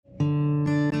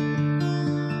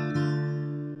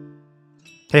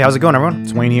Hey, how's it going, everyone?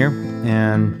 It's Wayne here,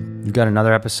 and we've got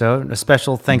another episode, a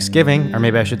special Thanksgiving, or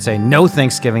maybe I should say no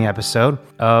Thanksgiving episode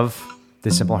of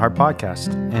the Simple Heart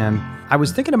podcast. And I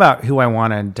was thinking about who I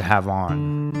wanted to have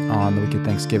on the week of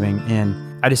Thanksgiving,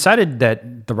 and I decided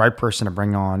that the right person to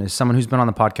bring on is someone who's been on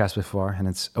the podcast before, and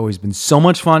it's always been so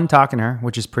much fun talking to her,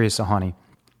 which is Priya Sawhney.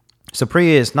 So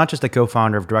Priya is not just a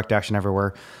co-founder of Direct Action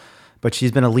Everywhere, but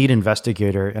she's been a lead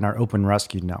investigator in our Open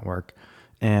Rescue Network,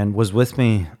 and was with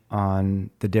me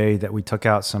on the day that we took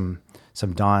out some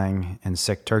dying and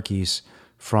sick turkeys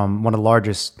from one of the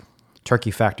largest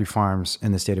turkey factory farms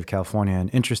in the state of California.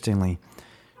 And interestingly,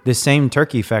 this same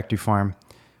turkey factory farm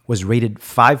was rated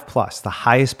 5+, the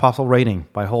highest possible rating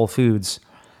by Whole Foods,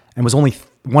 and was only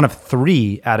one of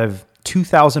 3 out of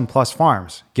 2,000 plus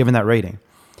farms given that rating.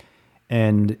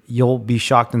 And you'll be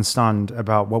shocked and stunned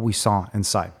about what we saw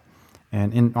inside.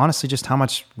 And honestly, just how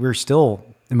much we're still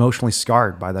emotionally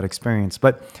scarred by that experience.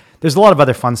 But there's a lot of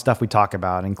other fun stuff we talk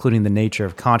about, including the nature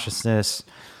of consciousness,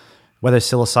 whether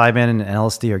psilocybin and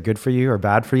LSD are good for you or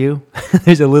bad for you.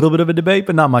 There's a little bit of a debate,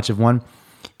 but not much of one.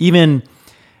 Even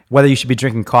whether you should be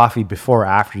drinking coffee before or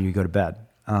after you go to bed,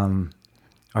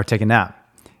 or take a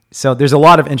nap. So there's a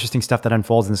lot of interesting stuff that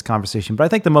unfolds in this conversation. But I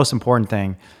think the most important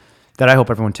thing that I hope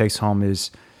everyone takes home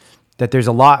is that there's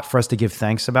a lot for us to give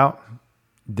thanks about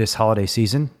this holiday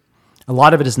season. A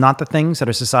lot of it is not the things that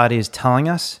our society is telling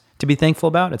us to be thankful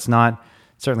about. It's not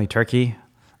certainly turkey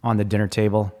on the dinner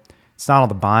table. It's not all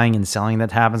the buying and selling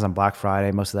that happens on Black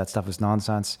Friday. Most of that stuff is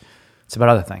nonsense. It's about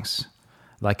other things,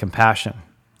 like compassion,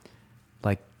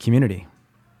 like community,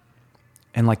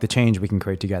 and like the change we can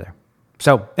create together.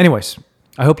 So anyways,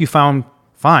 I hope you find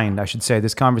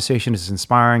this conversation is as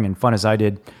inspiring and fun as I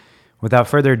did. Without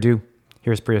further ado,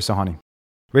 here's Priya Sawhney.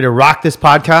 Ready to rock this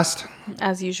podcast?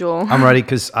 As usual. I'm ready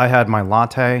because I had my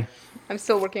latte. I'm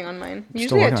still working on mine.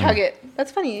 Usually I chug it.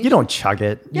 That's funny. You don't chug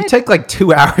it. Yeah, you take like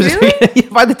 2 hours. Really?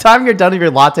 By the time you're done with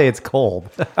your latte, it's cold.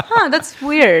 Huh, that's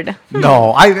weird.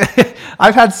 No,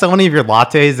 I've had so many of your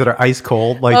lattes that are ice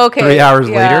cold, like 3 hours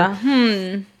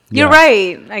later. You're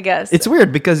right, I guess. It's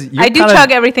weird because I do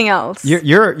chug everything else. You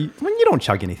don't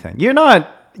chug anything. You're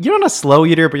not a slow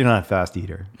eater, but you're not a fast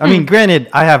eater. I mean, granted,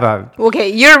 I have a... Okay,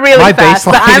 you're really fast,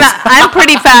 but I'm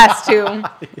pretty fast too.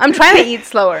 I'm trying to eat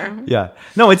slower. Yeah.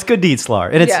 No, it's good to eat slower.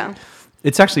 And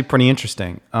it's actually pretty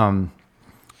interesting.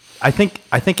 I think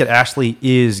it actually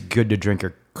is good to drink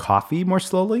your coffee more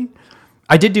slowly.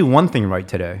 I did do one thing right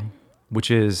today, which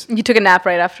is... You took a nap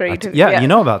right after you took... Yeah, you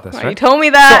know about this, right? You told me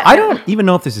that. So I don't even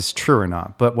know if this is true or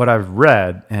not, but what I've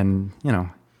read, and,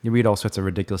 you read all sorts of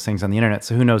ridiculous things on the internet,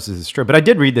 so who knows if this is true. But I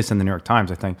did read this in the New York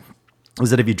Times, I think,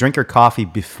 was that if you drink your coffee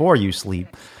before you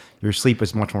sleep, your sleep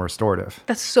is much more restorative.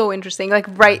 That's so interesting.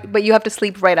 But you have to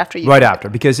sleep right after you Right after,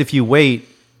 because if you wait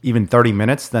even 30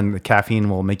 minutes, then the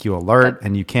caffeine will make you alert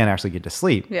and you can't actually get to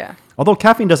sleep. Yeah. Although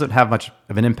caffeine doesn't have much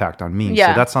of an impact on me,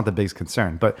 so that's not the biggest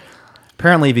concern. But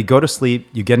apparently if you go to sleep,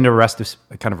 you get into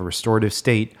kind of a restorative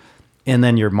state, and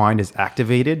then your mind is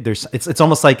activated. It's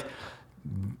almost like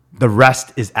the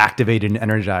rest is activated and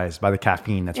energized by the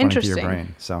caffeine that's running through your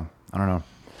brain. So I don't know.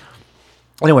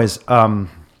 Anyways,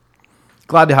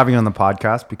 glad to have you on the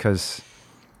podcast because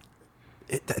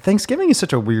Thanksgiving is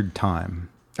such a weird time.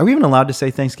 Are we even allowed to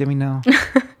say Thanksgiving now?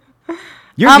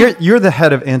 You're the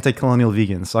head of anti-colonial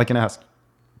vegans, so I can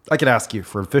ask you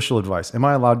for official advice. Am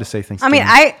I allowed to say Thanksgiving?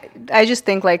 I mean, I just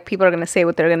think like people are going to say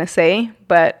what they're going to say,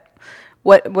 but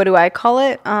what do I call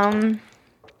it?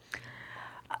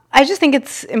 I just think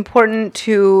it's important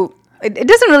to... It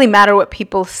doesn't really matter what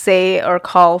people say or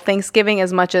call Thanksgiving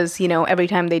as much as, every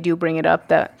time they do bring it up,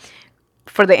 that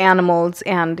for the animals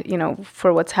and,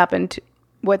 for what's happened,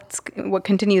 what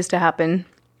continues to happen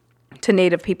to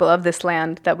Native people of this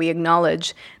land, that we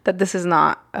acknowledge that this is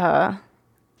not a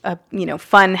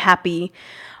fun, happy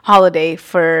holiday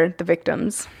for the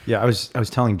victims. Yeah, I was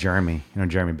telling Jeremy,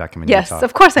 Jeremy Beckham. Yes,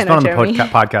 of course I know Jeremy. He's been on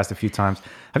the podcast a few times.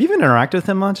 Have you even interacted with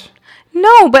him much?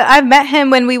 No, but I've met him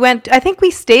when we went... I think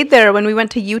we stayed there when we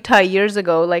went to Utah years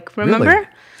ago. Remember? Really?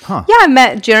 Huh. Yeah, I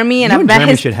met Jeremy and I've met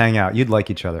Jeremy should hang out. You'd like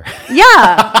each other. Yeah.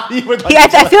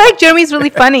 I feel like Jeremy's really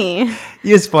funny.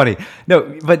 He is funny.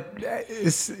 No, but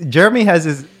Jeremy has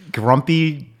this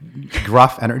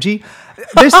gruff energy.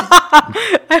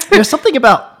 There's something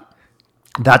about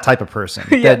that type of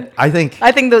person that I think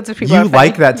those people you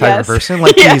like that type of person,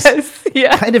 like these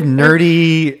kind of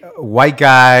nerdy white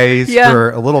guys who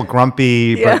are a little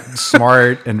grumpy but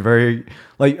smart and very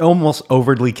almost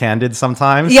overly candid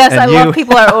sometimes. Yes, I love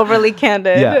people who are overly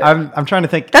candid. Yeah, I'm trying to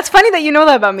think. That's funny that you know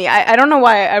that about me. I don't know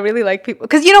why I really like people,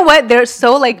 because you know what, they're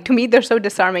so to me they're so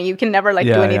disarming. You can never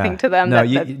do anything to them. No,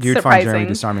 you'd surprising. find Jeremy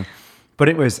disarming. But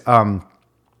it was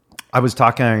I was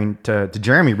talking to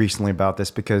Jeremy recently about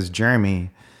this because Jeremy,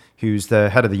 who's the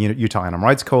head of the Utah Animal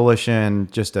Rights Coalition,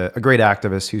 just a great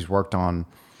activist who's worked on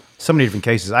so many different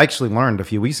cases. I actually learned a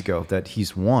few weeks ago that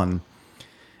he's won,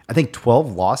 I think,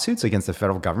 12 lawsuits against the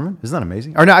federal government. Isn't that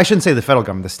amazing? Or no, I shouldn't say the federal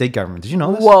government, the state government. Did you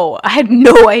know this? Whoa, I had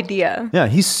no idea. Yeah,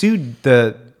 he's sued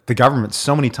the government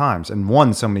so many times and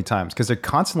won so many times because they're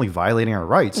constantly violating our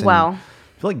rights. And wow.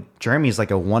 I feel like Jeremy's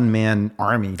like a one-man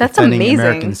army That's defending amazing.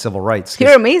 American civil rights.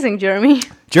 You're amazing, Jeremy.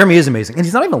 Jeremy is amazing. And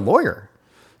he's not even a lawyer.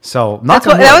 So that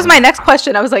was my next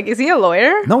question. I was like, is he a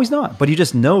lawyer? No, he's not. But he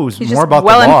just knows He's more just about the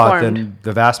law well-informed. than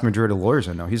the vast majority of lawyers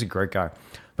I know. He's a great guy.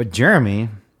 But Jeremy,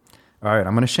 all right,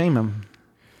 I'm going to shame him.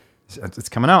 It's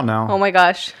coming out now. Oh my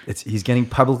gosh. He's getting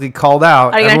publicly called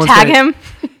out. Are you going to tag him?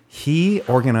 He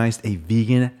organized a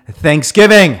vegan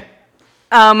Thanksgiving.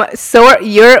 So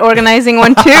you're organizing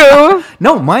one too?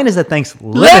 No, mine is a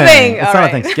Thanksgiving. It's All not right. a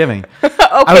Thanksgiving. Okay,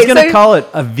 I was going to call it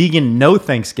a vegan no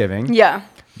Thanksgiving. Yeah.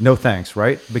 No thanks,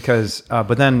 right? Because,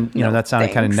 but then, No that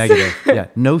sounded kind of thanks. negative. Yeah,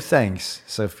 no thanks.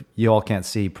 So if you all can't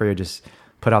see, Priya just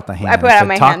put out the hand. I put out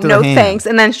my Talk hand. to the No hand. thanks.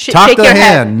 And then Talk shake to your the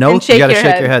head. hand. No, and shake you got to your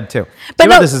shake head. your head too. But But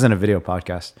no, this isn't a video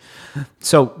podcast.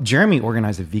 So Jeremy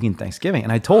organized a vegan Thanksgiving,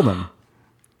 and I told him,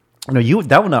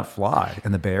 that would not fly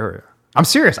in the Bay Area. I'm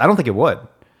serious. I don't think it would.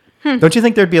 Don't you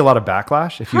think there'd be a lot of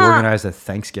backlash if you organized a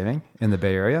Thanksgiving in the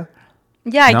Bay Area?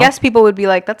 yeah, I No? guess people would be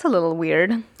like, that's a little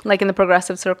weird. Like in the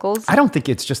progressive circles. I don't think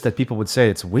it's just that people would say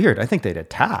it's weird. I think they'd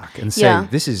attack and say, Yeah.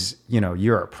 this is,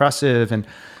 you're oppressive. And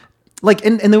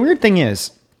and the weird thing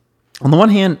is, on the one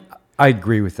hand, I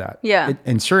agree with that. Yeah.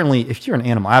 And certainly if you're an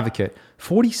animal advocate,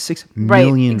 46 Right,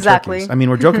 million exactly. turkeys. I mean,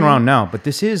 we're joking around now, but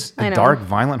this is I a know. dark,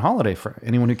 violent holiday for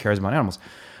anyone who cares about animals.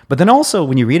 But then also,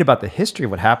 when you read about the history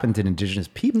of what happened to indigenous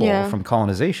people Yeah. from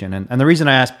colonization, and the reason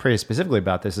I asked Priya specifically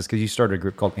about this is because you started a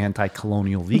group called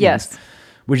Anti-Colonial Vegans, Yes.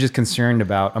 which is concerned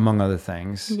about, among other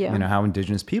things, Yeah. how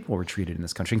indigenous people were treated in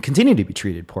this country and continue to be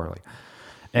treated poorly.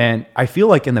 And I feel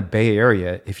like in the Bay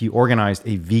Area, if you organized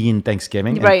a vegan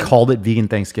Thanksgiving and Right. called it vegan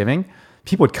Thanksgiving,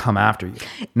 people would come after you.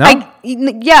 No?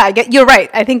 You're right.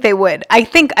 I think they would. I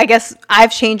guess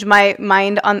I've changed my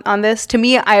mind on this. To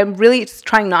me, I'm really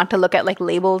trying not to look at like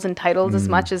labels and titles as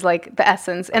much as like the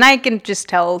essence. And I can just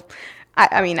tell,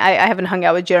 I mean, I haven't hung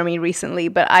out with Jeremy recently,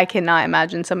 but I cannot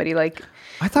imagine somebody like,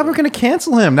 I thought we were going to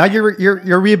cancel him. Now you're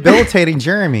rehabilitating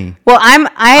Jeremy. well,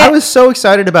 I was so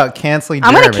excited about canceling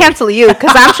I'm Jeremy. going to cancel you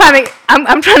because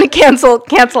I'm trying to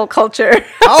cancel culture.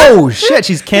 Oh, shit.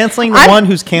 She's canceling the one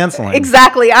who's canceling.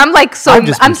 Exactly. I'm like I've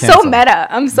just been I'm so canceled. meta.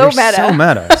 I'm so You're meta. so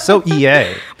meta. So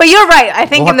EA. But you're right. I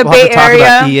think in the we'll Bay have to talk Area,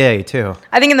 about EA too.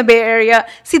 I think in the Bay Area,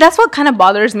 see, that's what kind of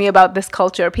bothers me about this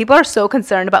culture. People are so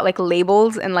concerned about like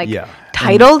labels and like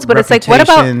titles, And but it's like, what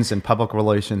about? reputations and public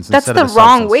relations? That's instead the of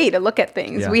wrong substance. way to look at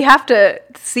things. Yeah. We have to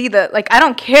see I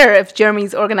don't care if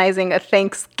Jeremy's organizing a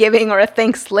Thanksgiving or a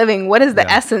Thanksgiving. What is the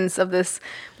Yeah. essence of this?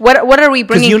 What are we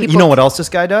Because bringing people? you know what else this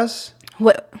guy does?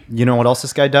 What? You know what else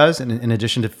this guy does? In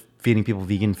addition to feeding people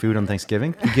vegan food on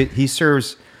Thanksgiving, he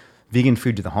serves vegan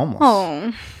food to the homeless.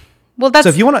 Oh, well, that's So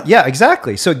if you want to, yeah,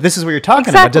 exactly. So this is what you're talking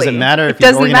about. Does it Exactly. matter It if he's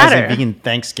doesn't organizing matter. vegan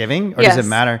Thanksgiving, or does Yes. it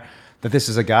matter that this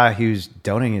is a guy who's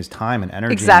donating his time and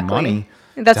energy Exactly. and money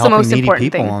That's to the helping most needy important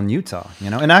people thing. in Utah?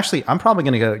 And actually, I'm probably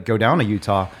going to go down to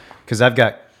Utah because I've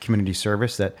got community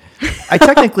service that I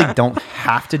technically don't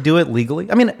have to do it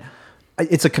legally. I mean,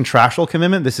 it's a contractual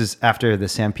commitment. This is after the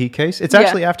Stampede case. It's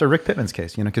actually after Rick Pittman's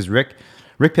case, because Rick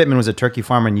Pittman was a turkey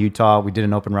farmer in Utah. We did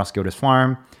an open house, go to his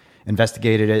farm,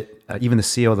 investigated it. Even the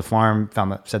CEO of the farm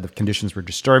said the conditions were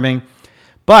disturbing.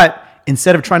 But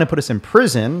instead of trying to put us in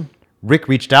prison, Rick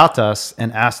reached out to us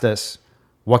and asked us,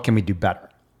 what can we do better?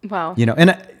 wow.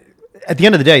 And at the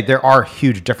end of the day, there are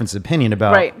huge differences of opinion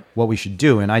about Right. what we should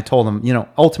do. And I told him,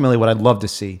 ultimately what I'd love to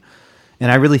see,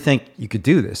 and I really think you could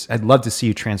do this. I'd love to see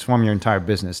you transform your entire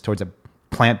business towards a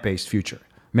plant-based future.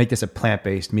 Make this a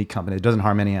plant-based meat company. It doesn't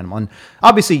harm any animal. And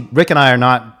obviously, Rick and I are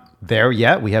not there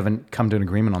yet. We haven't come to an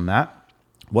agreement on that.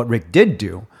 What Rick did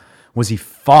do was he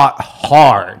fought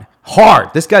hard.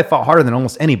 This guy fought harder than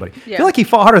almost anybody. I Yeah. feel like he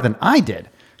fought harder than I did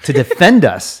to defend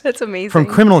us That's amazing. from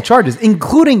criminal charges,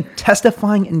 including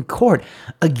testifying in court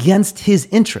against his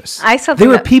interests. I still there think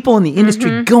were that- people in the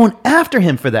industry going after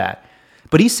him for that.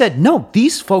 But he said, no,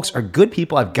 these folks are good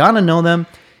people. I've got to know them.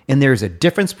 And there's a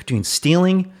difference between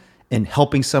stealing and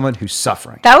helping someone who's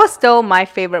suffering. That was still my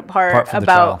favorite part from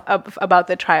the about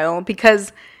the trial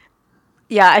because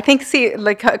Yeah, I think,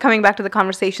 coming back to the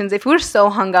conversations, if we're so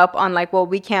hung up on like, well,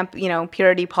 we can't,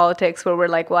 purity politics where we're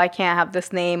like, well, I can't have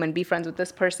this name and be friends with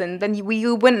this person, then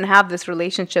you wouldn't have this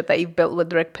relationship that you've built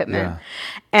with Rick Pittman. Yeah.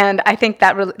 And I think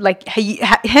that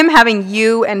him having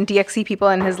you and DXC people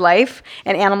in his life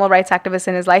and animal rights activists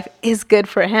in his life is good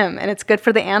for him, and it's good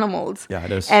for the animals. Yeah,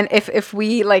 it is. And if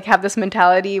we like have this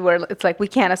mentality where it's like we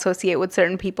can't associate with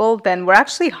certain people, then we're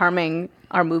actually harming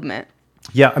our movement.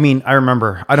 Yeah, I mean, I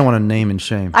remember, I don't want to name and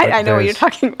shame. I know what you're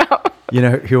talking about. You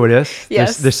know who it is?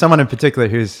 Yes. There's someone in particular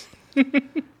whose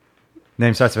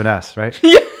name starts with an S, right?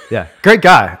 Yeah. Yeah. Great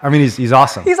guy. I mean, he's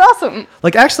awesome. He's awesome.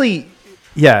 Like, actually,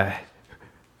 yeah.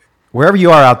 Wherever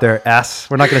you are out there, S,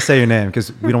 we're not going to say your name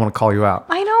because we don't want to call you out.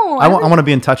 I know. I want to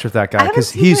be in touch with that guy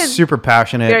because he's super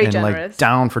passionate and generous. like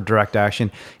down for direct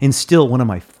action. And still one of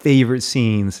my favorite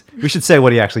scenes. We should say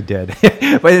what he actually did.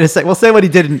 But in a sec, we'll say what he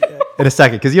did in a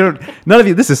second because none of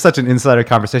you, this is such an insider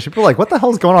conversation. People are like, what the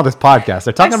hell is going on in this podcast?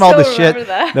 They're talking about all this shit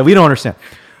that we don't understand.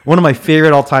 One of my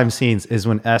favorite all-time scenes is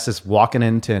when S is walking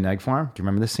into an egg farm. Do you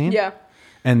remember this scene? Yeah.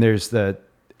 And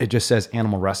it just says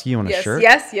Animal Rescue on a shirt.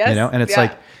 Yes. And it's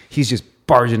like, he's just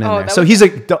barging in there. So he's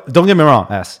like, don't get me wrong,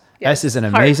 S. Yes. S is an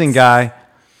amazing guy.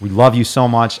 We love you so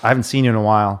much. I haven't seen you in a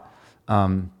while.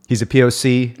 He's a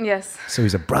POC. Yes. So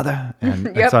he's a brother.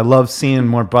 And so I love seeing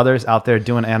more brothers out there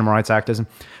doing animal rights activism.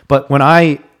 But when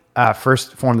I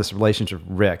first formed this relationship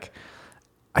with Rick,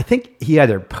 I think he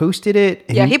either posted it.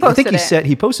 And he posted I think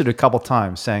he posted it a couple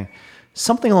times saying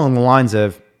something along the lines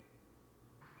of,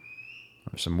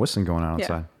 there's some whistling going on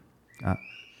outside. I don't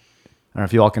know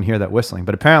if you all can hear that whistling,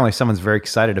 but apparently someone's very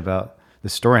excited about the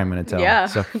story I'm going to tell. Yeah,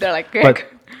 so, they're like,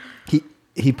 Rick. But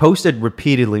he posted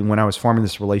repeatedly when I was forming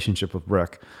this relationship with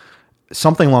Rick,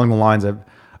 something along the lines of,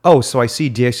 oh, so I see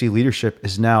DXC leadership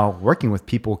is now working with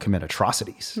people who commit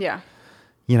atrocities. Yeah.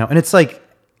 And it's like,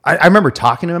 I remember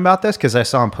talking to him about this because I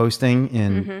saw him posting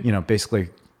and, basically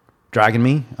dragging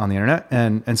me on the internet.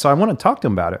 And so I wanted to talk to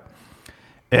him about it.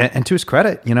 And to his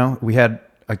credit, we had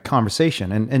a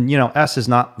conversation. And S is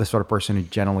not the sort of person who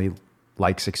generally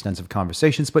likes extensive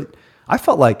conversations, but I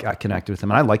felt like I connected with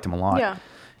him and I liked him a lot. Yeah.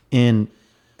 And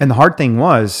the hard thing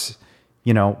was,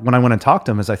 when I went and talked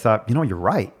to him is I thought, you're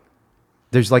right.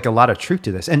 There's like a lot of truth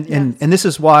to this. And this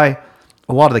is why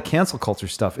a lot of the cancel culture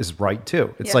stuff is right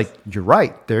too. It's like, you're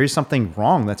right. There is something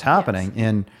wrong that's happening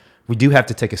and we do have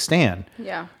to take a stand.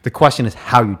 Yeah. The question is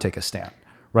how you take a stand,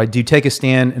 right? Do you take a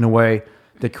stand in a way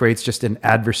that creates just an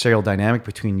adversarial dynamic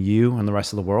between you and the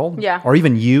rest of the world? Yeah. Or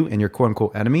even you and your quote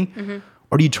unquote enemy? Mm-hmm.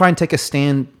 Or do you try and take a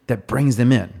stand that brings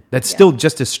them in? That's still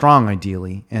just as strong,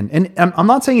 ideally. And I'm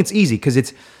not saying it's easy because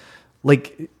it's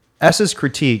like S's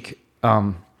critique.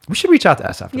 We should reach out to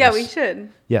S after this. Yeah, we should.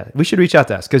 Yeah, we should reach out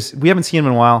to S because we haven't seen him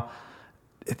in a while.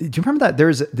 Do you remember that?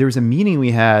 There was a meeting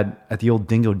we had at the old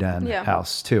Dingo Den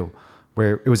house too,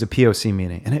 where it was a POC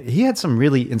meeting. And he had some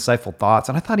really insightful thoughts.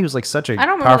 And I thought he was like such a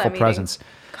powerful presence.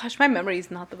 Gosh, my memory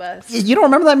is not the best. You don't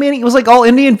remember that meeting? It was like all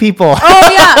Indian people. Oh,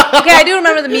 yeah. Okay, I do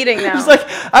remember the meeting now. It was like,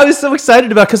 I was so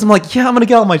excited about it because I'm like, I'm going to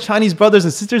get all my Chinese brothers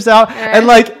and sisters out. And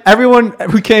like everyone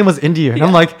who came was Indian. And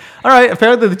I'm like, all right,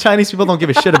 apparently the Chinese people don't give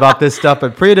a shit about this stuff.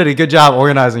 But Priya did a good job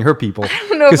organizing her people. I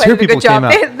don't know if I did a good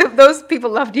job. Those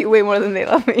people loved you way more than they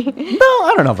love me. No,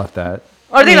 I don't know about that.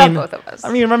 Or they love both of us.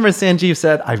 I mean, remember Sanjeev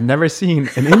said, I've never seen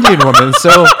an Indian woman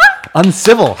so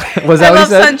uncivil. Was that I what he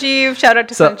said? love Sanjeev. Shout out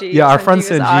to Sanjeev. Yeah, our friend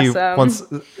Sanjeev awesome.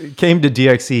 once came to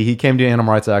DXC. He came to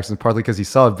Animal Rights Action partly because he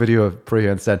saw a video of Priya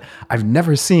and said, I've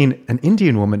never seen an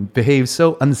Indian woman behave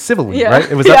so uncivilly, right?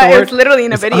 It was that the word? It's literally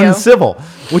in a video. Uncivil,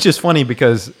 which is funny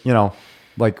because,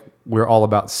 like we're all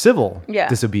about civil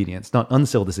disobedience, not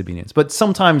uncivil disobedience. But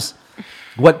sometimes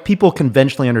what people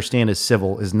conventionally understand as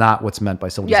civil is not what's meant by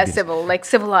civil disobedience. Yeah, civil, like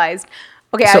civilized.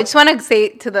 Okay, so, I just want to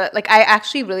say I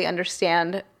actually really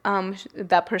understand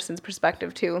that person's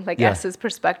perspective too, like S's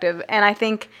perspective. And I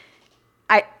think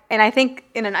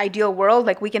in an ideal world,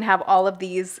 like we can have all of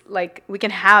these, like we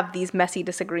can have these messy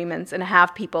disagreements and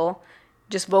have people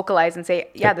just vocalize and say,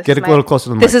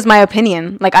 this is my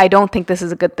opinion. Like, I don't think this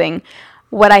is a good thing.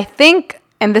 What I think,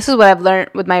 and this is what I've learned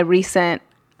with my recent,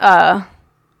 just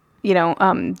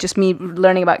me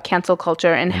learning about cancel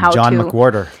culture and how John to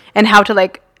McWhorter. And how to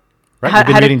like. Right, you've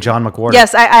been reading John McWhorter.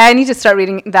 Yes, I need to start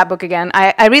reading that book again.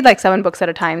 I read like 7 books at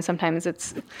a time. Sometimes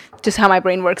it's just how my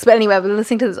brain works. But anyway, I've been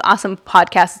listening to this awesome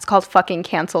podcast. It's called Fucking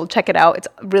Canceled. Check it out. It's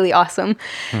really awesome.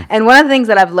 And one of the things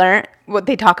that I've learned, what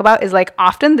they talk about is like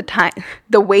often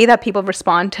the way that people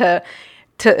respond to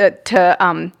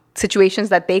situations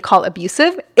that they call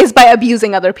abusive is by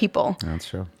abusing other people. That's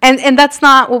true. And that's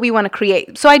not what we want to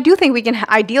create. So I do think we can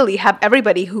ideally have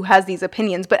everybody who has these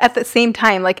opinions, but at the same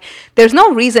time, like there's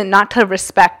no reason not to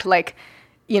respect like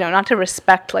not to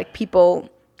respect like people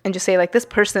and just say like this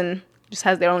person just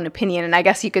has their own opinion. And I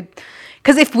guess you could,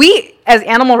 because if we as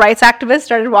animal rights activists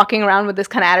started walking around with this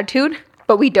kind of attitude,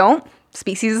 but we don't,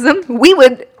 speciesism,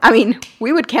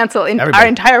 we would cancel our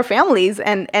entire families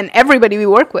and everybody we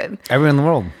work with. Everyone in the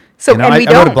world. So, and I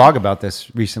wrote a blog about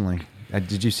this recently.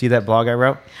 Did you see that blog I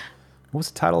wrote? What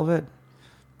was the title of it?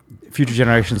 Future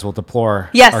generations will deplore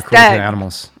our cruelty to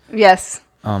animals. Yes.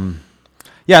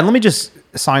 Yeah, and let me just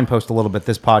signpost a little bit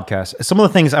this podcast. Some of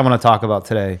the things I want to talk about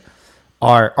today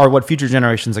are what future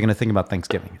generations are going to think about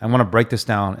Thanksgiving. I want to break this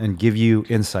down and give you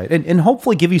insight and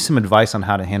hopefully give you some advice on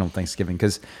how to handle Thanksgiving,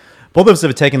 because both of us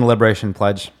have taken the Liberation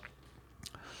Pledge.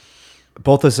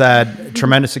 Both of us had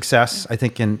tremendous success, I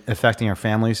think, in affecting our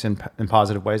families in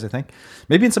positive ways, I think.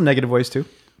 Maybe in some negative ways, too.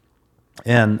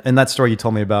 And that story you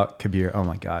told me about Kabir, oh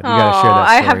my God, you got to share that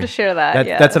story. I have to share that,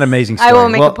 yes. That's an amazing story. I will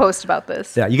make a post about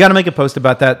this. Yeah, you got to make a post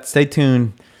about that. Stay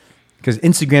tuned, because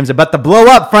Instagram's about to blow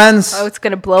up, friends. Oh, it's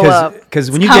going to blow up.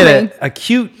 Because when you get a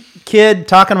cute kid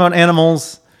talking about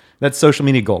animals, that's social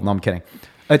media gold. No, I'm kidding.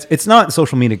 It's not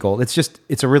social media gold.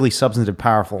 It's a really substantive,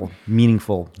 powerful,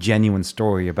 meaningful, genuine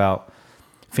story about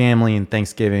family and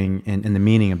Thanksgiving and the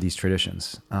meaning of these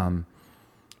traditions. And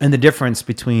the difference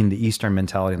between the Eastern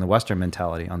mentality and the Western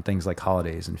mentality on things like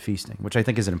holidays and feasting, which I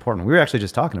think is important. We were actually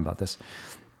just talking about this.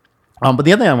 But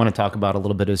the other thing I want to talk about a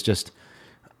little bit is just,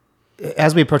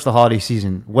 as we approach the holiday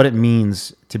season, what it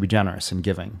means to be generous and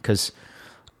giving. Because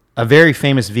a very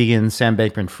famous vegan, Sam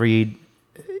Bankman-Fried,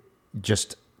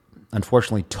 just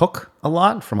unfortunately took a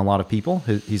lot from a lot of people.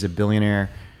 He's a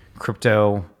billionaire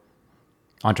crypto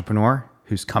entrepreneur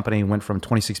whose company went from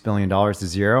 $26 billion to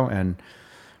zero, and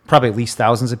probably at least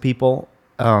thousands of people,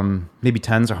 maybe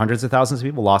tens or hundreds of thousands of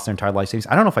people lost their entire life savings.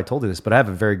 I don't know if I told you this, but I have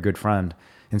a very good friend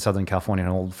in Southern California,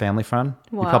 an old family friend.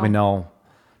 Wow. You probably know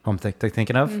who I'm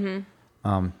thinking of.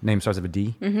 Mm-hmm. Name starts with a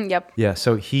D. Mm-hmm, yep. Yeah,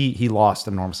 so he lost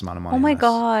an enormous amount of money. Oh my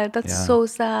God, that's so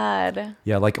sad.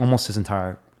 Yeah, like almost his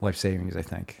entire life savings, I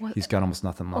think. What? He's got almost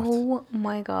nothing left. Oh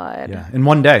my God. Yeah, in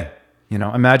one day.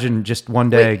 Imagine just one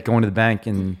day going to the bank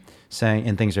and saying,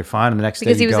 and things are fine, and the next day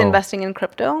because he was investing in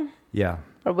crypto? Yeah.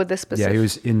 Or with this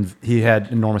specific? Yeah, he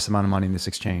had enormous amount of money in this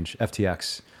exchange,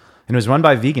 FTX. And it was run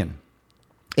by a vegan.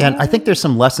 And I think there's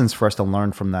some lessons for us to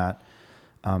learn from that.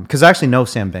 Because I actually know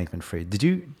Sam Bankman-Fried.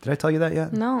 Did I tell you that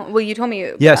yet? No. Well, you told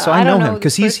me. Yeah, so I know him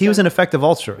because he was an effective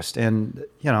altruist. And,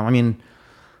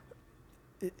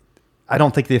 I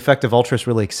don't think the effective altruists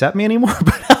really accept me anymore,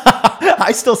 but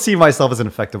I still see myself as an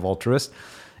effective altruist.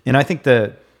 And I think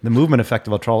the movement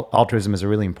effective altruism is a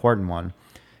really important one.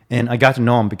 And I got to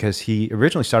know him because he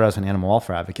originally started as an animal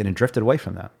welfare advocate and drifted away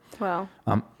from that. Wow.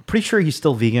 Pretty sure he's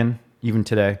still vegan even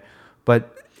today,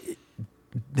 but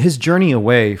his journey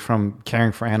away from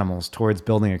caring for animals towards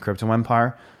building a crypto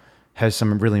empire has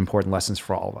some really important lessons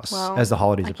for all of us as the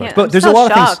holidays approach. But there's a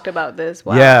lot of things shocked about this.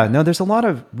 Wow. Yeah, no, there's a lot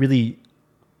of really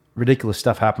ridiculous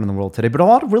stuff happening in the world today, but a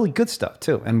lot of really good stuff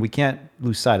too, and we can't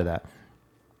lose sight of that.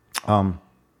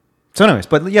 So anyways,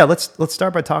 but yeah, let's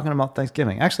start by talking about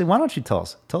Thanksgiving. Actually, why don't you tell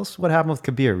us what happened with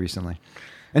Kabir recently?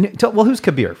 And who's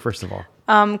Kabir, first of all?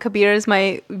 Kabir is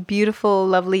my beautiful,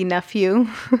 lovely nephew.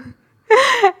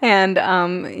 And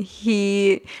I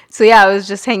was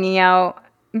just hanging out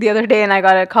the other day, and I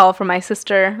got a call from my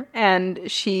sister,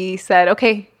 and she said,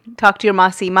 okay, talk to your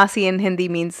Masi. Masi in Hindi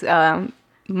means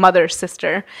mother,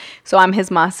 sister. So I'm his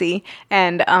Masi.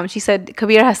 And she said,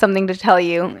 Kabir has something to tell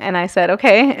you. And I said,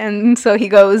 okay. And so he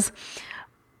goes,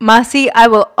 Masi, I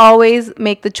will always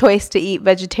make the choice to eat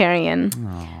vegetarian.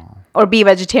 Aww. Or be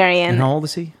vegetarian. And how old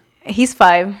is he? He's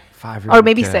 5. 5 or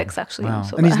maybe 6, actually. Wow.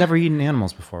 So and he's never eaten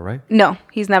animals before, right? No,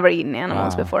 he's never eaten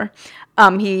animals before.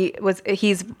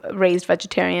 He's raised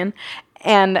vegetarian.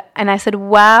 And I said,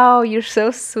 wow, you're so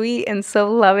sweet and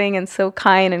so loving and so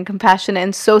kind and compassionate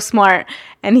and so smart.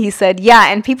 And he said,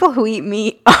 yeah, and people who eat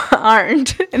meat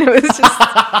aren't. And it was just,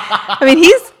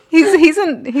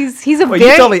 he's a Wait,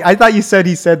 very... You told me, I thought you said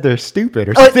he said they're stupid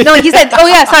or something. No, he said,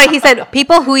 he said,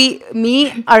 people who eat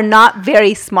meat are not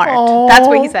very smart. Oh. That's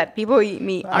what he said. People who eat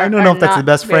meat I don't know if that's the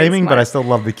best framing, but I still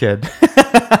love the kid.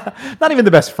 Not even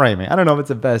the best framing. I don't know if it's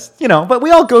the best, but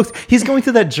we all he's going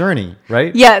through that journey,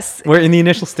 right? Yes. Where in the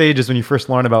initial stages, when you first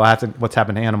learn about what's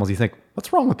happened to animals, you think,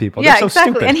 what's wrong with people? They're so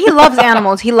exactly. Stupid. And he loves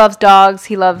animals. He loves dogs.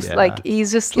 He loves,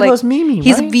 he's just he loves Mimi,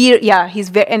 he's right? He's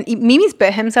very, and Mimi's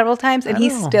bit him several times, and he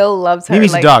still loves her.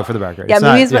 Mimi's a dog, for the record. Yeah,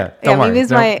 Mimi's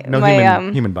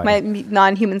my human bite. My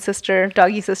non-human sister,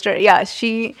 doggy sister. Yeah,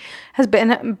 she has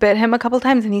bit him a couple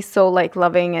times, and he's so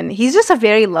loving, and he's just a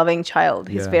very loving child.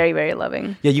 He's very, very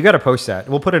loving. Yeah, you got to post that.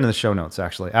 We'll put it in the show notes,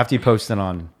 actually, after you post it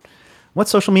on What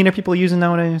social media are people using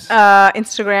nowadays?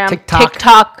 Instagram,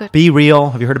 TikTok. Be Real.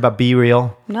 Have you heard about Be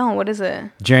Real? No, what is it?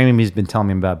 Jeremy's been telling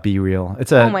me about Be Real.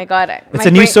 Oh my God. It's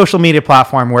a new social media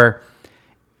platform where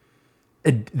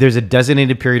there's a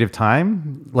designated period of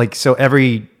time. Like, so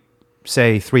every,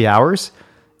 say, 3 hours,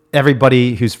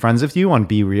 everybody who's friends with you on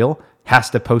Be Real has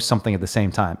to post something at the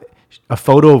same time. A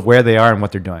photo of where they are and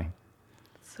what they're doing.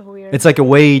 So weird. It's like a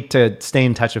way to stay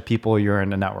in touch with people you're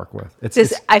in a network with.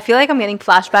 I feel like I'm getting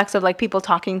flashbacks of like people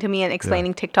talking to me and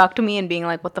explaining TikTok to me and being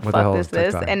like, what the fuck is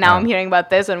this? And now I'm hearing about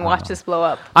this and watch this blow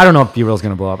up. I don't know if Be Real is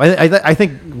going to blow up. I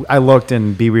think I looked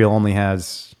and Be Real only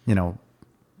has,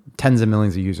 tens of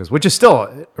millions of users, which is still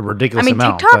a ridiculous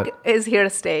amount. TikTok is here to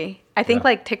stay. I think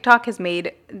like TikTok has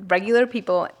made regular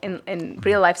people in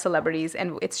real life celebrities,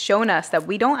 and it's shown us that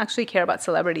we don't actually care about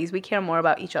celebrities. We care more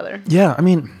about each other. Yeah, I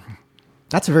mean,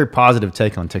 that's a very positive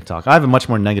take on TikTok. I have a much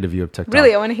more negative view of TikTok.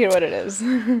 Really? I want to hear what it is.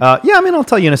 I'll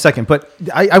tell you in a second. But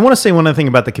I want to say one other thing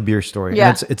about the Kabir story. Yeah.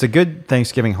 And it's a good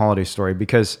Thanksgiving holiday story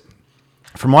because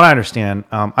from what I understand,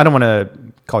 I don't want to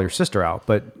call your sister out,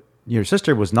 but your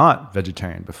sister was not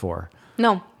vegetarian before.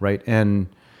 No. Right? And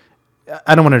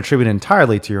I don't want to attribute it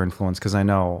entirely to your influence because I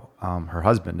know her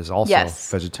husband is also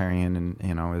vegetarian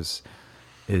and,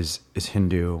 is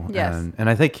Hindu. Yes. And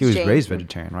I think he was Shane. raised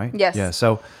vegetarian, right? Yes. Yeah.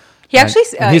 So... He actually,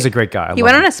 he's a great guy. He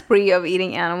went on a spree of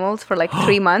eating animals for like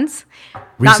 3 months.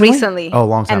 Not recently. Oh, a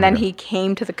long time And then ago. he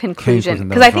came to the conclusion.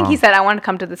 Because I think he said, I want to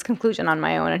come to this conclusion on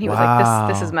my own. And he was like,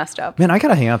 this is messed up. Man, I got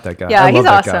to hang out with that guy. Yeah, I he's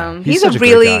love that awesome. guy. He's such a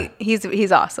great really, guy.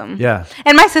 he's awesome. Yeah.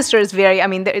 And my sister is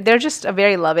they're just a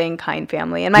very loving, kind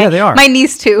family. And they are. My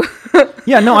niece too.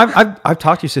 Yeah, no, I've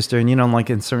talked to your sister and, like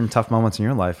in certain tough moments in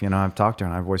your life, I've talked to her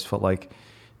and I've always felt like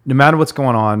no matter what's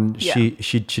going on,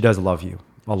 she does love you.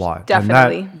 A lot.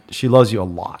 Definitely. And she loves you a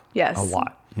lot. Yes. A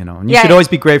lot. And you should always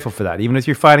be grateful for that. Even if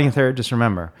you're fighting with her, just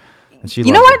remember. And she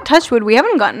you know what? Touch wood. We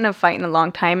haven't gotten in a fight in a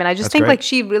long time. And I just think great. like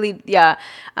she really,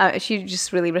 she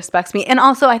just really respects me. And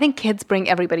also I think kids bring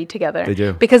everybody together. They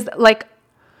do. Because like,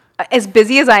 as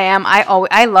busy as I am,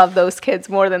 I love those kids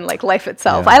more than like life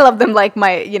itself. Yeah. I love them like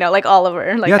my, like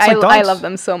Oliver. Like, I love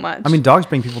them so much. I mean, dogs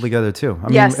bring people together too. I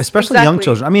mean, Yes, especially exactly. young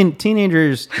children. I mean,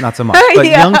 teenagers, not so much, but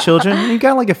young children, you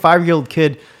got like a 5-year-old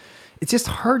kid. It's just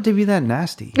hard to be that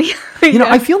nasty.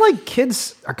 I feel like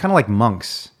kids are kind of like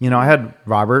monks. I had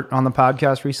Robert on the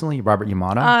podcast recently, Robert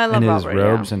Yamada, I love and his Robert,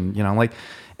 robes. And,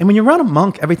 and when you're around a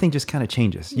monk, everything just kind of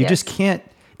changes. You just can't,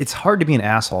 it's hard to be an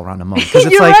asshole around a monk. Because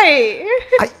it's You're like, right.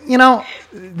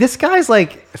 This guy's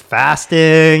like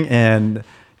fasting and,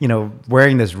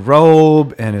 wearing this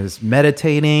robe and is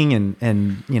meditating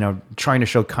and trying to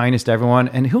show kindness to everyone.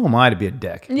 And who am I to be a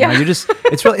dick? Yeah.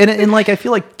 It's really, and like, I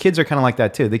feel like kids are kind of like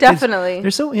that too. Definitely. They're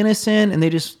so innocent and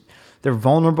they're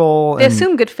vulnerable. They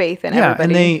assume good faith in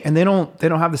everybody. And they don't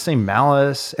have the same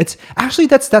malice. It's actually,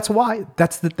 that's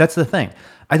the thing.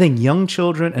 I think young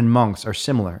children and monks are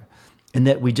similar in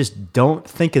that we just don't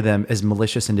think of them as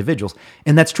malicious individuals.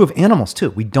 And that's true of animals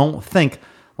too. We don't think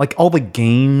like all the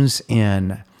games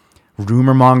and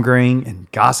rumor mongering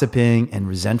and gossiping and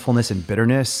resentfulness and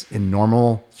bitterness in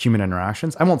normal human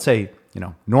interactions. I won't say,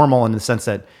 normal in the sense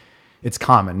that it's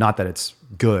common, not that it's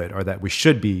good or that we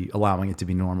should be allowing it to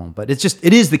be normal, but it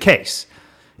is the case.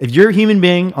 If you're a human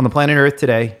being on the planet Earth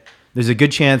today, there's a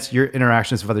good chance your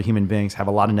interactions with other human beings have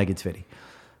a lot of negativity.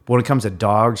 But when it comes to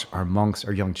dogs or monks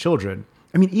or young children,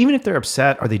 I mean, even if they're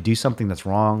upset or they do something that's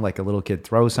wrong, like a little kid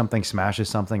throws something, smashes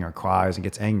something, or cries and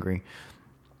gets angry,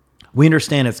 we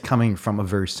understand it's coming from a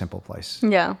very simple place.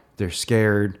 Yeah. They're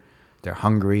scared. They're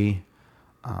hungry.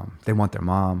 They want their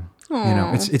mom.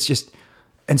 Aww. It's just,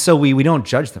 and so we don't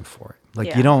judge them for it.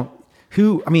 Like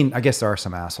I guess there are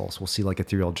some assholes. We'll see like a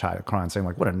 3-year-old child crying saying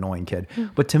like, what an annoying kid.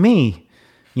 But to me,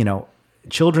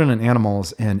 children and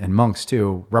animals and monks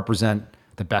too represent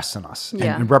the best in us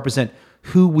and represent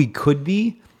who we could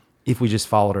be if we just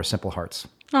followed our simple hearts.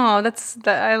 Oh,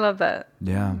 I love that.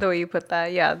 Yeah. The way you put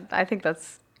that. Yeah. I think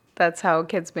that's how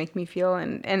kids make me feel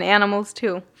and animals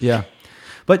too. Yeah.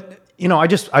 But,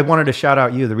 I wanted to shout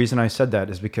out you. The reason I said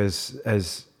that is because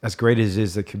as great as it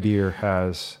is that Kabir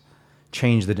has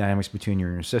changed the dynamics between you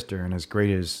and your sister, and as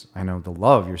great as I know the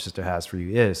love your sister has for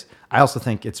you is, I also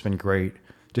think it's been great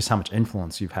just how much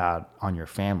influence you've had on your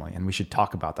family. And we should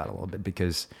talk about that a little bit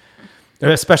because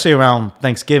especially around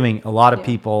Thanksgiving, a lot of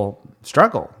people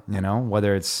struggle,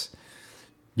 whether it's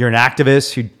you're an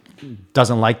activist who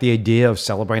doesn't like the idea of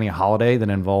celebrating a holiday that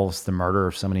involves the murder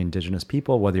of so many indigenous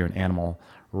people, whether you're an animal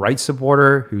rights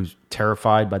supporter who's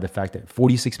terrified by the fact that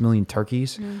 46 million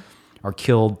turkeys are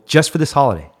killed just for this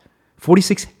holiday.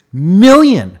 46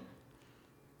 million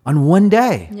on one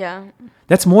day. Yeah.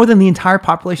 That's more than the entire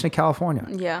population of California.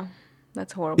 Yeah.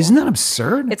 That's horrible. Isn't that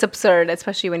absurd? It's absurd,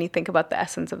 especially when you think about the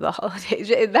essence of the holidays.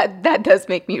 That does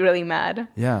make me really mad.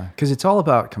 Yeah, because it's all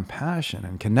about compassion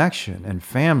and connection and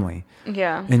family.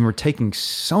 Yeah. And we're taking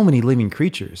so many living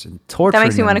creatures and torturing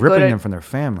them, ripping them from their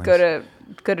families.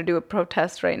 Go to do a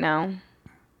protest right now.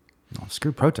 Oh,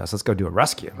 screw protests. Let's go do a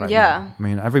rescue. Right Yeah. now. I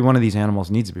mean, every one of these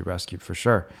animals needs to be rescued for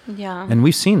sure. Yeah. And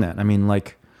we've seen that. I mean,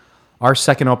 like, our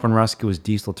second open rescue was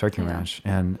Diesel Turkey Ranch,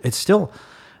 and it's still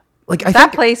like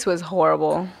that place was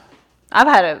horrible. I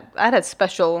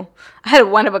had a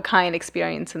one of a kind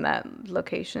experience in that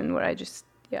location where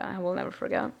I will never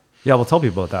forget. Yeah, we'll tell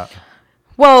people about that.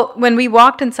 Well, when we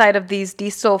walked inside of these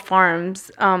Diesel farms,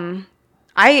 Well,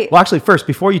 actually, first,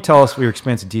 before you tell us your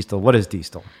experience at Diesel, what is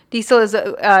Diesel? Diesel is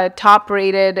a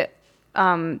top-rated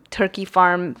turkey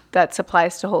farm that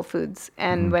supplies to Whole Foods.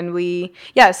 And when we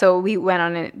went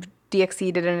on it.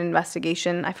 DXC did an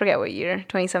investigation. I forget what year,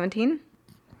 2017?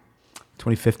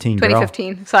 2015,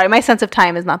 2015. Girl. Sorry, my sense of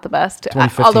time is not the best.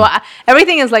 2015.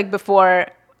 Everything is like before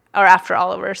or after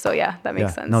Oliver. So yeah, that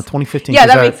makes sense. No, 2015. Yeah,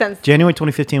 that makes sense. January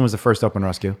 2015 was the first open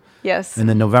rescue. Yes. And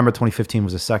then November 2015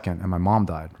 was the second, and my mom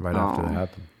died right after that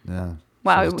happened. Yeah.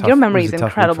 Wow, So your memory is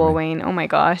incredible, Wayne. Oh my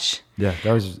gosh. Yeah,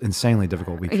 that was an insanely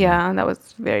difficult week. Yeah, that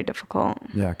was very difficult.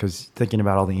 Yeah, because thinking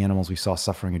about all the animals we saw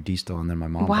suffering at Diesel, and then my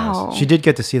mom Wow. dies. She did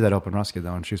get to see that open rescue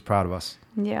though, and she was proud of us.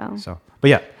 Yeah.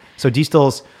 So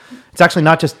Diesel's, it's actually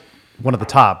not just one of the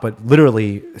top, but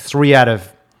literally 3 out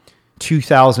of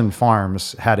 2,000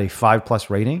 farms had a 5+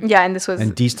 rating. Yeah,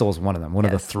 and Diesel is one of them, one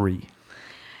of the 3.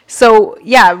 So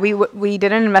yeah, we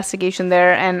did an investigation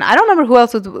there, and I don't remember who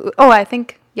else was. Oh, I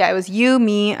think. Yeah, it was you,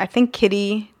 me, I think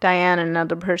Kitty, Diane, and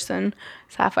another person.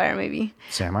 Sapphire, maybe.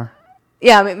 Sammer?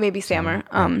 Yeah, maybe Sammer.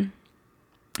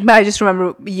 But I just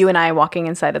remember you and I walking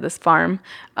inside of this farm,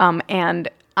 and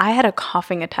I had a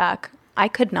coughing attack. I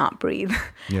could not breathe.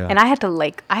 Yeah. And I had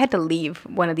to leave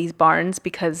one of these barns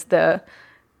because the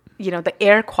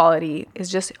air quality is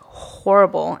just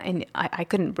horrible, and I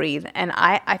couldn't breathe. And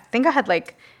I think I had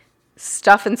like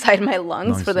stuff inside my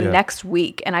lungs for the next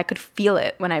week, and I could feel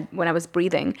it when I was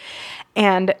breathing.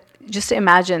 And just to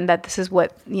imagine that this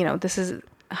is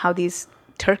how these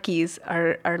turkeys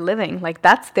are living. Like,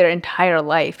 that's their entire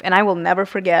life. And I will never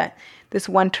forget this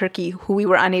one turkey who we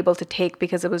were unable to take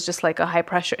because it was just like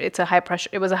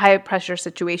it was a high pressure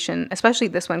situation, especially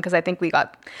this one, because I think we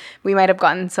might have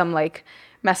gotten some like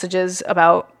messages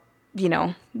about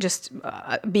just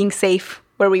being safe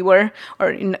where we were,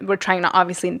 or we're trying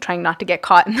not to get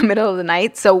caught in the middle of the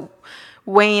night. So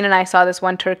Wayne and I saw this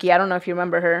one turkey. I don't know if you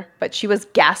remember her, but she was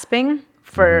gasping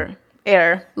for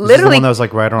air. Literally, the one that was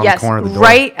like right around the corner of the door.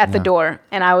 Right at the door.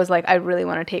 And I was like, I really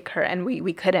want to take her, and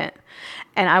we couldn't.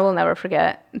 And I will never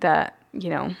forget that,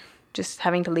 just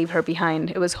having to leave her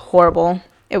behind. It was horrible.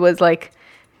 It was like,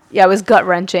 it was gut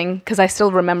wrenching, because I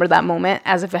still remember that moment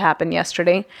as if it happened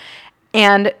yesterday.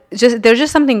 And there's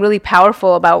just something really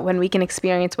powerful about when we can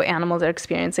experience what animals are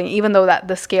experiencing, even though that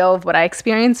the scale of what I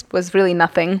experienced was really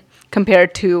nothing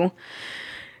compared to,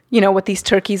 what these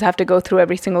turkeys have to go through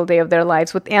every single day of their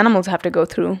lives, what animals have to go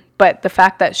through. But the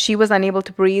fact that she was unable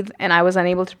to breathe and I was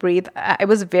unable to breathe, it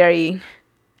was very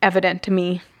evident to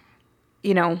me,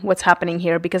 what's happening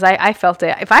here, because I felt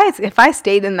it. If I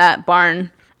stayed in that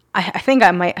barn, I think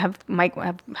I might have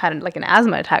had like an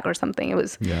asthma attack or something. I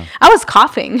was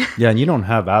coughing. Yeah, and you don't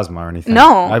have asthma or anything.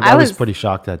 No, I was pretty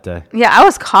shocked that day. Yeah, I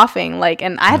was coughing,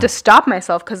 and I had to stop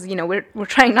myself because we're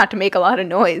trying not to make a lot of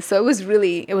noise. So it was a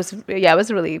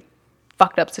really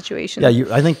fucked up situation.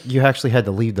 Yeah, I think you actually had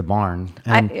to leave the barn.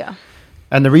 And, yeah.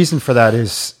 And the reason for that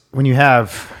is when you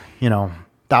have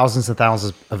thousands and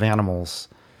thousands of animals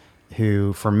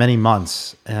who for many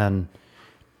months, and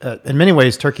in many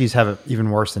ways, turkeys have it even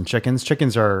worse than chickens.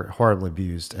 Chickens are horribly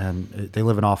abused, and they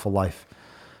live an awful life.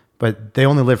 But they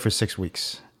only live for 6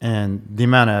 weeks. And the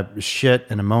amount of shit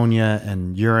and ammonia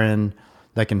and urine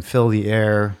that can fill the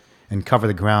air and cover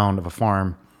the ground of a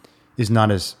farm is not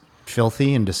as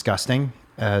filthy and disgusting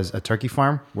as a turkey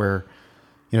farm, where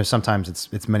sometimes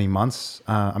it's many months.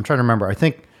 I'm trying to remember. I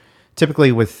think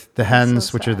typically with the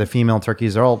hens, which are the female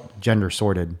turkeys, they're all gender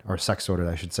sorted, or sex sorted,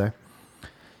 I should say.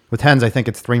 With hens, I think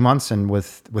it's 3 months, and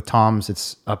with toms,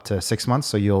 it's up to 6 months.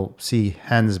 So you'll see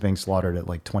hens being slaughtered at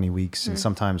like 20 weeks, and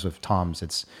sometimes with toms,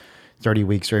 it's 30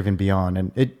 weeks or even beyond.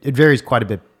 And it varies quite a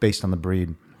bit based on the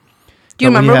breed. Do you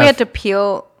remember we had to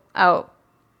peel out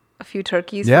a few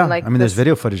turkeys? Yeah, there's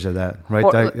video footage of that, right?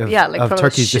 Of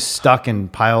turkeys just stuck in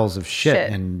piles of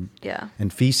shit. and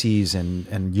feces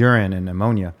and urine and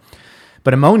ammonia.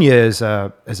 But ammonia is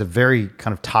a very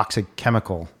kind of toxic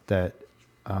chemical that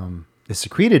is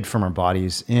secreted from our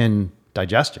bodies in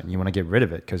digestion. You want to get rid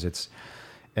of it because it's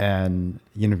And,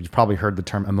 you've probably heard the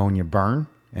term ammonia burn,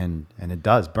 and it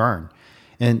does burn.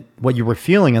 And what you were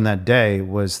feeling on that day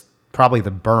was probably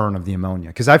the burn of the ammonia,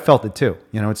 because I felt it too.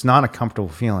 It's not a comfortable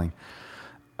feeling,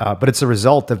 but it's a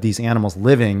result of these animals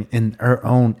living in their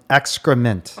own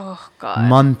excrement,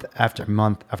 month after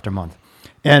month after month.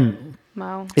 And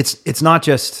wow, it's not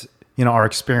just our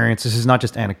experience. This is not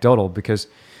just anecdotal, because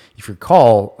if you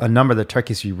recall, a number of the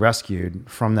turkeys you rescued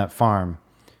from that farm,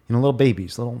 little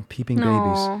babies, little peeping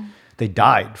babies, they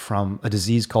died from a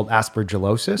disease called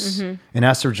aspergillosis. And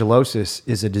aspergillosis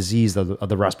is a disease of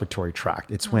the respiratory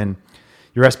tract. It's when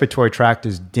your respiratory tract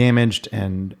is damaged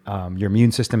and your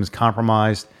immune system is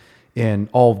compromised, and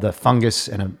all of the fungus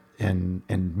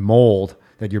and mold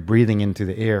that you're breathing into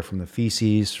the air from the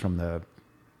feces, from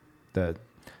the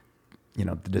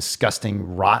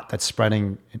disgusting rot that's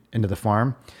spreading into the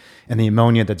farm, and the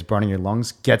ammonia that's burning your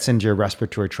lungs gets into your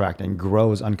respiratory tract and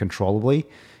grows uncontrollably,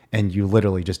 and you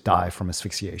literally just die from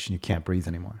asphyxiation. You can't breathe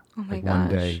anymore. Oh my gosh. One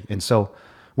day. And so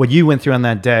what you went through on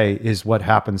that day is what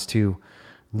happens to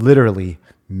literally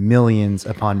millions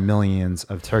upon millions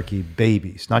of turkey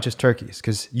babies, not just turkeys,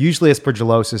 because usually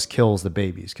aspergillosis kills the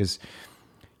babies, because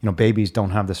babies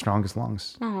don't have the strongest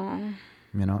lungs.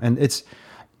 And it's,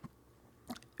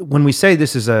 when we say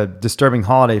this is a disturbing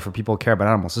holiday for people who care about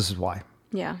animals, this is why.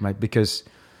 Yeah. Right? Because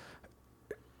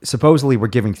supposedly we're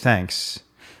giving thanks,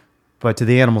 but to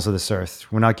the animals of this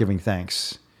earth, we're not giving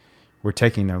thanks. We're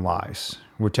taking their lives.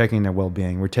 We're taking their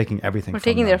well-being. We're taking everything. We're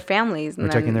taking their families. We're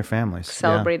taking their families.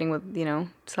 Celebrating with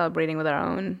celebrating with our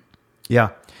own. Yeah,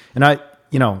 and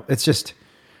it's just,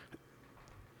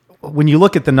 when you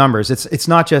look at the numbers, it's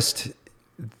not just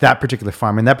that particular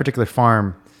farm. And that particular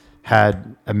farm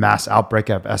had a mass outbreak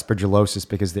of aspergillosis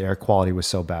because the air quality was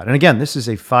so bad. And again, this is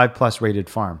a 5+ rated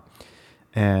farm,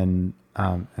 and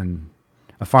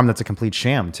a farm that's a complete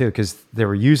sham too, because they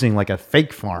were using like a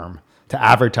fake farm to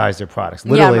advertise their products.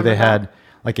 Literally, they had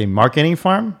like a marketing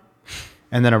farm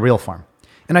and then a real farm.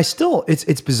 And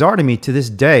it's bizarre to me to this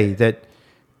day that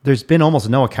there's been almost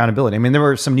no accountability. I mean, there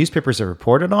were some newspapers that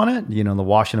reported on it. The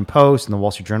Washington Post and the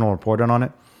Wall Street Journal reported on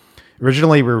it.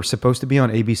 Originally, we were supposed to be on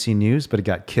ABC News, but it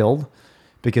got killed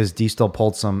because D-Still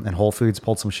pulled some, and Whole Foods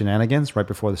pulled some shenanigans right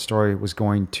before the story was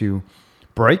going to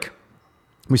break.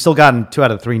 We still got in 2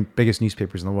 out of the 3 biggest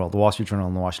newspapers in the world, the Wall Street Journal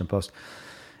and the Washington Post.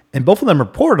 And both of them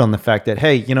reported on the fact that,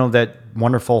 hey, that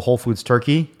wonderful Whole Foods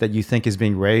turkey that you think is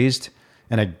being raised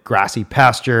in a grassy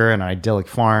pasture and an idyllic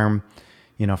farm,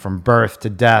 from birth to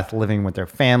death, living with their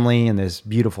family in this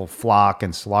beautiful flock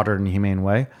and slaughtered in a humane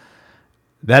way,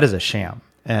 that is a sham.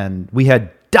 And we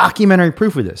had documentary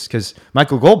proof of this, because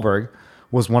Michael Goldberg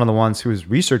was one of the ones who was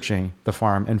researching the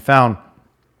farm and found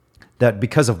that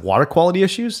because of water quality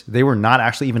issues, they were not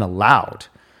actually even allowed.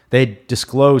 They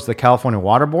disclosed the California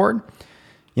Water Board,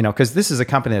 because this is a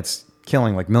company that's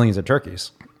killing like millions of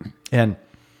turkeys. And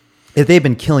if they've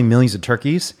been killing millions of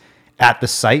turkeys at the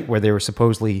site where they were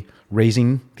supposedly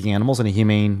raising the animals in a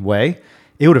humane way,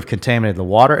 it would have contaminated the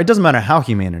water. It doesn't matter how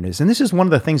humane it is. And this is one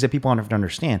of the things that people have to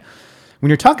understand. When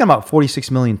you're talking about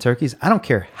 46 million turkeys, I don't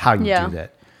care how you do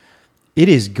that. It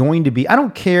is going to be, I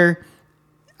don't care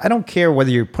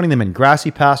whether you're putting them in grassy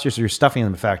pastures or you're stuffing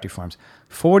them in factory farms.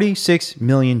 46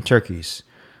 million turkeys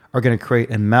are going to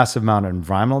create a massive amount of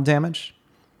environmental damage.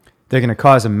 They're going to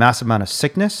cause a massive amount of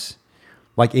sickness,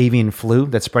 like avian flu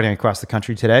that's spreading across the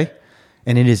country today.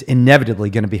 And it is inevitably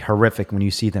going to be horrific when you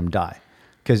see them die.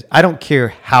 Because I don't care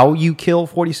how you kill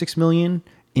 46 million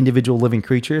individual living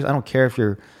creatures. I don't care if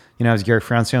you're, as Gary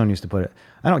Francione used to put it,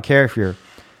 I don't care if you're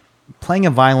playing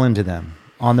a violin to them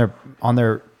on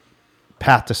their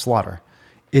path to slaughter.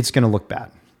 It's going to look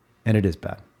bad. And it is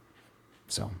bad.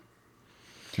 So,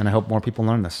 and I hope more people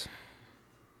learn this.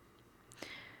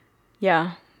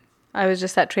 Yeah. I was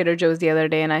just at Trader Joe's the other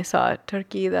day and I saw a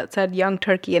turkey that said young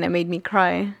turkey and it made me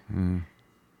cry.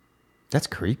 That's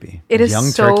creepy. It is young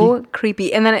so turkey?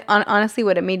 creepy. And then honestly,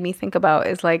 what it made me think about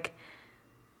is like,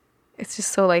 it's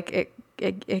just so like,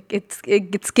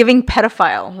 it's giving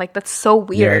pedophile. Like, that's so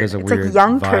weird. Yeah, it is it's weird like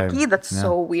young vibe. turkey. That's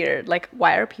so weird. Like,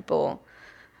 why are people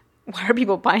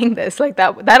buying this? Like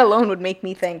that alone would make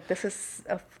me think this is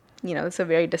it's a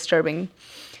very disturbing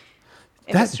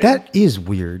industry. That is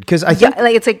weird, because I think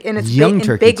like it's like, and it's young big, in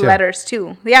turkey big too. letters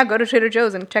too. Yeah, go to Trader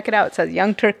Joe's and check it out. It says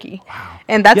young turkey. Wow.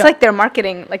 And that's like their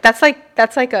marketing. Like that's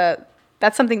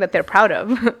something that they're proud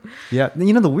of. Yeah,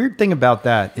 the weird thing about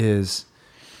that is,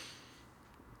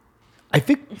 I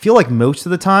feel like most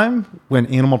of the time when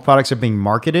animal products are being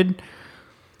marketed,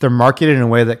 they're marketed in a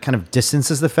way that kind of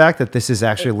distances the fact that this is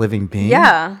actually a living being.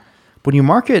 Yeah. When you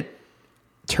market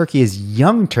turkey as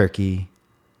young turkey,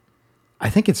 I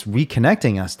think it's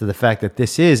reconnecting us to the fact that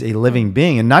this is a living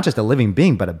being, and not just a living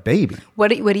being, but a baby. What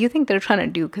do you think they're trying to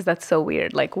do? Because that's so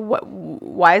weird. Like,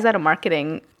 why is that a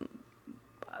marketing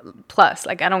plus?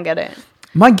 Like, I don't get it.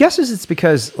 My guess is it's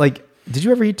because, like, did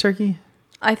you ever eat turkey?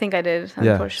 I think I did,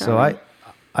 Yeah. unfortunately. So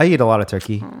I eat a lot of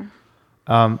turkey.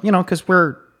 Because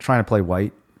we're trying to play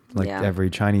white, like every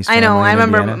Chinese family. I know. I in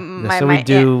remember Indiana. So we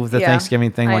do the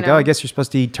Thanksgiving thing. Like, I guess you're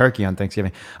supposed to eat turkey on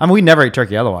Thanksgiving. I mean, we never eat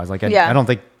turkey otherwise. Like, I don't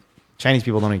think Chinese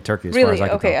people don't eat turkey as far as I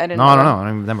can tell. I didn't know. know.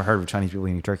 No. I've never heard of Chinese people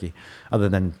eating turkey other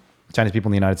than Chinese people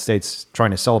in the United States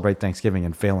trying to celebrate Thanksgiving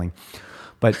and failing.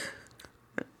 But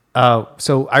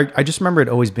so I just remember it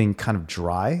always being kind of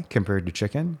dry compared to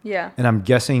chicken. Yeah. And I'm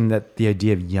guessing that the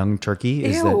idea of young turkey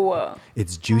is Ew. that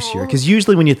it's juicier. Because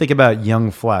usually when you think about young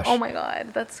flesh. Oh my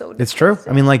God, that's so disgusting. It's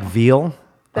true. I mean, like veal,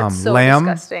 That's so lamb.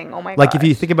 disgusting. Oh my God. Like if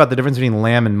you think about the difference between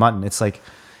lamb and mutton, it's like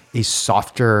a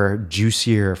softer,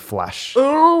 juicier flesh.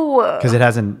 Ooh. Because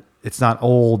it's not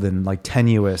old and like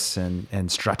tenuous and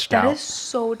stretched out. That is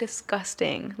so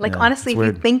disgusting. Like, Yeah, honestly, it's if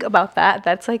you weird. think about that,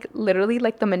 that's like literally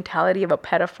like the mentality of a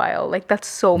pedophile. Like, that's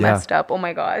so messed up. Oh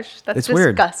my gosh. That's It's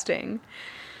weird. disgusting.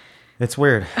 It's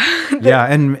weird. Yeah.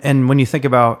 And when you think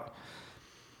about,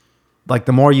 like,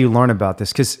 the more you learn about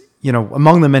this, because,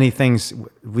 among the many things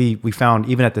we found,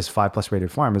 even at this 5+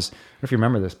 rated farm, is, I don't know if you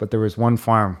remember this, but there was one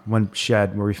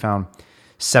shed where we found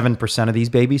 7% of these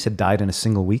babies had died in a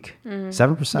single week.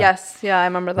 7%. Yes. Yeah, I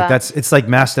remember that. It's like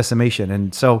mass decimation.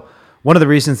 And so one of the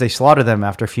reasons they slaughter them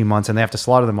after a few months, and they have to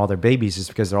slaughter them while they're babies, is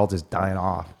because they're all just dying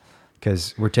off.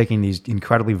 Because we're taking these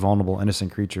incredibly vulnerable,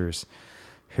 innocent creatures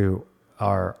who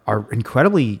are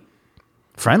incredibly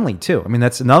friendly too. I mean,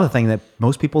 that's another thing that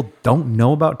most people don't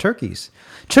know about turkeys.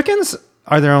 Chickens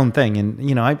are their own thing.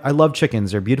 And, I love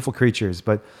chickens. They're beautiful creatures,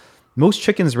 but most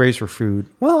chickens raised for food.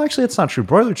 Well, actually, it's not true.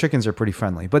 Broiler chickens are pretty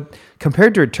friendly, but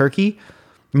compared to a turkey,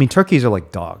 I mean, turkeys are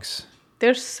like dogs.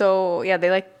 They're so, they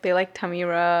like tummy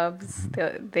rubs.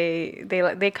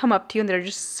 They come up to you and they're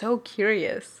just so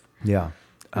curious. Yeah.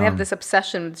 They have this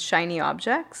obsession with shiny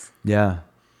objects. Yeah.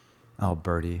 Oh,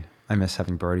 Birdie. I miss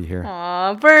having Birdie here.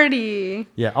 Aw, Birdie.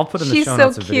 Yeah, I'll put in the She's show so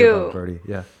notes a video about cute. Birdie.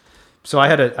 Yeah. So I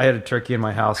had a turkey in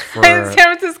my house for In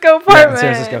San Francisco in apartment.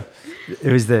 San Francisco.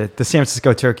 It was the San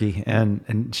Francisco turkey,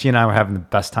 and she and I were having the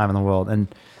best time in the world.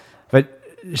 But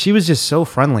she was just so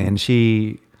friendly, and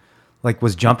she like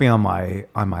was jumping on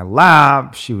my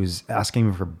lap. She was asking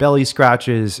me for belly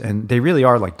scratches, and they really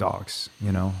are like dogs,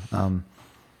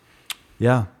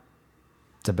 Yeah,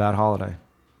 it's a bad holiday.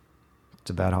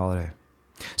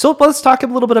 So let's talk a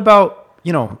little bit about,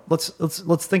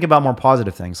 let's think about more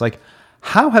positive things. Like,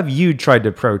 how have you tried to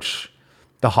approach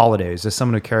the holidays as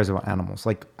someone who cares about animals?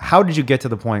 Like, how did you get to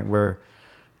the point where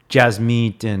Jazz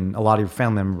Meat and a lot of your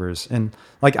family members, and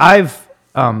like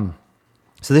so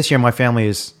this year my family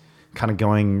is kind of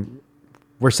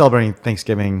we're celebrating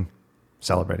Thanksgiving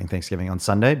on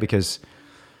Sunday because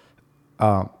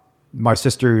my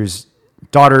sister's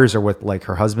daughters are with like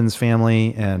her husband's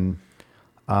family, and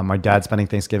my dad's spending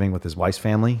Thanksgiving with his wife's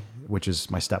family, which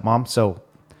is my stepmom. So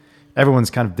everyone's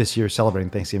kind of this year celebrating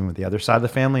Thanksgiving with the other side of the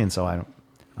family, and so I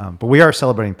don't. But we are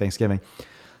celebrating Thanksgiving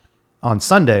on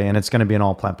Sunday, and it's going to be an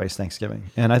all plant-based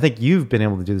Thanksgiving. And I think you've been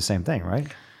able to do the same thing, right?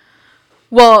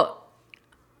 Well,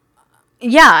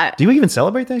 yeah. Do you even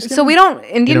celebrate Thanksgiving? So we don't.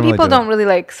 Indian people don't don't really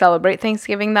like celebrate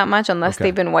Thanksgiving that much unless Okay.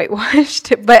 they've been whitewashed.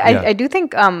 But Yeah. I do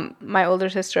think my older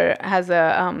sister has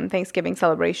a Thanksgiving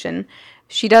celebration.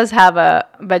 She does have a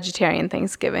vegetarian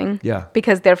Thanksgiving. Yeah.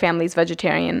 Because their family's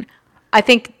vegetarian. I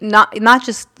think not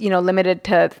just limited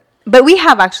to, but we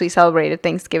have actually celebrated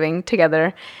Thanksgiving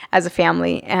together as a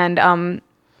family, and and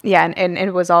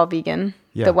it was all vegan.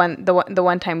 Yeah. The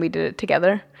one time we did it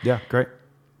together. Yeah, great.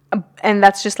 And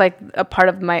that's just like a part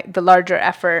of the larger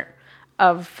effort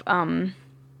of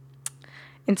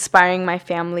inspiring my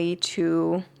family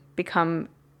to become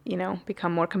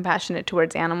more compassionate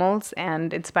towards animals,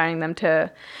 and inspiring them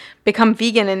to become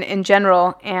vegan in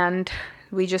general. And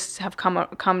we just have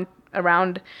come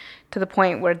around to the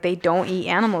point where they don't eat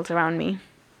animals around me.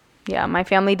 Yeah, my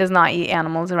family does not eat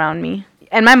animals around me.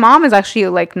 And my mom is actually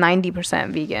like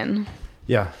 90% vegan.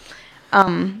 Yeah.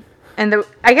 And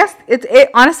I guess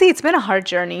honestly, it's been a hard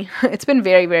journey. It's been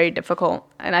very, very difficult.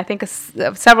 And I think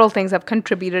several things have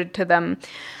contributed to them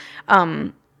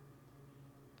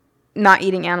not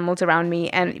eating animals around me.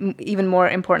 And even more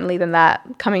importantly than that,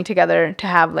 coming together to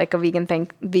have like a vegan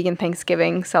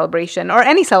Thanksgiving celebration, or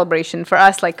any celebration. For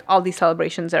us, like all these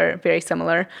celebrations are very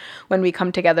similar when we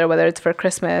come together, whether it's for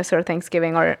Christmas or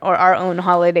Thanksgiving or our own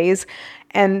holidays.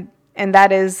 And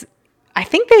that is I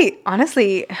think they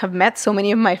honestly have met so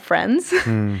many of my friends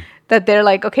that they're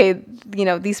like, okay,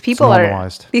 these people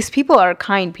are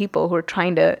kind people who are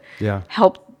trying to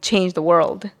help change the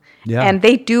world. Yeah. And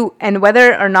they do, and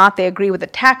whether or not they agree with the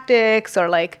tactics or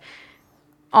like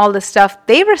all this stuff,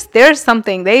 there's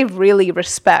something they really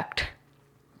respect.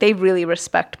 They really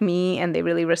respect me, and they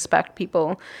really respect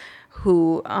people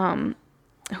who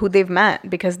they've met,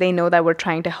 because they know that we're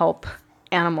trying to help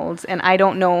animals. And I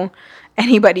don't know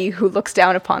anybody who looks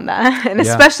down upon that, and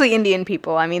especially Indian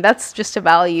people. I mean, that's just a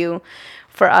value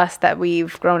for us that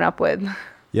we've grown up with.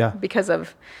 Yeah. Because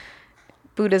of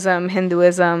Buddhism,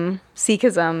 Hinduism,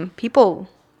 Sikhism, people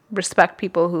respect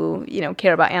people who,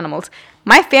 care about animals.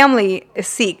 My family is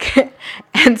Sikh,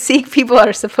 and Sikh people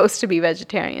are supposed to be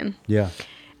vegetarian. Yeah.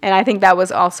 And I think that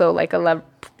was also like a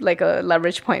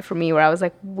leverage point for me, where I was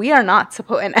like, we are not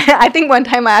supposed. And I think one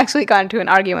time I actually got into an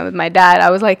argument with my dad. I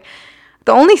was like,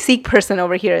 the only Sikh person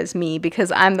over here is me,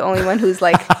 because I'm the only one who's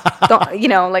like,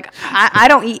 I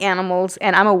don't eat animals,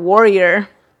 and I'm a warrior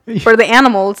for the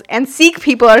animals, and Sikh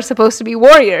people are supposed to be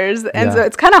warriors, and so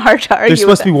it's kind of hard to argue. They're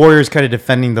supposed to be warriors, kind of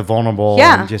defending the vulnerable.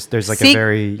 Yeah, and just there's like Sikh, a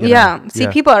very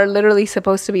Sikh people are literally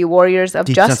supposed to be warriors of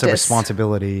deep justice, sense of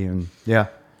responsibility, and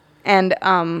and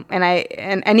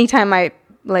anytime I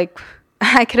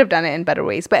could have done it in better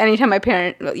ways, but anytime my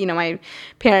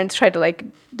parents tried to like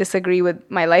disagree with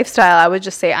my lifestyle, I would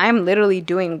just say, I'm literally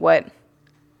doing what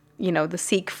the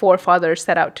Sikh forefathers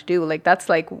set out to do. Like that's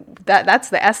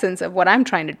the essence of what I'm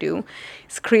trying to do,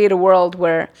 is create a world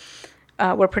where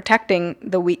we're protecting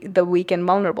the weak and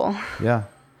vulnerable. Yeah,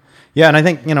 and I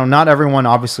think not everyone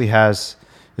obviously has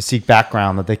a Sikh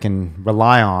background that they can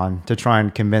rely on to try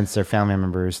and convince their family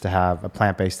members to have a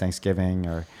plant-based Thanksgiving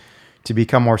or to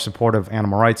become more supportive of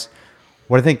animal rights.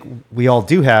 What I think we all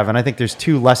do have, and I think there's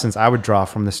two lessons I would draw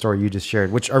from the story you just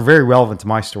shared, which are very relevant to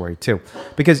my story too,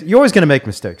 because you're always going to make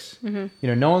mistakes.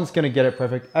 Mm-hmm. No one's going to get it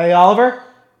perfect. Hey, Oliver.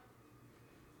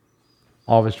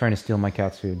 Oliver's trying to steal my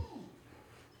cat's food.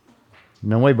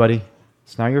 No way, buddy.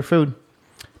 It's not your food.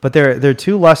 But there are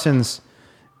two lessons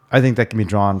I think that can be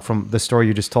drawn from the story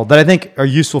you just told that I think are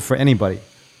useful for anybody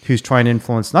who's trying to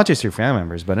influence not just your family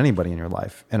members, but anybody in your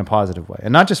life in a positive way.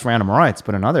 And not just for animal rights,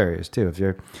 but in other areas too. If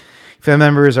your family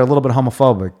members are a little bit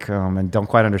homophobic and don't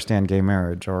quite understand gay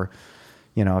marriage, or,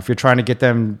 if you're trying to get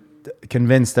them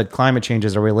convinced that climate change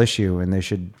is a real issue and they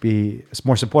should be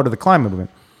more supportive of the climate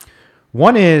movement.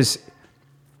 One is,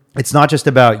 it's not just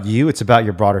about you, it's about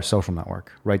your broader social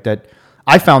network, right? That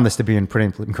I found this to be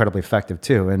incredibly effective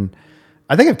too. And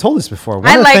I think I've told this before.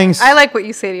 I like what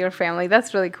you say to your family.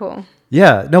 That's really cool.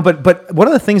 Yeah, no, but one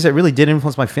of the things that really did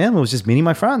influence my family was just meeting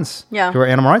my friends who are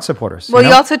animal rights supporters. Well,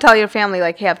 you also tell your family,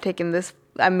 like, hey,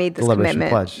 I made this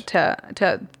commitment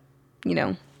to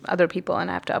other people,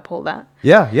 and I have to uphold that.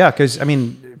 Yeah, because,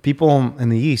 people in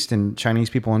the East and Chinese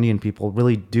people, Indian people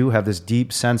really do have this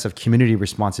deep sense of community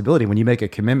responsibility. When you make a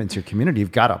commitment to your community,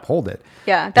 you've got to uphold it.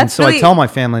 Yeah, I tell my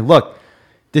family, look,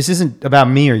 this isn't about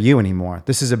me or you anymore.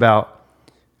 This is about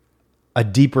a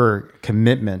deeper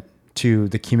commitment to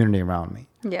the community around me.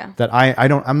 Yeah. That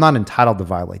I'm not entitled to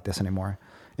violate this anymore.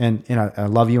 And I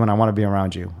love you and I want to be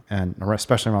around you, and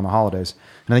especially around the holidays.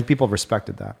 And I think people have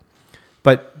respected that.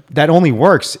 But that only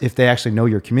works if they actually know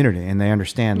your community and they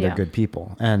understand they're good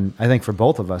people. And I think for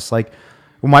both of us, like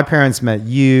when my parents met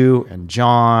you and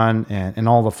John and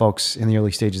all the folks in the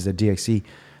early stages of DXE,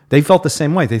 they felt the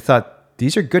same way. They thought,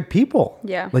 these are good people.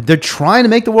 Yeah. Like they're trying to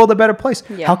make the world a better place.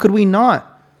 Yeah. How could we not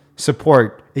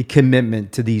support a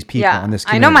commitment to these people in this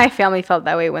community? I know my family felt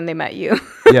that way when they met you.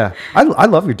 Yeah. I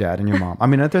love your dad and your mom. I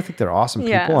think they're awesome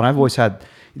people. And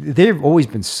they've always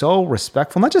been so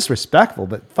respectful, not just respectful,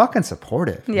 but fucking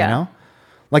supportive,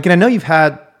 Like, and I know you've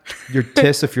had your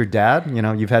tiffs with your dad,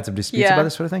 you've had some disputes about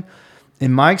this sort of thing.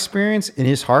 In my experience, in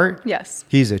his heart,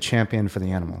 he's a champion for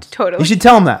the animals. Totally. You should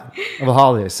tell him that of the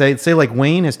holidays. Say like,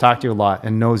 Wayne has talked to you a lot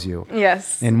and knows you.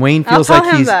 Yes. And Wayne feels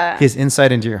like his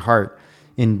insight into your heart.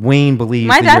 And Wayne believes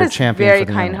that you're a champion for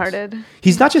the animals. My dad is very kind-hearted.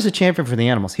 He's not just a champion for the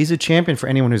animals. He's a champion for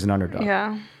anyone who's an underdog.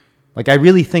 Yeah. Like, I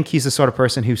really think he's the sort of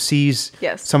person who sees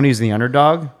somebody who's the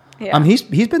underdog. Yeah. He's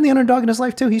been the underdog in his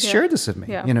life too. He's shared this with me.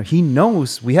 Yeah. He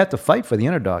knows we have to fight for the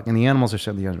underdog, and the animals are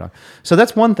certainly the underdog. So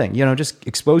that's one thing, just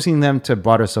exposing them to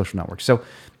broader social networks. So,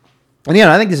 and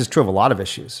I think this is true of a lot of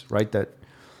issues, right? That,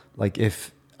 like,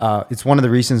 if it's one of the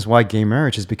reasons why gay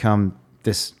marriage has become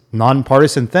this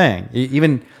nonpartisan thing.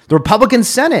 Even the Republican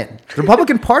Senate, the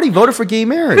Republican Party voted for gay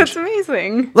marriage. That's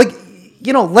amazing. Like,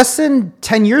 less than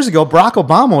 10 years ago, Barack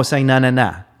Obama was saying,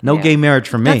 no gay marriage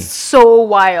for me. That's so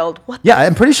wild.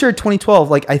 I'm pretty sure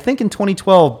 2012, I think in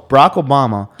 2012, Barack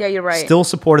Obama you're right. still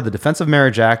supported the Defense of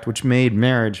Marriage Act, which made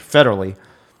marriage federally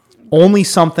only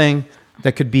something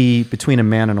that could be between a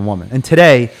man and a woman. And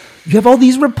today, you have all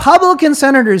these Republican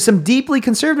senators, some deeply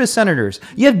conservative senators.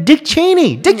 You have Dick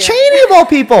Cheney. Dick Cheney, of all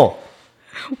people.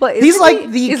 Well, He's like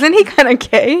the... Isn't he kind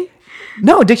of gay?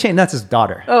 No, Dick Cheney, that's his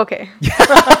daughter. Oh, okay.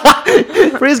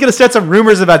 Priya's going to start some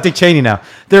rumors about Dick Cheney now.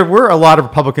 There were a lot of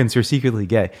Republicans who are secretly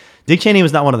gay. Dick Cheney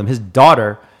was not one of them. His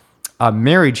daughter,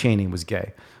 Mary Cheney, was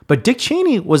gay. But Dick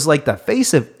Cheney was like the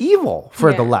face of evil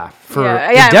for the left for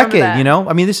a decade, you know?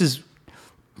 I mean, this is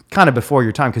kind of before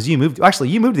your time because you moved to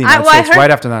the United States right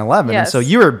after 9/11. Yes. And so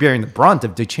you were bearing the brunt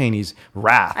of Dick Cheney's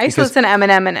wrath. I used to listen to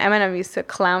Eminem, and Eminem used to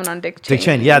clown on Dick Cheney. Dick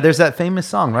Cheney. Yeah, there's that famous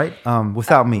song, right?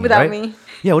 Without Me. Without right? Me.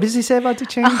 Yeah, what does he say about Dick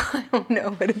Cheney? I don't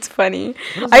know, but it's funny.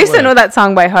 I used to know that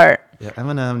song by heart. Yeah,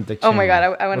 Eminem, Dick Cheney. Oh my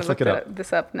God, I want to look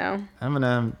this up now.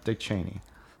 Eminem, Dick Cheney.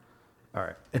 All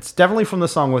right. It's definitely from the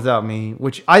song Without Me,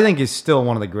 which I think is still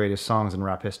one of the greatest songs in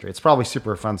rap history. It's probably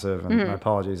super offensive, and my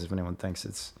apologies if anyone thinks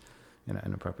it's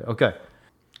inappropriate. Okay.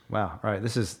 Wow. All right.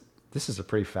 This is a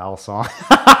pretty foul song.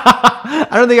 I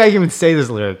don't think I can even say this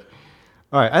lyric.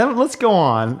 All right. Let's go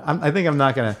on. I think I'm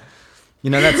not going to...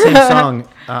 that same song,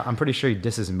 I'm pretty sure he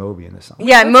disses Moby in this song.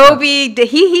 Yeah, Moby,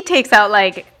 he takes out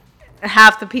like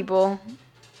half the people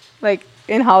like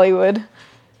in Hollywood.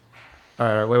 All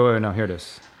right, wait, no, here it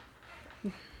is.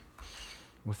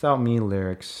 Without Me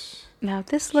lyrics. Now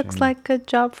this looks like a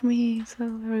job for me, so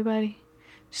everybody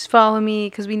just follow me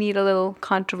because we need a little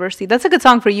controversy. That's a good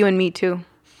song for you and me too.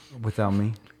 Without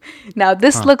Me. Now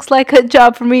this looks like a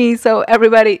job for me, so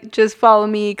everybody just follow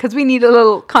me because we need a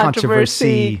little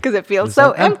controversy because it feels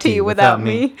so empty without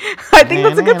me. I think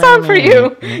that's a good song for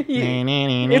you.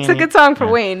 It's a good song for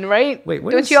Wayne, right? Wait,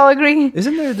 don't you all agree?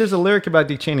 Isn't there's a lyric about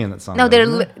Dick Cheney in that song? No,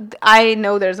 I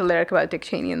know there's a lyric about Dick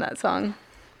Cheney in that song.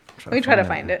 Let me try to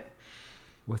find it.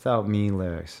 Without Me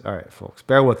lyrics. All right, folks,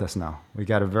 bear with us now. We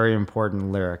got a very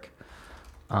important lyric.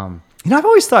 I've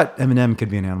always thought Eminem could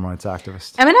be an animal rights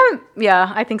activist. Eminem,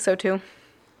 yeah, I think so too.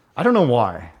 I don't know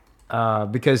why,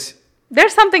 because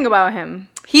there's something about him.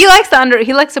 He likes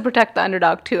to protect the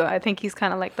underdog too. I think he's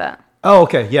kind of like that. Oh,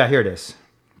 okay, yeah, here it is.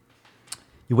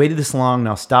 You waited this long,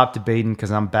 now stop debating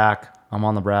because I'm back. I'm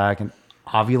on the brag and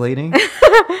ovulating.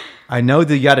 I know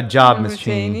that you got a job, Miss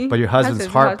Cheney, but your husband's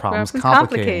heart problem's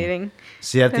complicating.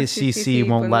 CFTC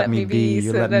won't let me be.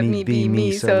 You let me be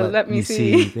me, so let me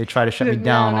see. They try to shut me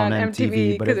down on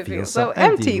MTV, but it feels so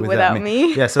empty without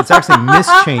me. Yeah, so it's actually Miss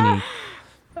Cheney.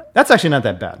 That's actually not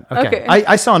that bad. Okay.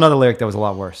 I saw another lyric that was a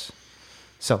lot worse.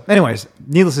 So anyways,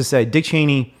 needless to say, Dick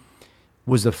Cheney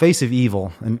was the face of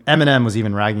evil, and Eminem was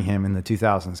even ragging him in the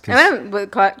 2000s. Eminem was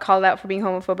called out for being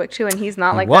homophobic too, and he's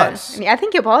not like that. And I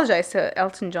think he apologized to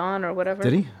Elton John or whatever.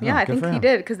 Did he? Yeah, I think he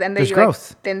did, because then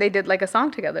they did like a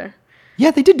song together. Yeah,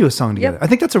 they did do a song together. Yep. I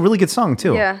think that's a really good song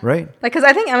too. Yeah, right. Like, because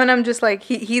I think Eminem just like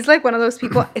he's like one of those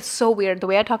people. It's so weird the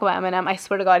way I talk about Eminem. I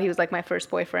swear to God, he was like my first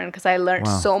boyfriend because I learned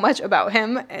so much about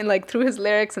him and like through his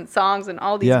lyrics and songs and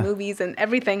all these movies and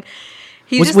everything.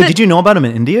 Did you know about him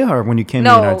in India or when you came to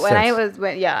the United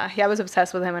States? I was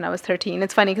obsessed with him when I was 13.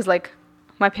 It's funny because like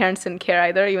my parents didn't care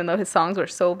either, even though his songs were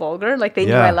so vulgar. Like they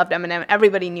knew I loved Eminem.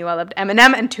 Everybody knew I loved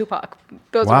Eminem and Tupac.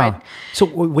 Those were my... So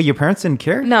wait, your parents didn't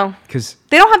care? No, because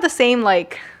they don't have the same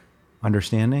like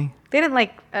understanding. They didn't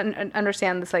like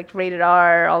understand this like rated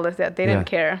R, all of that. They didn't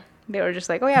care. They were just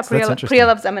like, oh yeah, Priya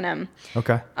loves Eminem.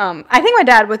 Okay. I think my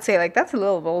dad would say like that's a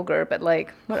little vulgar, but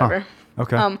like whatever. Huh.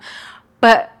 Okay.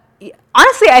 But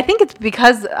honestly, I think it's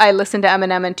because I listened to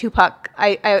Eminem and Tupac.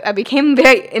 I became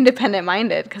very independent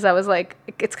minded because I was like,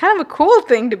 it's kind of a cool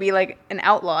thing to be like an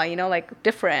outlaw, like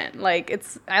different. Like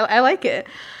I like it.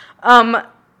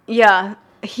 Yeah,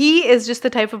 he is just the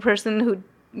type of person who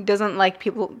doesn't like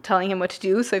people telling him what to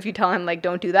do. So if you tell him like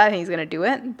don't do that, then he's gonna do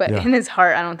it. But in his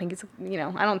heart, I don't think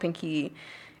he's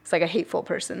like a hateful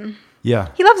person. Yeah.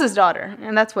 He loves his daughter,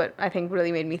 and that's what I think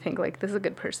really made me think like this is a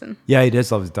good person. Yeah, he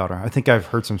does love his daughter. I think I've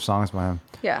heard some songs by him.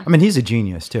 Yeah. I mean, he's a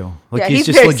genius too. Like he's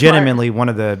just legitimately smart. One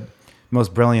of the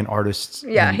most brilliant artists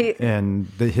in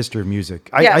the history of music.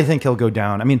 I think he'll go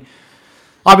down. I mean,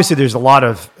 obviously there's a lot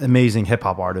of amazing hip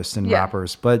hop artists and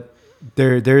rappers, but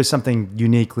there is something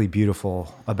uniquely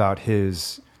beautiful about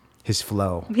his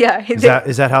flow. Yeah. Is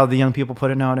that how the young people put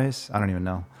it nowadays? I don't even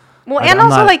know. Well,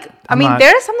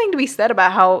 there's something to be said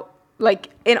about how, like,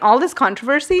 in all this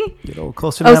controversy... Get a little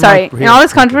closer to in all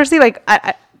this controversy, like,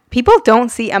 people don't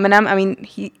see Eminem... I mean,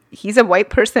 he's a white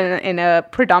person in a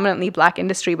predominantly black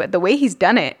industry, but the way he's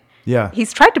done it,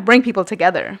 he's tried to bring people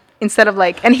together instead of,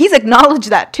 like... And he's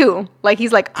acknowledged that, too. Like,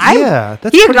 he's like,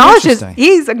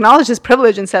 he's acknowledged his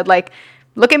privilege and said, like,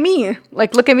 look at me.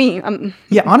 Like, look at me.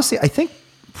 Yeah, honestly, I think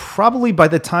probably by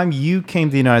the time you came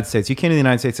to the United States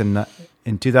in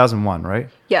in 2001, right?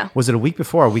 Yeah. Was it a week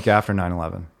before or a week after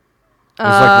 9/11? It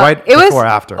was like right before or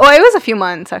after? Oh, it was a few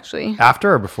months actually.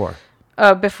 After or before?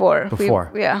 Before.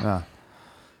 Before. Yeah.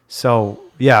 So,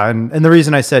 yeah. And the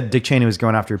reason I said Dick Cheney was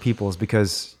going after people is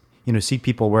because, Sikh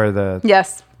people wear the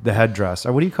headdress.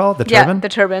 Or what do you call it? The turban? Yeah, the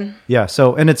turban. Yeah.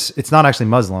 So, and it's not actually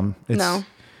Muslim. No.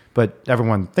 But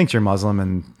everyone thinks you're Muslim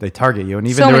and they target you. And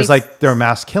even there are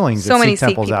mass killings at Sikh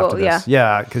temples people, after this.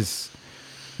 Yeah. Because,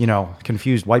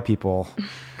 confused white people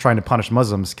trying to punish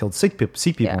Muslims killed Sikh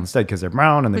people instead because they're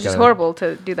brown. And which is horrible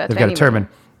to do that to anyone. They've got a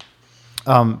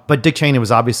turban. But Dick Cheney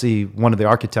was obviously one of the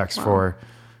architects for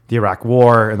the Iraq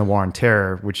War and the War on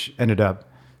Terror, which ended up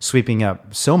sweeping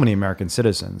up so many American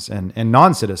citizens and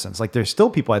non-citizens. Like there's still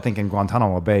people, I think, in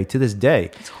Guantanamo Bay to this day.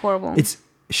 It's horrible. It's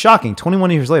shocking. 21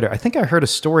 years later, I think I heard a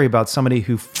story about somebody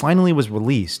who finally was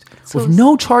released with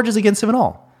no charges against him at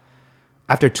all.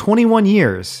 After 21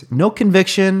 years, no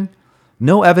conviction,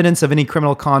 no evidence of any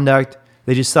criminal conduct.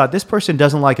 They just thought this person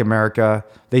doesn't like America.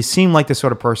 They seem like the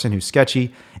sort of person who's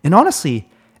sketchy. And honestly,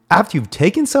 after you've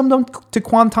taken someone to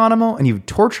Guantanamo and you've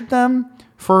tortured them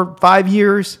for 5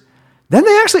 years, then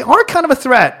they actually are kind of a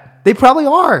threat. They probably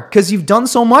are because you've done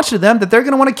so much to them that they're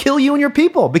going to want to kill you and your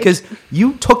people because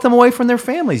you took them away from their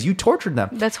families. You tortured them.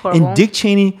 That's horrible. And Dick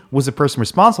Cheney was the person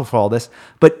responsible for all this.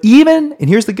 But and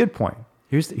here's the good point.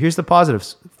 Here's the positive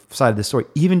side of this story.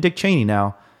 Even Dick Cheney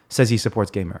now says he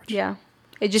supports gay marriage. Yeah.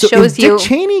 It just shows you. If Dick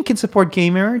Cheney can support gay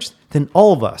marriage, then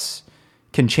all of us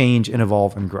can change and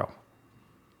evolve and grow.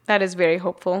 That is very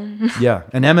hopeful. Yeah.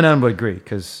 And Eminem would agree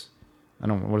because, I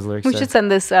don't know, what does the lyrics say? We should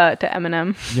send this to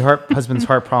Eminem. Your husband's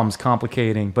heart problem's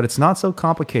complicating, but it's not so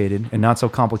complicated and not so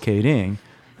complicating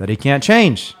that he can't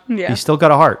change. Yeah. He's still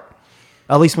got a heart.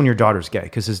 At least when your daughter's gay,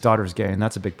 because his daughter's gay, and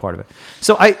that's a big part of it.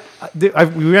 So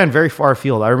we ran very far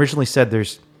afield. I originally said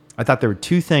I thought there were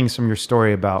two things from your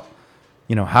story about,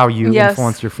 how you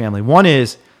influence your family. One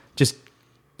is just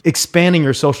expanding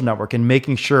your social network and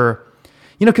making sure,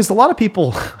 because a lot of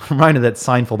people reminded that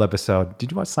Seinfeld episode.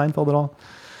 Did you watch Seinfeld at all?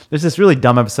 There's this really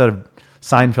dumb episode of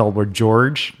Seinfeld where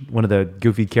George, one of the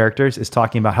goofy characters, is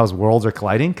talking about how his worlds are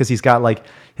colliding because he's got like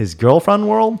his girlfriend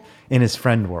world and his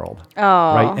friend world. Oh.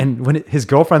 Right? And when his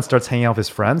girlfriend starts hanging out with his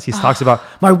friends, he talks about,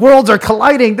 my worlds are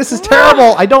colliding. This is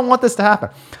terrible. I don't want this to happen.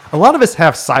 A lot of us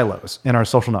have silos in our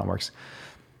social networks.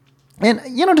 And,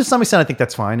 to some extent, I think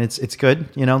that's fine. It's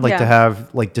good, to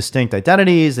have like distinct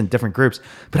identities and different groups.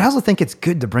 But I also think it's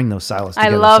good to bring those silos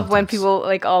together. I love when people,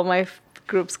 like all my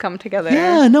groups come together.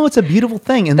 Yeah, no, it's a beautiful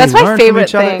thing. And that's they my learn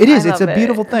favorite from each thing. other. It is. It's a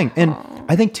beautiful thing. And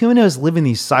I think too many of us live in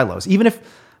these silos. Even if,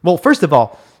 first of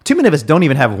all, too many of us don't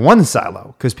even have one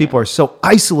silo because people are so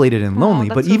isolated and lonely.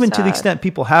 But even to the extent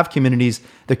people have communities,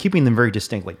 they're keeping them very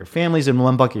distinct. Like your family's in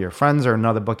one bucket, your friends are in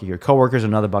another bucket, your coworkers are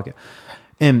in another bucket.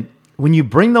 And when you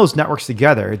bring those networks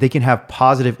together, they can have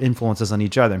positive influences on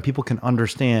each other and people can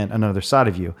understand another side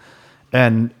of you.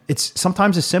 And it's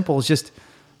sometimes as simple as just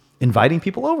inviting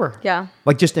people over. Yeah.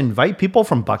 Like just invite people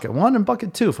from bucket 1 and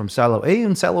bucket 2, from silo A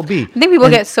and silo B. I think people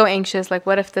get so anxious, like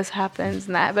what if this happens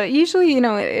and that, but usually,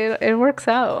 it works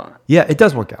out. Yeah, it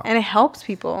does work out. And it helps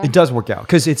people. It does work out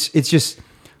because it's just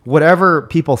whatever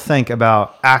people think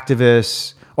about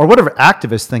activists or whatever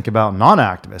activists think about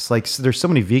non-activists. Like there's so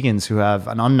many vegans who have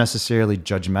an unnecessarily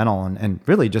judgmental and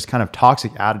really just kind of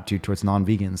toxic attitude towards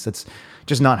non-vegans. That's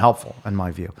just not helpful in my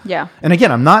view. Yeah. And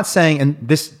again, I'm not saying, and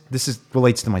this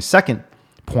relates to my second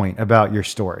point about your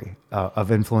story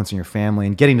of influencing your family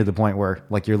and getting to the point where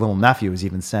like your little nephew is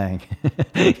even saying,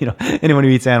 anyone who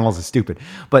eats animals is stupid.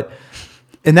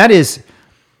 And that is,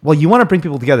 you want to bring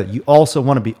people together. You also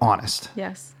want to be honest.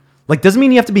 Yes. Like doesn't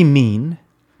mean you have to be mean,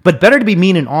 but better to be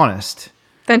mean and honest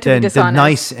than to be dishonest. Than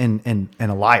nice and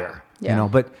a liar. Yeah.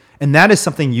 And that is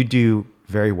something you do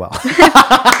very well.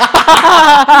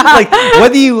 Like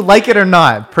whether you like it or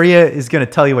not, Priya is going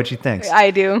to tell you what she thinks.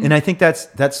 I do. And I think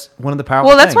that's one of the powerful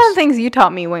things. Well, that's one of the things you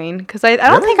taught me, Wayne, because I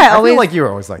don't think I always... I feel like you were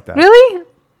always like that. Really?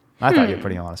 I thought you were a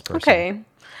pretty honest person. Okay.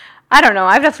 I don't know.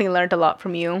 I've definitely learned a lot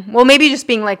from you. Well, maybe just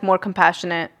being like more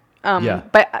compassionate. Yeah.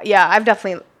 But yeah, I've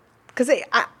definitely... Because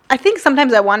I think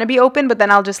sometimes I want to be open, but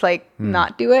then I'll just like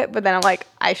not do it. But then I'm like,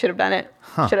 I should have done it.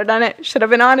 Should have done it. Should have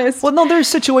been honest. Well, no, there's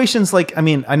situations like, I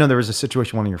know there was a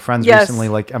situation, one of your friends recently,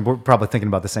 like, we're probably thinking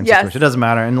about the same situation. It doesn't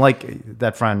matter. And like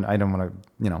that friend, I don't want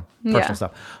to, personal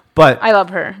stuff. But I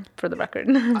love her, for the record.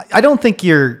 I don't think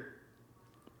you're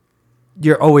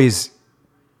always,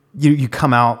 you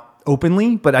come out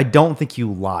openly, but I don't think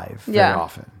you lie very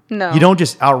often. No. You don't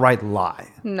just outright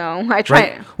lie. No, I try.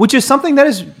 Right? Which is something that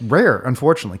is rare,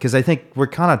 unfortunately, because I think we're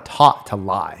kind of taught to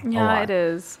lie. Yeah, it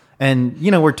is. And,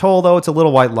 we're told, it's a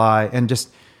little white lie. And just,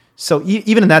 so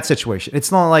even in that situation,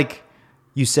 it's not like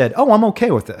you said, "Oh, I'm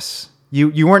okay with this."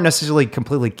 You weren't necessarily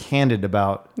completely candid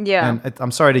about. Yeah. And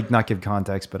I'm sorry to not give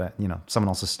context, but someone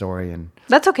else's story, and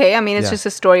That's okay. I mean, it's Yeah. just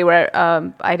a story where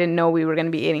I didn't know we were going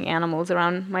to be eating animals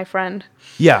around my friend.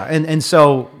 yeah, and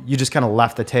so you just kind of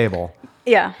left the table.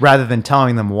 Yeah. Rather than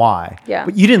telling them why. Yeah.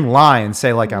 But you didn't lie and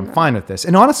say, like, I'm fine with this.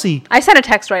 And honestly, I sent a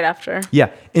text right after. yeah,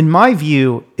 in my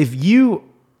view, if you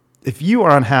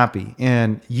are unhappy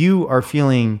and you are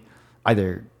feeling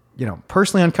either,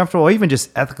 personally uncomfortable or even just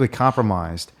ethically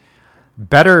compromised,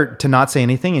 better to not say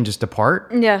anything and just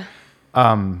depart Yeah.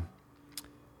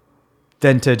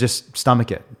 than to just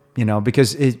stomach it,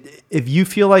 because if you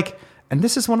feel like, and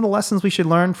this is one of the lessons we should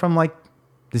learn from, like,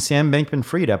 the Sam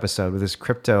Bankman-Fried episode with this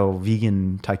crypto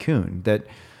vegan tycoon, that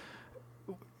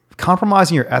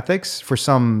compromising your ethics for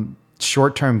some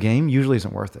short-term game usually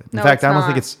isn't worth it. In No, fact, it's I don't not.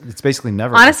 think it's basically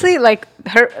never Honestly, worth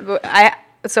it.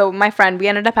 so my friend, we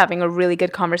ended up having a really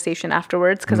good conversation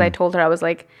afterwards because I told her, I was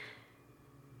like,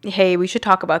 hey, we should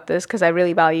talk about this because I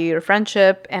really value your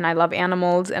friendship and I love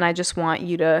animals and I just want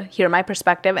you to hear my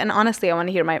perspective. And honestly, I want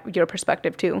to hear your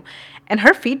perspective too. And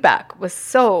her feedback was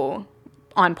so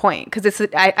on point because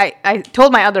I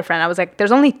told my other friend, I was like,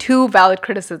 there's only 2 valid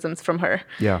criticisms from her.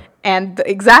 Yeah. And the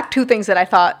exact 2 things that I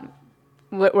thought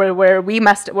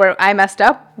where I messed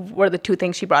up were the 2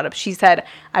 things she brought up. She said,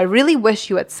 I really wish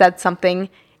you had said something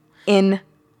at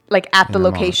the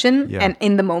location and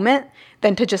in the moment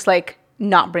than to just like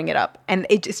not bring it up. And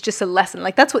it's just a lesson.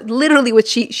 Like that's literally what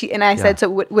she and I said, so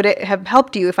would it have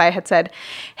helped you if I had said,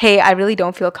 hey, I really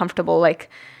don't feel comfortable, like,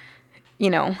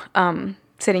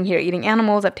 sitting here eating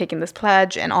animals. I've taken this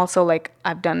pledge, and also like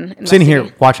I've done sitting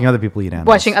here watching other people eat animals.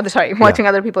 Watching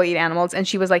other people eat animals, and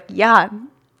she was like, "Yeah,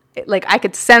 like I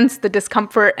could sense the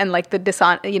discomfort and like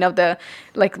the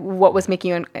what was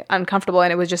making you uncomfortable,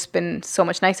 and it was just been so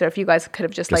much nicer if you guys could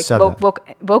have just like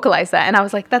vocalized that." And I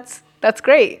was like, "That's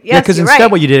great." Yes, because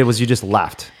instead what you did was you just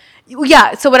left.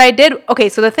 Yeah. So what I did, okay,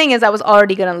 so the thing is I was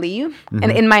already going to leave. And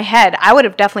in my head, I would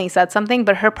have definitely said something,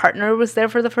 but her partner was there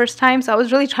for the first time. So I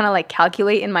was really trying to like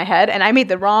calculate in my head, and I made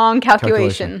the wrong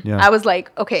calculation. Yeah. I was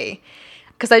like, okay,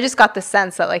 because I just got the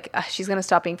sense that like she's going to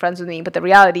stop being friends with me. But the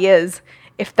reality is,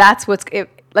 if that's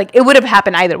it would have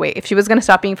happened either way. If she was going to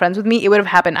stop being friends with me, it would have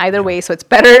happened either way. So it's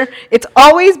better. It's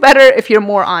always better if you're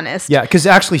more honest. Yeah, because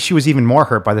actually she was even more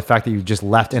hurt by the fact that you just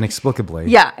left inexplicably.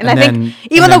 Yeah, and I think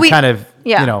even though we kind of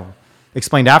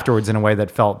explained afterwards in a way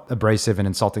that felt abrasive and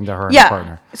insulting to her and her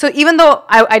partner. So even though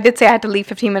I did say I had to leave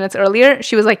 15 minutes earlier,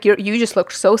 she was like, you just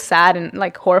looked so sad and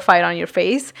like horrified on your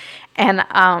face. And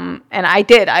I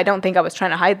did. I don't think I was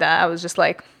trying to hide that. I was just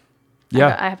like,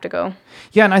 I have to go.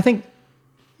 Yeah, and I think,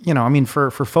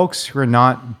 for folks who are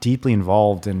not deeply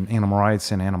involved in animal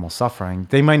rights and animal suffering,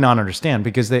 they might not understand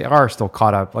because they are still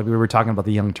caught up. Like we were talking about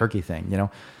the young turkey thing,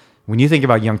 When you think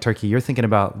about young turkey, you're thinking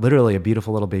about literally a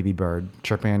beautiful little baby bird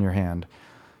chirping on your hand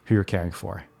who you're caring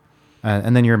for.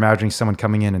 And then you're imagining someone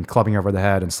coming in and clubbing her over the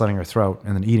head and slitting her throat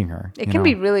and then eating her. It can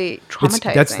be really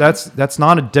traumatizing. That's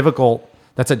not a difficult,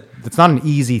 that's not an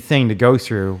easy thing to go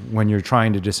through when you're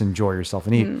trying to just enjoy yourself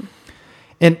and eat.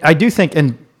 And I do think,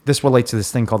 and this relates to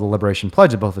this thing called the Liberation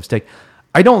Pledge that both of us take,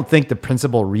 I don't think the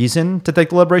principal reason to take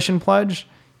the Liberation Pledge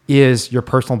is your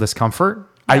personal discomfort.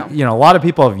 No. A lot of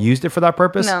people have used it for that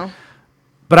purpose. No.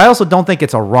 But I also don't think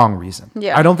it's a wrong reason.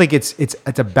 Yeah. I don't think it's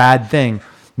a bad thing.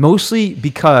 Mostly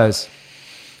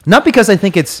not because I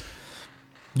think it's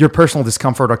your personal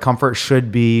discomfort or comfort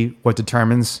should be what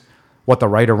determines what the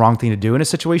right or wrong thing to do in a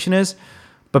situation is,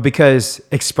 but because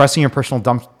expressing your personal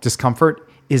discomfort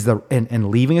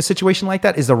and leaving a situation like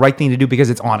that is the right thing to do because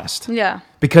it's honest. Yeah.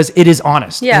 Because it is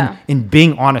honest. Yeah. And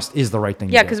being honest is the right thing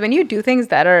to do. Yeah, because when you do things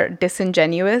that are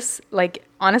disingenuous, like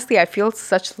honestly, I feel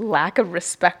such lack of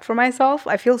respect for myself.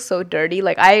 I feel so dirty.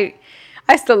 Like I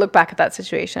still look back at that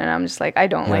situation and I'm just like, I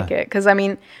don't like it. Because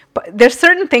but there's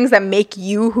certain things that make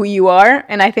you who you are.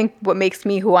 And I think what makes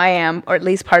me who I am, or at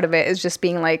least part of it, is just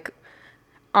being like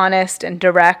honest and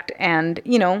direct and,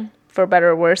 for better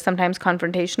or worse, sometimes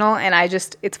confrontational. And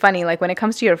it's funny, like when it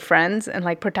comes to your friends and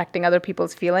like protecting other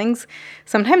people's feelings,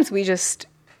 sometimes that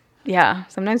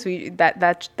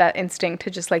instinct to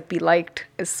just like be liked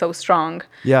is so strong.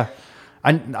 Yeah.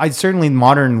 I certainly,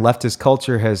 modern leftist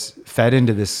culture has fed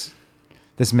into this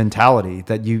mentality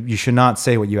that you should not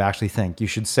say what you actually think. You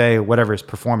should say whatever is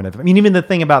performative. I mean, even the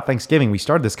thing about Thanksgiving, we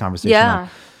started this conversation on.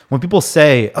 When people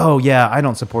say, oh yeah, I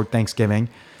don't support Thanksgiving.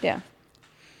 Yeah.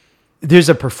 There's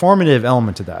a performative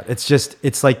element to that.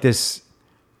 It's like this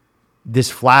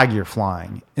flag you're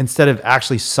flying instead of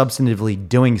actually substantively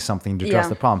doing something to address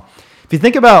the problem. If you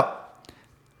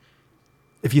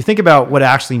think about what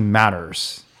actually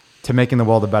matters to making the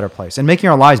world a better place and making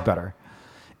our lives better,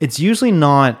 it's usually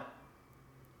not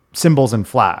symbols and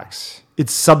flags.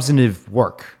 It's substantive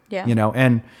work. Yeah. You know,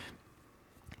 and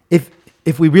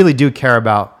if we really do care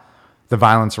about the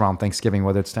violence around Thanksgiving,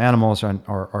 whether it's to animals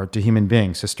or to human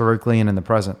beings, historically and in the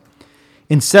present,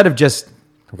 instead of just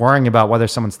worrying about whether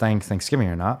someone's Thanksgiving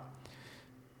or not,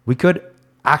 we could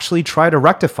actually try to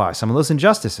rectify some of those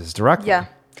injustices directly. Yeah.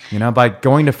 You know, by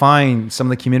going to find some of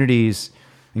the communities,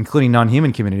 including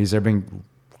non-human communities, that are being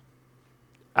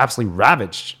absolutely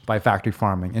ravaged by factory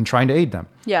farming and trying to aid them.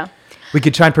 Yeah. We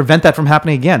could try and prevent that from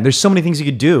happening again. There's so many things you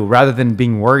could do rather than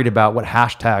being worried about what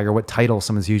hashtag or what title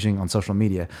someone's using on social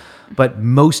media. But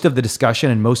most of the discussion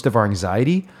and most of our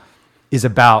anxiety is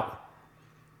about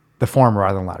the form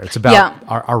rather than latter. It's about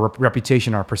our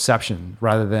reputation, our perception,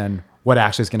 rather than what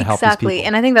actually is going to help these people. Exactly.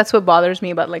 And I think that's what bothers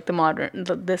me about like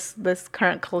this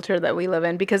current culture that we live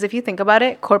in. Because if you think about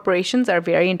it, corporations are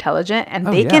very intelligent and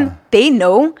they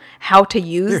know how to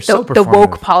use the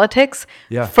woke politics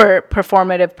for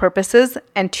performative purposes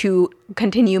and to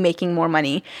continue making more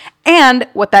money. And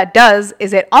what that does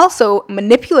is it also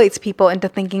manipulates people into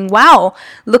thinking, wow,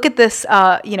 look at this,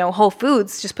 Whole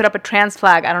Foods just put up a trans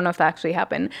flag. I don't know if that actually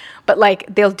happened, but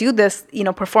like they'll do this,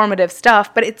 performative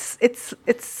stuff, but it's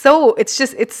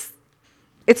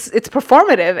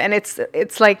performative, and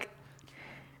it's like,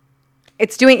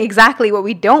 it's doing exactly what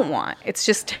we don't want. It's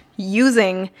just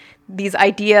using these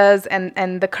ideas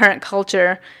and the current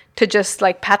culture to just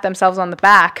like pat themselves on the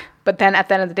back. But then at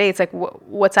the end of the day, it's like,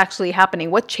 what's actually happening?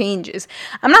 What changes?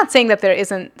 I'm not saying that there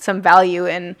isn't some value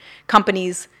in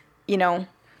companies,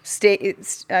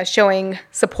 showing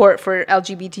support for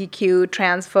LGBTQ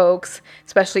trans folks,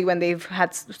 especially when they've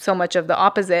had so much of the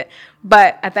opposite.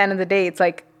 But at the end of the day, it's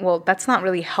like, well, that's not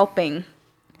really helping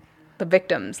the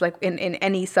victims, like in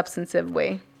any substantive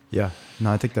way. Yeah,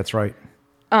 no, I think that's right.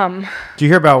 Do you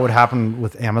hear about what happened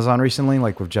with Amazon recently,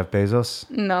 like with Jeff Bezos?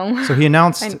 No. So he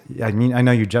announced, I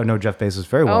know you know Jeff Bezos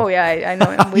very well. Oh yeah, I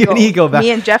know him. We go back.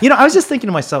 Me and Jeff. I was just thinking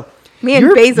to myself, me and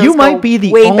Bezos you might be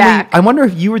the way only, back. I wonder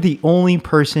if you were the only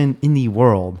person in the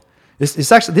world.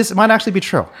 This might actually be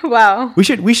true. Wow. We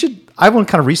should, I want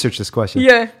to kind of research this question.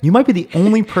 Yeah. You might be the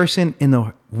only person in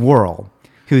the world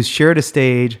who's shared a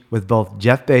stage with both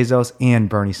Jeff Bezos and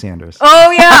Bernie Sanders.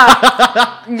 Oh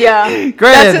yeah. Yeah.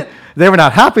 Granted, they were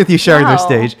not happy with you sharing their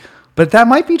stage, but that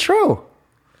might be true.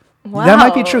 Wow. That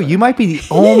might be true. You might be the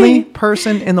only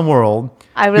person in the world.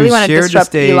 I really want to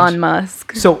disrupt Elon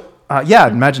Musk. So,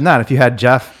 imagine that if you had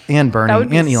Jeff and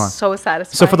Bernie and Elon. So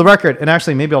satisfying. So for the record, and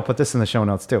actually maybe I'll put this in the show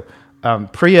notes too.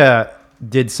 Priya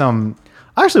did some.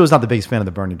 I actually was not the biggest fan of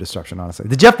the Bernie disruption, honestly.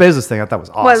 The Jeff Bezos thing I thought was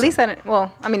awesome. Well, at least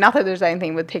not that there's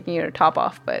anything with taking your top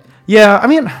off, but yeah,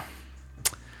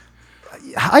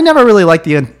 I never really liked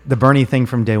the Bernie thing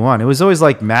from day one. It was always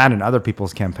like Matt and other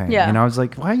people's campaign. Yeah. I was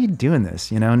like, why are you doing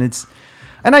this? And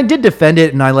I did defend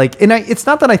it, and it's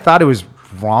not that I thought it was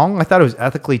wrong. I thought it was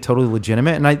ethically totally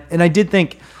legitimate, and I did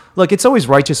think, look, it's always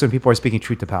righteous when people are speaking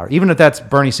truth to power, even if that's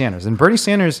Bernie Sanders. And Bernie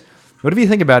Sanders, whatever you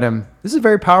think about him, this is a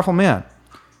very powerful man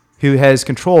who has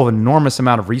control of an enormous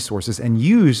amount of resources and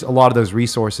used a lot of those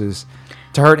resources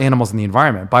to hurt animals in the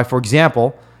environment by, for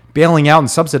example, bailing out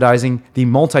and subsidizing the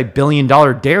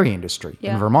multi-billion-dollar dairy industry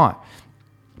in Vermont.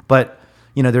 But,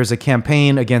 there's a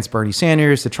campaign against Bernie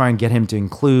Sanders to try and get him to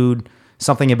include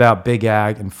something about big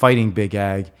ag and fighting big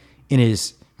ag in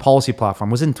his policy platform.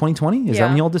 Was it in 2020? Is that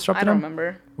when you all disrupted him? I don't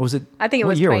remember. Or was it? I think it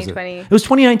was 2020. It was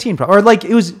 2019, probably. Or like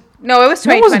it was. No, it was 2020.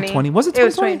 No, it wasn't 20. Was it 2020? It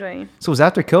was 2020. So it was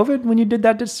after COVID when you did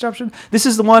that disruption? This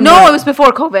is the one. No, it was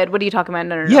before COVID. What are you talking about?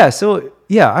 No. Yeah. So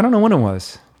I don't know when it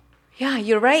was. Yeah,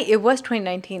 you're right. It was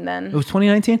 2019 then. It was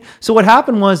 2019. So what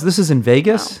happened was, this is in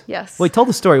Vegas. Oh, yes. Wait, tell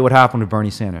the story. What happened with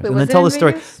Bernie Sanders, Wait, and then tell the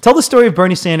story. Vegas? Tell the story of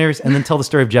Bernie Sanders, and then tell the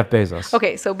story of Jeff Bezos.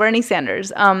 Okay, so Bernie Sanders.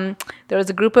 There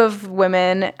was a group of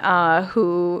women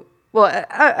who,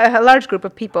 a large group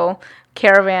of people,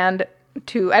 caravanned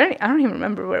to. I don't even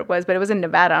remember where it was, but it was in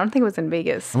Nevada. I don't think it was in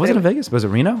Vegas. Was it in Vegas? Was it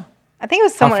Reno? I think it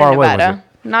was somewhere How far in Nevada. away was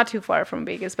it? Not too far from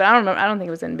Vegas, but I don't remember. I don't think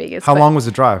it was in Vegas. How long was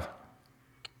the drive?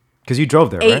 Because you drove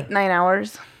there, right? 8-9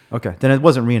 hours. Okay, then it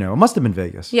wasn't Reno. It must have been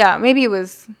Vegas. Yeah, maybe it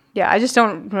was. Yeah, I just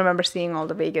don't remember seeing all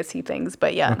the Vegas-y things.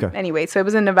 But yeah, Anyway, so it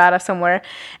was in Nevada somewhere.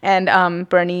 And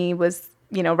Bernie was,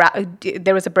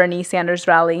 there was a Bernie Sanders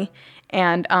rally.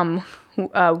 And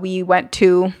we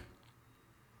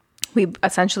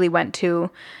essentially went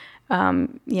to,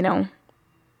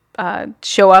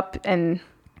 show up and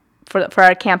for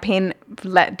our campaign,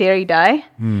 Let Dairy Die.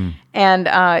 And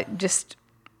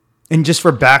just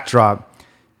for backdrop,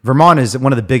 Vermont is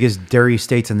one of the biggest dairy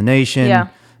states in the nation. Yeah.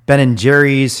 Ben &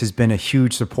 Jerry's has been a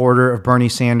huge supporter of Bernie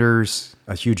Sanders,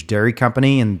 a huge dairy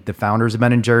company, and the founders of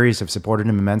Ben & Jerry's have supported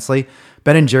him immensely.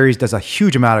 Ben & Jerry's does a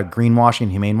huge amount of greenwashing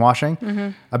and humane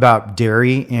washing about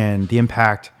dairy and the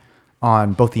impact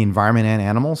on both the environment and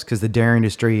animals, because the dairy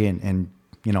industry and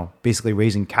basically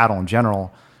raising cattle in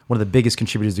general, one of the biggest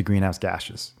contributors to greenhouse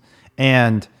gases.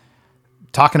 And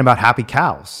talking about happy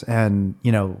cows. And,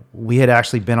 we had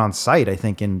actually been on site, I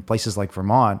think, in places like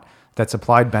Vermont that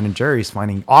supplied Ben & Jerry's,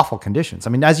 finding awful conditions. I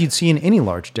mean, as you'd see in any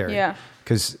large dairy,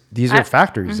 because these are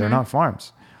factories, they're not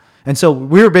farms. And so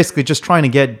we were basically just trying to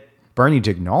get Bernie to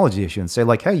acknowledge the issue and say,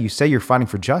 like, hey, you say you're fighting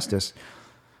for justice.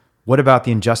 What about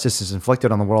the injustices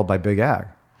inflicted on the world by Big Ag?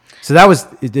 So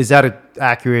is that an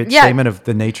accurate statement of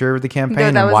the nature of the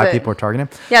campaign and why people are targeting him?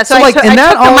 Yeah, so I took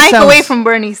the mic away from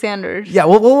Bernie Sanders. Yeah,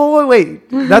 well, wait.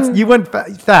 You went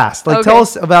fast. Tell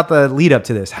us about the lead up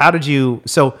to this. How did you,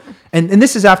 and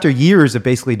this is after years of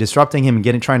basically disrupting him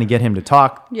and trying to get him to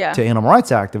talk to animal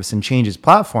rights activists and change his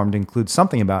platform to include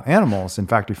something about animals and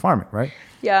factory farming, right?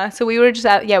 Yeah, so we were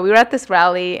at this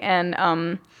rally, and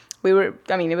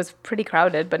it was pretty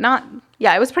crowded, but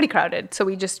it was pretty crowded. So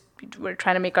we were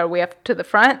trying to make our way up to the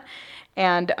front.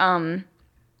 And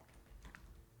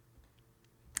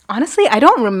honestly, I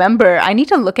don't remember. I need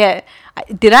to look at,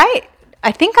 did I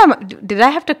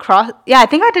have to cross? Yeah, I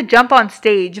think I had to jump on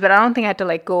stage, but I don't think I had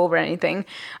to go over anything.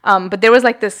 But there was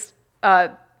this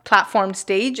platform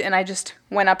stage, and I just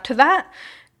went up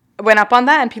on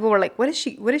that, and people were like, what is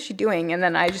she doing? And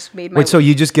then I just made my Wait, so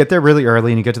you just get there really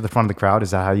early and you get to the front of the crowd?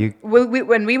 Is that how you?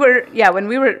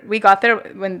 We got there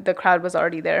when the crowd was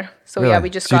already there. So really? You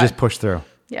just pushed through.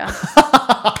 Yeah.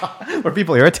 Were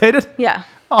people irritated? Yeah.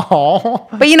 Oh.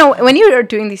 But when you are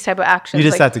doing these type of actions, you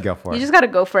just had to go for it. You just got to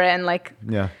go for it, and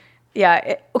yeah.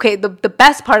 Yeah. The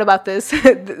best part about this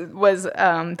was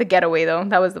the getaway, though.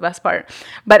 That was the best part.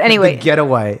 But anyway. The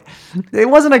getaway. It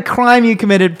wasn't a crime you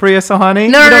committed, Priya Sawhney.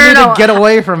 No, you don't need to get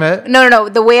away from it. No.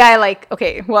 The way I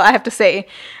I have to say,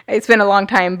 it's been a long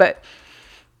time, but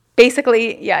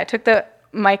basically, I took the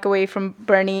mic away from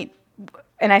Bernie,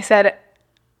 and I said,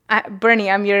 Bernie,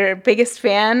 I'm your biggest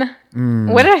fan.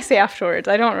 What did I say afterwards?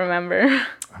 I don't remember.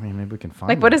 I mean, maybe we can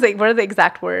find it. What are the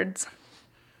exact words?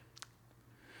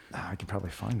 I can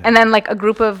probably find it. And then a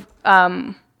group of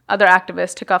other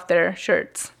activists took off their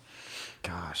shirts.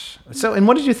 Gosh. So, and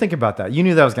what did you think about that? You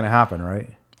knew that was going to happen, right?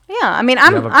 Yeah. I mean,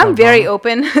 I'm very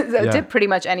open to pretty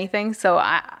much anything. So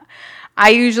I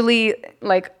usually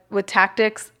with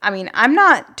tactics. I mean, I'm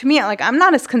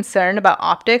not as concerned about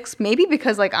optics. Maybe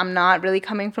because I'm not really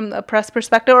coming from the press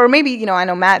perspective, or maybe I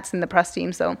know Matt's in the press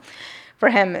team, so for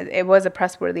him it was a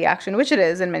press-worthy action, which it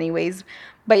is in many ways.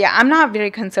 But yeah, I'm not very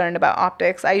concerned about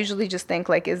optics. I usually just think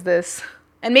is this,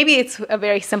 and maybe it's a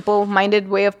very simple-minded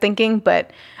way of thinking, but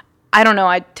I don't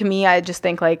know. To me, I just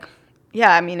think I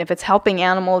mean, if it's helping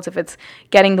animals, if it's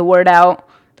getting the word out,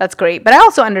 that's great. But I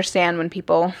also understand when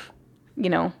people,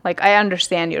 I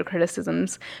understand your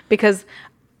criticisms, because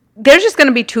there's just going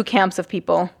to be two camps of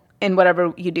people in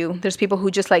whatever you do. There's people who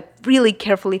just really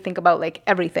carefully think about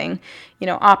everything,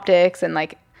 optics and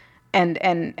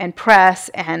and press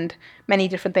and many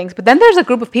different things. But then there's a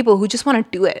group of people who just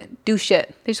want to do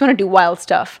shit. They just want to do wild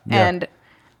stuff. Yeah. And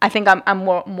I think I'm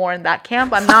more in that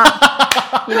camp. I'm not,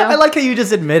 I like how you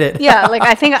just admit it. Yeah,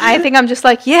 I think I'm just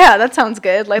yeah, that sounds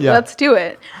good. Let's do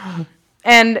it.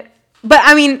 But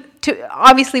I mean,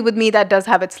 obviously with me that does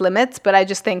have its limits. But I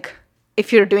just think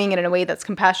if you're doing it in a way that's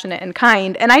compassionate and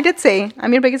kind, and I did say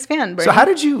I'm your biggest fan, Bernie. So how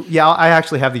did you? Yeah, I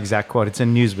actually have the exact quote. It's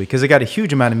in Newsweek because it got a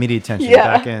huge amount of media attention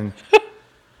back in.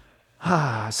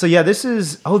 So yeah, this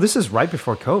is right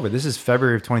before COVID. This is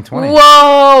February of 2020.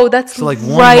 Whoa, that's so 1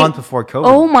 month before COVID.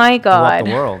 Oh my God,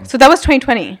 blew up the world. So that was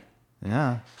 2020.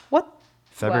 Yeah. What?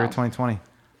 February 2020.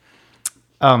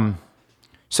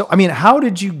 So I mean, how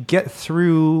did you get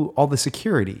through all the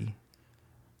security?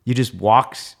 You just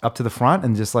walked up to the front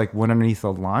and just went underneath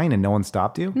the line and no one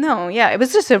stopped you? No, yeah, it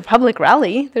was just a public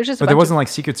rally. But there wasn't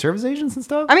Secret Service agents and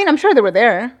stuff? I mean, I'm sure they were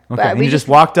there. Okay, and you just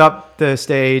walked up the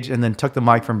stage and then took the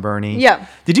mic from Bernie. Yeah.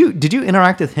 Did you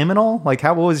interact with him at all?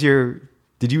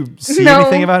 Did you see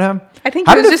anything about him? I think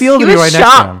How did it feel to be right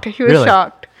shocked. next to him? He was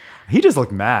shocked. He just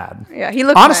looked mad. Yeah, he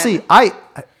looked Honestly,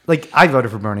 mad. I voted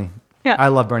for Bernie. Yeah. I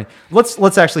love Bernie.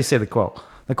 Let's actually say the quote.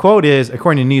 The quote is,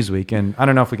 according to Newsweek, and I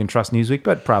don't know if we can trust Newsweek,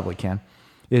 but probably can,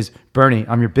 is, Bernie,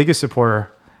 I'm your biggest supporter,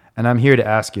 and I'm here to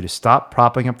ask you to stop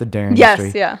propping up the dairy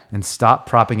industry and stop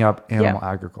propping up animal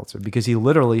agriculture, because he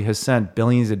literally has sent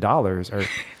billions of dollars, or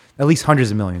at least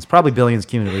hundreds of millions, probably billions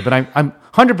cumulatively, but I'm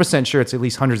 100% sure it's at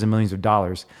least hundreds of millions of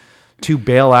dollars to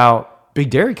bail out big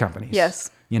dairy companies. Yes.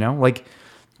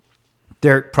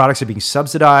 Their products are being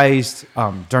subsidized.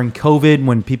 During COVID,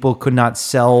 when people could not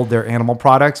sell their animal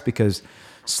products because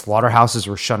slaughterhouses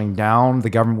were shutting down, the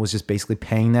government was just basically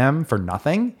paying them for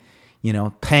nothing,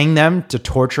 paying them to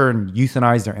torture and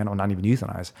euthanize their animal, not even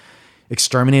euthanize,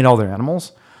 exterminate all their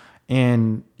animals.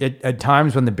 And at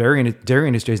times when the dairy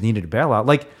industry has needed a bailout,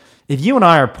 like if you and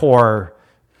I are poor,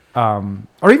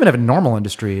 or even if a normal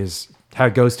industry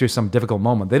goes through some difficult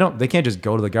moment, they can't just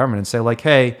go to the government and say like,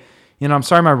 hey, I'm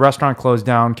sorry, my restaurant closed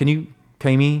down. Can you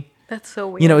pay me? That's so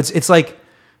weird. It's like,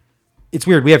 it's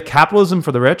weird. We have capitalism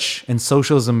for the rich and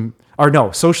socialism for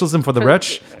the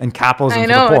rich and capitalism for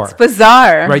the poor. It's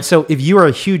bizarre. Right? So if you are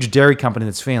a huge dairy company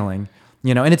that's failing,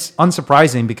 and it's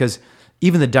unsurprising because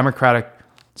even the Democratic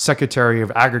Secretary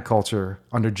of Agriculture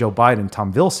under Joe Biden,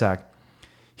 Tom Vilsack,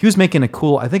 he was making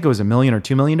I think it was $1 million or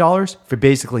 $2 million for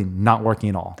basically not working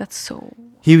at all. That's so...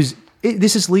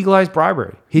 This is legalized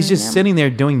bribery. He's just sitting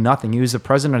there doing nothing. He was the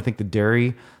president, I think,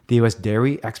 the U.S.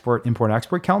 Dairy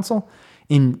Import-Export Council.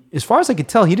 And as far as I could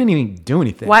tell, he didn't even do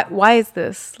anything. Why is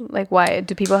this? Like, why?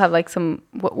 Do people have like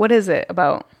what is it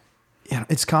about? Yeah,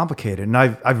 it's complicated. And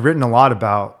I've written a lot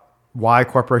about why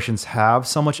corporations have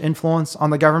so much influence on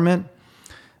the government.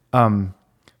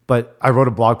 But I wrote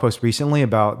a blog post recently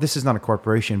about, this is not a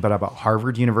corporation, but about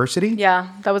Harvard University. Yeah,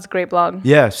 that was a great blog.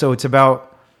 Yeah, so it's about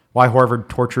why Harvard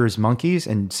tortures monkeys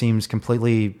and seems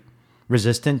completely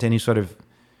resistant to any sort of,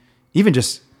 even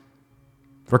just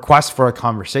request for a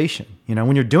conversation.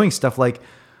 When you're doing stuff like,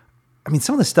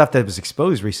 some of the stuff that was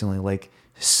exposed recently, like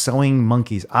sewing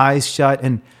monkeys' eyes shut.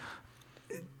 And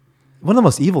one of the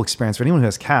most evil experiences for anyone who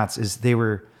has cats is they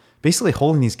were basically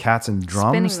holding these cats in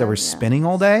drums that were spinning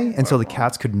all day. And so the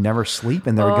cats could never sleep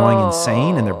and they were going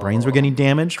insane and their brains were getting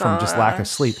damaged from just lack of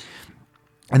sleep.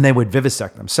 And they would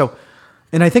vivisect them. So,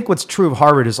 and I think what's true of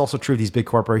Harvard is also true of these big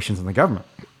corporations and the government,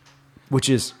 which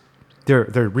is they're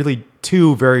really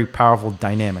two very powerful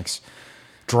dynamics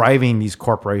driving these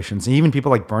corporations and even people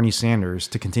like Bernie Sanders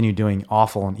to continue doing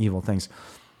awful and evil things.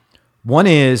 One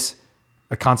is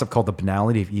a concept called the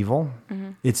banality of evil.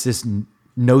 Mm-hmm. It's this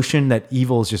notion that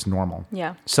evil is just normal.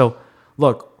 Yeah. So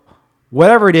look,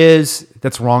 whatever it is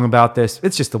that's wrong about this,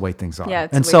 it's just the way things are. Yeah,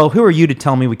 and so who are you to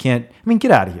tell me we can't,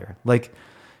 get out of here.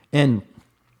 And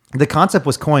the concept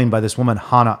was coined by this woman,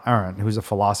 Hannah Arendt, who's a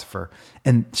philosopher.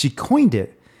 And she coined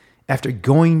it after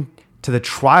going to the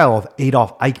trial of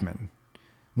Adolf Eichmann,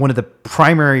 one of the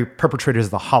primary perpetrators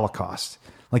of the Holocaust.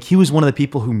 Like he was one of the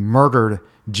people who murdered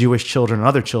Jewish children and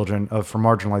other children from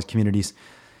marginalized communities.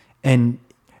 And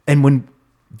when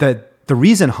the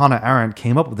reason Hannah Arendt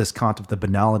came up with this concept of the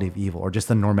banality of evil, or just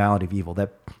the normality of evil,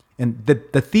 and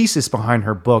the thesis behind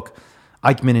her book,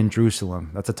 Eichmann in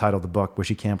Jerusalem, that's the title of the book, where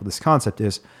she came up with this concept,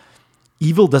 is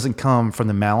evil doesn't come from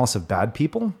the malice of bad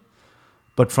people,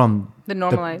 but from the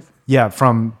normalized.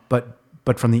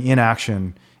 But from the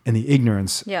inaction and the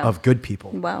ignorance of good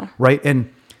people. Wow. Right?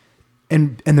 And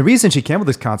the reason she came up with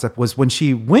this concept was when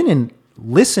she went and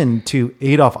listened to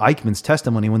Adolf Eichmann's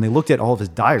testimony, when they looked at all of his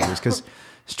diaries, because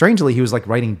strangely, he was like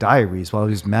writing diaries while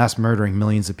he was mass murdering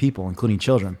millions of people, including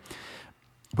children.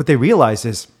 What they realized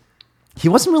is he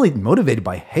wasn't really motivated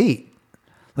by hate.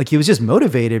 Like he was just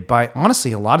motivated by,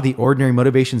 honestly, a lot of the ordinary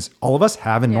motivations all of us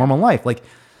have in normal life. Like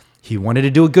he wanted to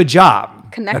do a good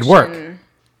job at work.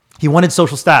 He wanted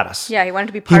social status. Yeah, he wanted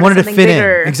to be part of something bigger. He wanted to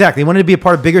fit in. Exactly. He wanted to be a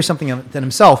part of bigger something than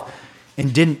himself,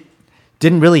 and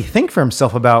didn't really think for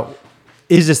himself about,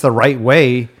 is this the right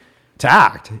way to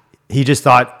act? He just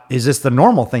thought, is this the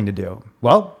normal thing to do?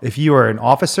 Well, if you were an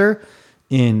officer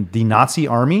in the Nazi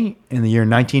army in the year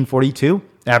 1942,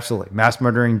 absolutely. Mass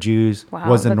murdering Jews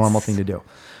was the normal thing to do.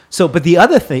 So, but the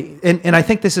other thing, and I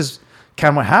think this is kind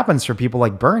of what happens for people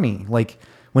like Bernie. Like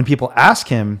when people ask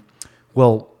him,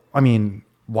 well,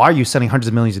 why are you sending hundreds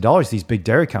of millions of dollars to these big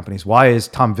dairy companies? Why is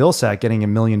Tom Vilsack getting $1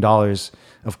 million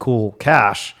of cool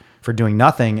cash for doing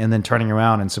nothing and then turning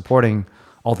around and supporting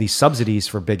all these subsidies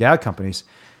for big ag companies?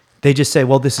 They just say,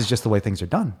 well, this is just the way things are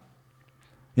done.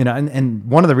 And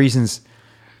one of the reasons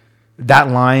that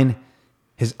line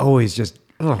is always just,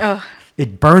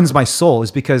 it burns my soul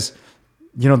is because,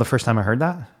 the first time I heard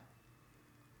that?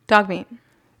 Dog meat.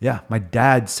 Yeah, my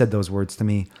dad said those words to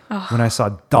me when I saw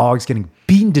dogs getting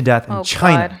beaten to death in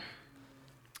China. God.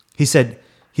 He said,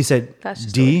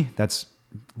 D, that's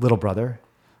little brother.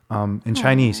 In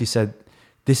Chinese, he said,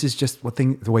 this is just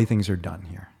the way things are done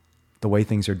here. The way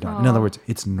things are done. In other words,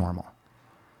 it's normal.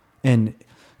 And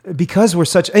because we're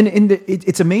such,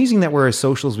 it's amazing that we're as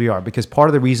social as we are, because part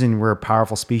of the reason we're a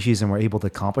powerful species and we're able to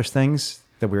accomplish things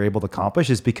that we're able to accomplish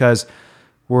is because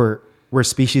we're a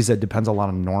species that depends a lot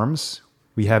on norms.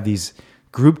 We have these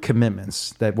group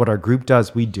commitments that what our group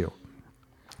does, we do.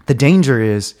 The danger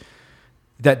is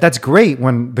that's great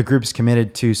when the group's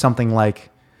committed to something like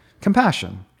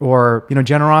compassion or,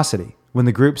 generosity. When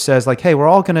the group says like, hey, we're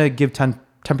all going to give 10%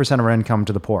 of our income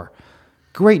to the poor.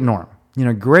 Great norm.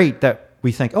 Great that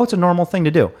we think, oh, it's a normal thing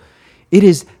to do. It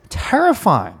is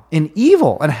terrifying and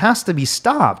evil and has to be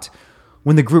stopped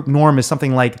when the group norm is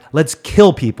something like, let's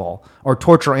kill people or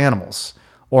torture animals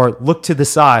or look to the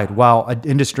side while an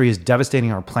industry is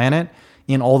devastating our planet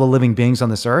and all the living beings on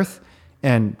this earth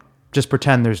and just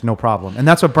pretend there's no problem. And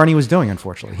that's what Bernie was doing,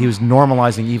 unfortunately. He was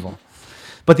normalizing evil.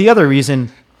 But the other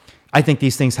reason I think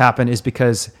these things happen is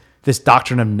because this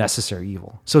doctrine of necessary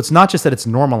evil. So it's not just that it's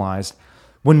normalized.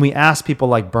 When we ask people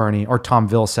like Bernie or Tom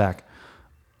Vilsack,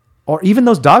 or even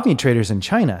those dog meat traders in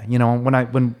China,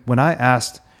 when I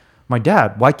asked my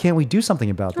dad, why can't we do something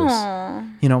about this?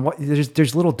 Aww.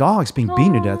 There's little dogs being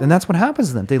beaten to death, and that's what happens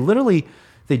to them.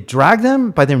 They drag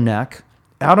them by their neck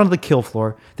out onto the kill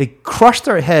floor. They crush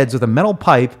their heads with a metal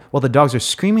pipe while the dogs are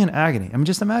screaming in agony. I mean,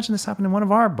 just imagine this happened in one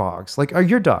of our dogs, or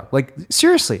your dog. Like,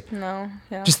 seriously. No,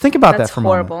 yeah. Just think about that for a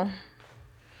horrible. moment.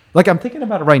 Like, I'm thinking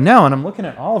about it right now, and I'm looking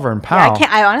at Oliver and Pal. Yeah,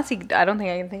 I honestly don't think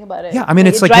I can think about it. Yeah, I mean,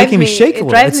 it's like making me shake a little.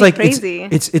 Drives me crazy.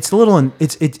 It's a little,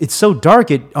 it's so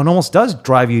dark. It almost does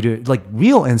drive you to like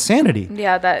real insanity.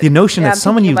 Yeah, the notion that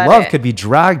someone you love could be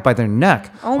dragged by their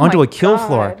neck onto a kill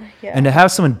floor, and to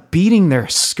have someone beating their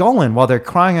skull in while they're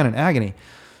crying out in agony,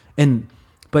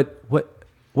 but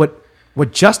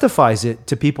what justifies it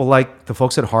to people like the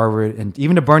folks at Harvard and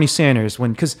even to Bernie Sanders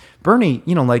because Bernie,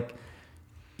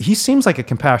 he seems like a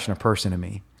compassionate person to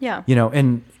me. Yeah.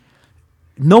 And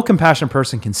no compassionate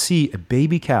person can see a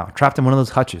baby cow trapped in one of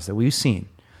those hutches that we've seen,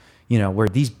 where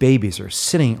these babies are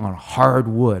sitting on hard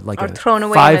wood, like a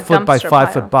 5 foot by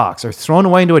 5 foot box, or thrown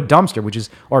away into a dumpster,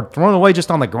 or thrown away just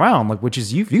on the ground, which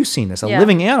is, you've seen this, a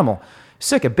living animal,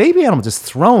 sick, a baby animal just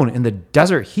thrown in the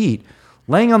desert heat,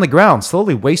 laying on the ground,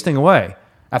 slowly wasting away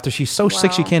after she's so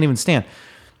sick she can't even stand.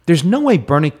 There's no way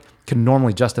Bernie can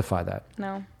normally justify that.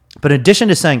 No. But in addition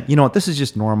to saying, this is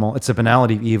just normal, it's a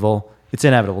banality of evil, it's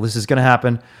inevitable, this is going to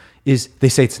happen, is they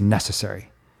say it's necessary,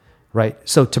 right?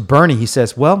 So to Bernie, he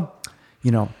says, well,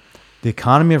 the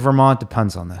economy of Vermont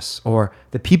depends on this, or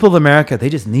the people of America, they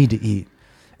just need to eat.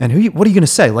 And what are you going to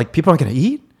say? Like, people aren't going to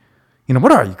eat?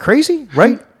 What are you, crazy,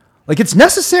 right? Like, it's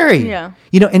necessary. Yeah.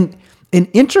 And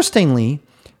interestingly,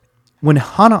 when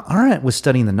Hannah Arendt was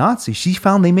studying the Nazis, she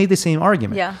found they made the same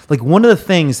argument. Yeah. Like, one of the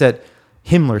things that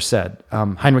Himmler said,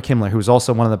 Heinrich Himmler, who was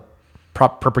also one of the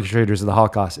perpetrators of the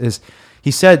Holocaust, is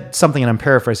he said something, and I'm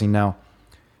paraphrasing now,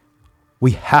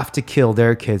 we have to kill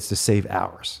their kids to save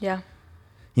ours. Yeah.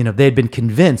 They had been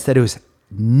convinced that it was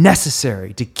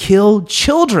necessary to kill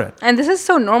children. And this is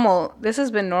so normal. This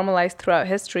has been normalized throughout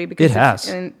history because it has.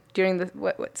 During the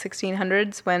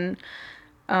 1600s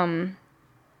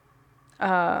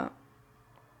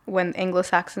when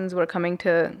Anglo-Saxons were coming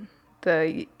to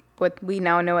what we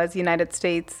now know as the United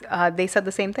States, they said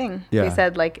the same thing. Yeah. They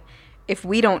said, like, if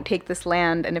we don't take this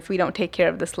land and if we don't take care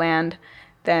of this land,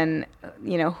 then,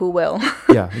 who will?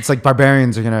 Yeah, it's like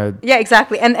barbarians are going to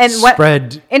exactly. And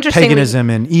spread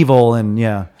paganism and evil and,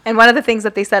 yeah. And one of the things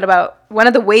that they said about, one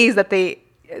of the ways that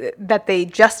they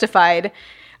justified,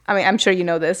 I mean, I'm sure you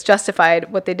know this,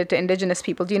 justified what they did to indigenous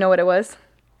people. Do you know what it was?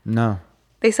 No.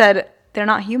 They said, they're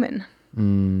not human.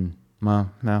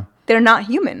 Well, no. They're not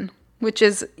human. Which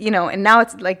is, and now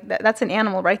it's like, that's an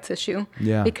animal rights issue.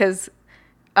 Yeah. Because,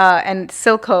 and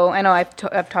Silco, I know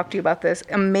I've talked to you about this,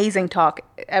 amazing talk.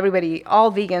 Everybody,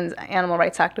 all vegans, animal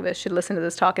rights activists should listen to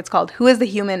this talk. It's called Who is the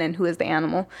Human and Who is the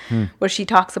Animal? Where she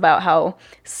talks about how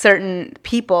certain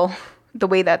people, the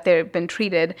way that they've been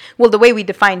treated, well, the way we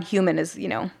define human is,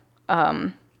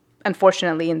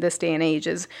 unfortunately in this day and age,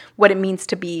 is what it means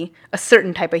to be a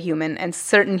certain type of human, and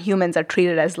certain humans are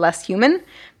treated as less human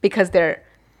because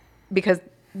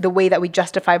the way that we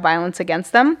justify violence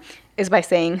against them is by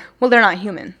saying, well, they're not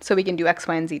human, so we can do X,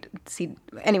 Y, and Z.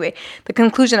 Anyway, the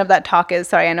conclusion of that talk is,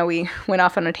 sorry, I know we went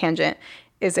off on a tangent,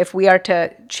 is if we are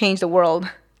to change the world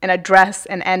and address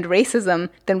and end racism,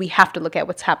 then we have to look at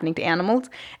what's happening to animals.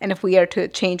 And if we are to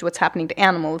change what's happening to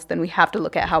animals, then we have to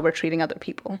look at how we're treating other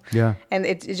people. Yeah. And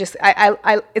it's just,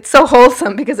 it's so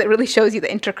wholesome because it really shows you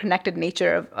the interconnected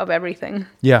nature of everything.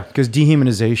 Yeah, because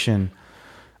dehumanization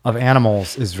of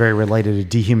animals is very related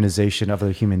to dehumanization of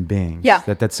other human beings. Yeah.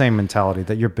 That same mentality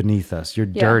that you're beneath us, you're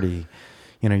dirty,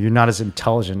 you're not as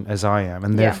intelligent as I am,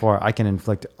 and therefore I can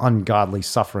inflict ungodly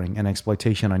suffering and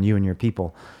exploitation on you and your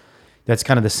people. That's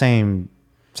kind of the same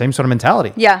sort of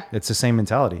mentality. Yeah. It's the same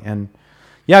mentality. And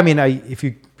yeah, I mean, if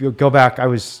you go back, I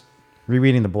was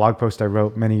rereading the blog post I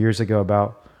wrote many years ago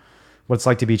about what it's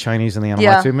like to be Chinese in the animal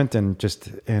rights movement,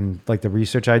 and like the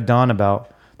research I'd done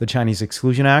about the Chinese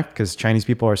Exclusion Act, because Chinese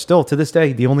people are still, to this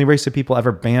day, the only race of people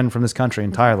ever banned from this country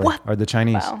entirely are the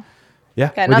Chinese. Wow.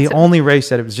 Yeah, we're the only race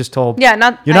that it was just told, you're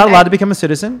not allowed to become a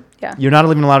citizen. Yeah. You're not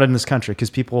even allowed in this country because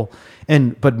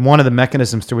but one of the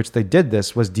mechanisms through which they did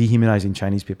this was dehumanizing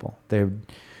Chinese people. There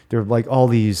were like all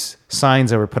these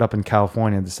signs that were put up in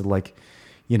California that said like,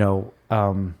 no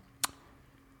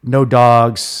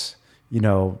dogs,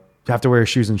 you have to wear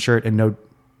shoes and shirt, and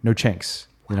no chinks,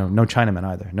 no Chinamen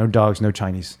either, no dogs, no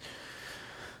Chinese.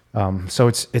 So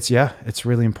it's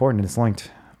really important. It's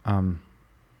linked.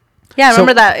 Yeah, I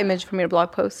remember that image from your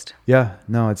blog post. Yeah,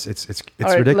 no, it's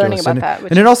ridiculous. Learning about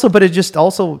that, but it just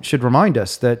also should remind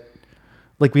us that,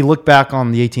 like, we look back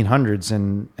on the 1800s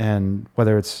and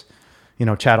whether it's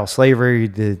chattel slavery,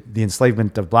 the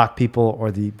enslavement of black people,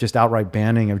 or the just outright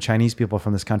banning of Chinese people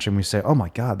from this country, and we say, oh my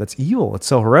God, that's evil. It's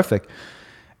so horrific.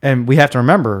 And we have to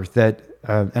remember that,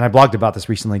 and I blogged about this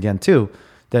recently again too,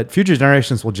 that future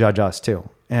generations will judge us too,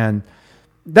 and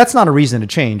that's not a reason to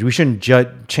change. We shouldn't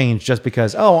change just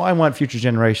because, I want future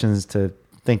generations to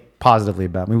think positively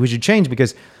about me. We should change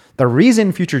because the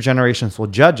reason future generations will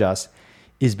judge us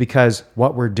is because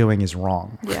what we're doing is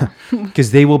wrong. Yeah. Because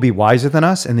they will be wiser than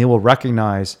us, and they will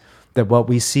recognize that what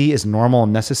we see as normal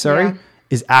and necessary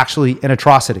is actually an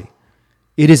atrocity.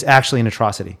 It is actually an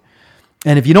atrocity.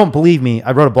 And if you don't believe me,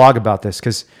 I wrote a blog about this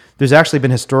because there's actually been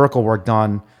historical work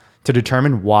done to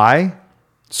determine why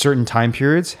certain time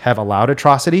periods have allowed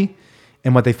atrocity.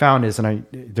 And what they found is,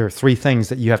 there are three things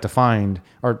that you have to find,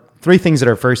 or three things that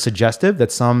are very suggestive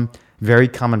that some very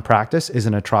common practice is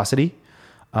an atrocity.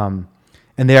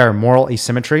 And they are moral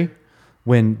asymmetry.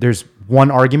 When there's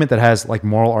one argument that has like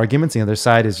moral arguments, the other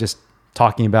side is just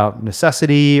talking about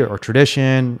necessity or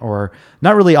tradition, or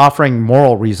not really offering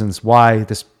moral reasons why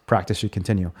this practice should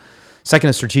continue. Second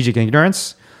is strategic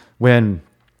ignorance, when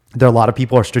there are a lot of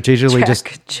people are strategically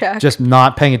just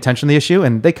not paying attention to the issue,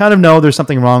 and they kind of know there's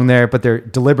something wrong there, but they're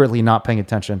deliberately not paying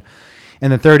attention.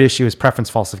 And the third issue is preference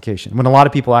falsification, when a lot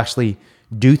of people actually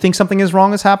do think something is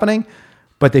wrong is happening,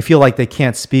 but they feel like they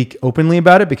can't speak openly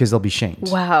about it because they'll be shamed.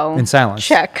 Wow. In silence.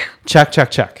 Check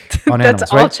on animals.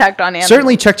 That's all checked on animals.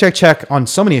 Certainly check on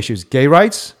so many issues. Gay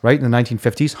rights, right, in the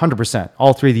 1950s, 100%.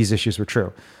 All three of these issues were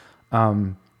true.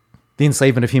 The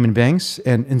enslavement of human beings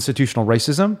and institutional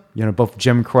racism, both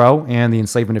Jim Crow and the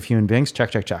enslavement of human beings,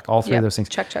 check. All three of those things.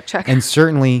 Check. And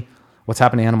certainly what's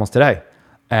happened to animals today.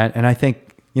 And I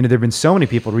think, there have been so many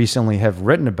people recently have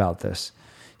written about this,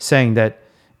 saying that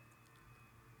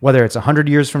whether it's 100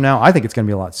 years from now, I think it's going to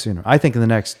be a lot sooner. I think in the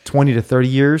next 20 to 30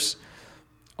 years,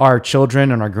 our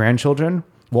children and our grandchildren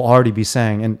will already be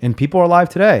saying, and people are alive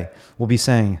today, will be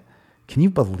saying, can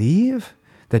you believe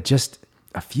that just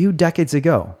a few decades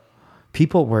ago,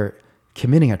 people were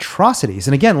committing atrocities?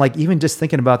 And again, like even just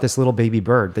thinking about this little baby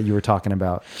bird that you were talking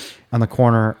about on the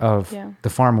corner of the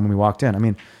farm when we walked in. I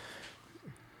mean,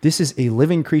 this is a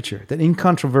living creature that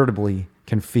incontrovertibly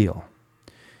can feel,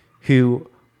 who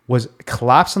was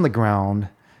collapsed on the ground,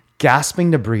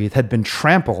 gasping to breathe, had been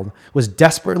trampled, was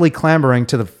desperately clambering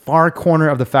to the far corner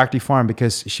of the factory farm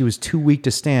because she was too weak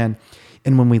to stand.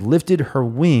 And when we lifted her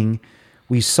wing,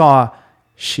 we saw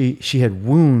she had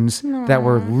wounds that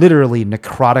were literally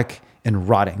necrotic and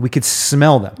rotting. We could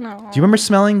smell them. Do you remember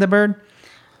smelling the bird?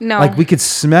 No. Like we could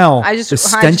smell the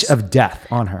stench of death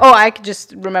on her. Oh, I could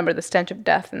just remember the stench of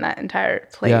death in that entire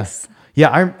place.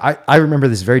 Yeah, I remember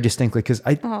this very distinctly because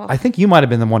I think you might have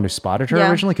been the one who spotted her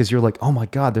originally, because you're like, oh my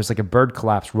God, there's like a bird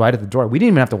collapse right at the door. We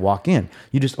didn't even have to walk in.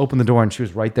 You just opened the door and she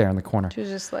was right there in the corner. She was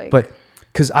just like... But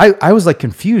because I was like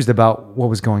confused about what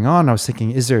was going on. I was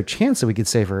thinking, is there a chance that we could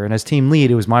save her? And as team lead,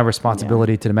 it was my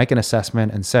responsibility to make an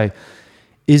assessment and say,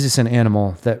 is this an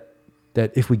animal that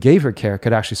if we gave her care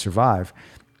could actually survive?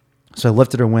 So I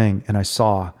lifted her wing and I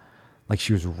saw like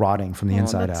she was rotting from the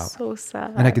inside out. So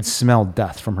sad. And I could smell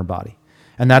death from her body.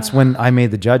 And that's when I made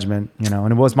the judgment,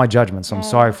 and it was my judgment. So I'm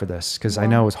sorry for this, because I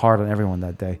know it was hard on everyone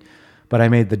that day. But I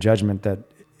made the judgment that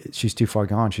she's too far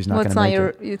gone. She's not going to make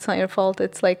it. It's not your fault.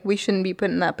 It's like we shouldn't be put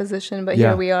in that position, but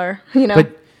here we are,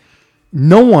 But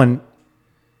no one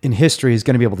in history is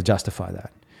going to be able to justify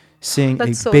that. Seeing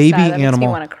a baby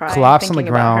animal collapse on the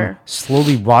ground,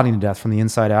 slowly rotting to death from the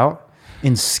inside out,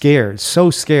 and scared,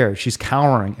 so scared. She's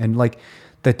cowering. And like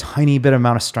the tiny bit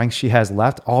amount of strength she has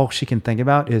left, all she can think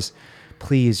about is,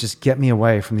 please just get me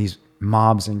away from these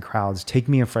mobs and crowds. Take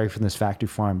me away from this factory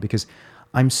farm because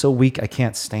I'm so weak I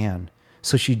can't stand.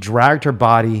 So she dragged her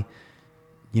body,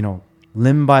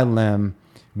 limb by limb,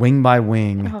 wing by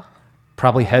wing,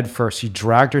 probably head first. She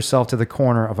dragged herself to the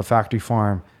corner of a factory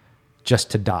farm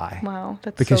just to die. Wow,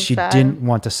 that's because so she sad. didn't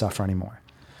want to suffer anymore.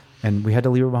 And we had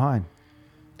to leave her behind.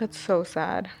 That's so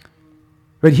sad.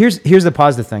 But here's the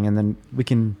positive thing, and then we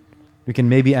can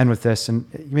maybe end with this, and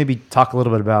maybe talk a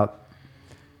little bit about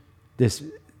this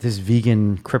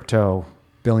vegan crypto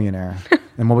billionaire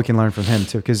and what we can learn from him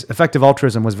too, because effective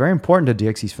altruism was very important to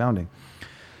DXC's founding.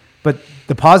 But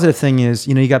the positive thing is,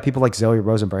 you got people like Zoe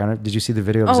Rosenberg. Did you see the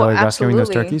video of Zoe rescuing those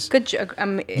turkeys? Good job.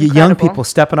 Young people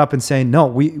stepping up and saying,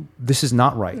 no, this is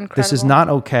not right. Incredible. This is not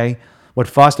okay. What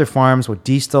Foster Farms, what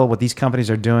Diestel, what these companies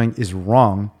are doing is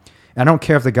wrong. And I don't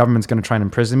care if the government's going to try and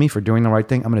imprison me for doing the right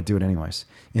thing. I'm going to do it anyways.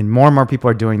 And more people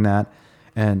are doing that.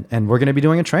 And we're going to be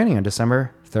doing a training on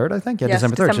December 3rd, I think. Yeah, yes,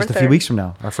 December 3rd, just a few weeks from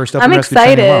now. Our first open rescue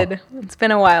training. I'm excited. It's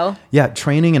been a while. Yeah,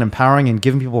 training and empowering and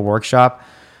giving people a workshop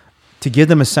to give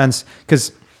them a sense.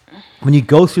 Because when you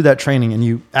go through that training and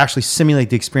you actually simulate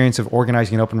the experience of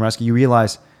organizing an open rescue, you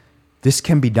realize this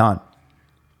can be done.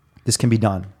 This can be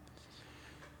done.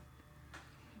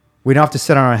 We don't have to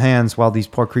sit on our hands while these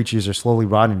poor creatures are slowly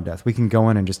rotting to death. We can go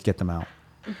in and just get them out.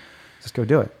 Just go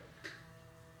do it.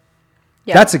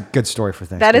 Yeah. That's a good story for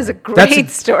Thanksgiving. That is a great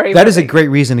story. That is a great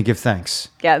reason to give thanks.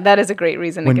 Yeah, that is a great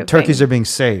reason to give thanks. When turkeys are being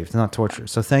saved, not tortured.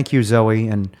 So thank you, Zoe.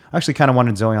 And I actually kind of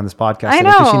wanted Zoe on this podcast I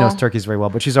know. Because she knows turkeys very well,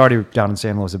 but she's already down in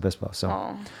San Luis Obispo.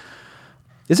 So,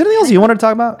 is there anything else you wanted to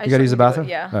talk about? You got to use the bathroom?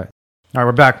 Yeah. All right,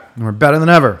 we're back. And we're better than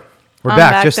ever. We're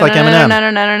back, just like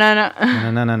Eminem.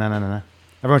 No.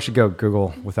 Everyone should go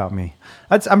Google Without Me.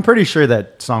 I'm pretty sure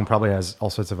that song probably has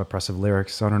all sorts of oppressive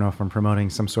lyrics, so I don't know if I'm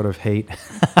promoting some sort of hate.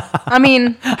 I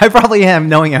mean... I probably am,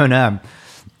 knowing Eminem.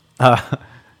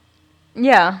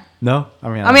 Yeah. No? I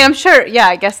mean, I'm sure. Yeah,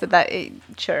 I guess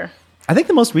sure. I think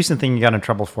the most recent thing you got in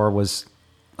trouble for was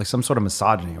like some sort of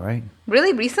misogyny, right?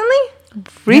 Really? Recently? Yeah,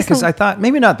 because I thought,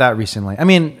 maybe not that recently. I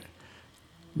mean,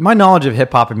 my knowledge of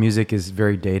hip-hop and music is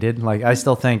very dated. Like, I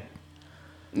still think...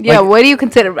 Yeah, what do you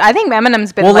consider? I think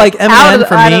Eminem's been Eminem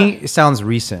for me sounds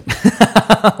recent.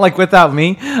 Like Without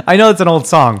Me, I know it's an old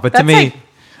song, but to me,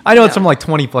 I know it's from like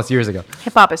 20 plus years ago.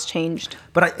 Hip hop has changed.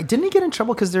 But didn't he get in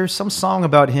trouble because there's some song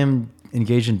about him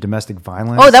engaged in domestic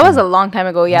violence? Oh, that was a long time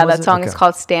ago. Yeah, that song is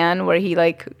called Stan, where he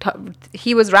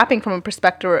he was rapping from a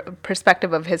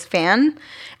perspective of his fan,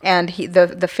 and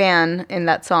the fan in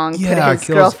that song put his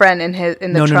girlfriend in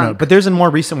the trunk. No. But there's a more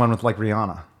recent one with like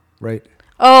Rihanna, right?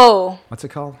 Oh. What's it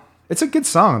called? It's a good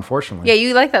song, unfortunately. Yeah,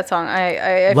 you like that song.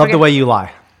 I Love the Way You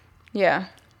Lie. Yeah.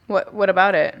 What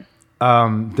about it?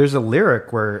 There's a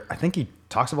lyric where I think he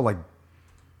talks about like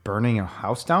burning a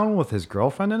house down with his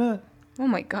girlfriend in it. Oh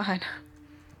my God.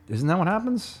 Isn't that what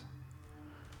happens?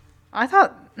 I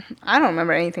don't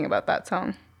remember anything about that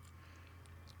song.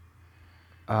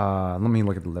 Let me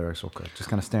look at the lyrics real quick. Just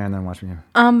kind of stand there and watch me.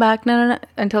 I'm back, na.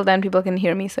 Until then, people can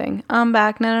hear me sing. I'm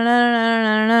back,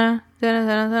 na.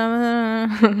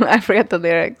 I forget the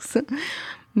lyrics,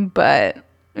 but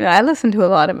I listened to a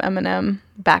lot of Eminem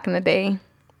back in the day.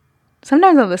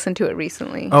 Sometimes I listen to it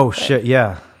recently. Oh shit!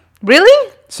 Yeah.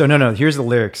 Really? So no. Here's the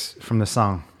lyrics from the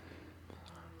song.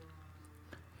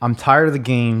 I'm tired of the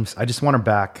games. I just want her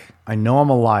back. I know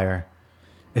I'm a liar.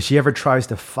 If she ever tries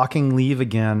to fucking leave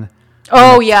again.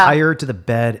 Oh, yeah. Tie her to the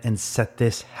bed and set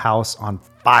this house on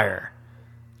fire.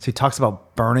 So he talks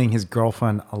about burning his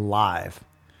girlfriend alive.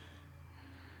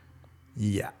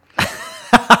 Yeah.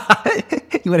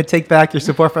 You want to take back your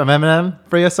support from Eminem,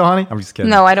 Priya, Sawhney? I'm just kidding.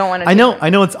 No, I don't want to. I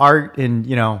know it's art and,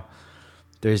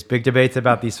 there's big debates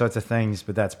about these sorts of things,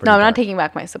 but that's pretty No, I'm dark. not taking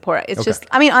back my support. It's just,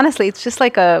 I mean, honestly, it's just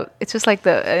like an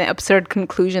absurd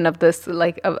conclusion of this,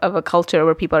 like of a culture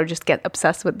where people just get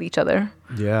obsessed with each other.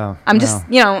 Yeah. I'm just,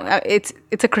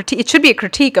 it's a critique. It should be a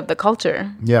critique of the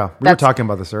culture. Yeah. We were talking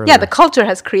about this earlier. Yeah. The culture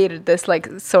has created this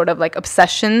like sort of like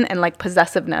obsession and like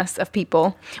possessiveness of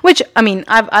people, which I mean,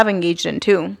 I've engaged in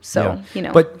too. So,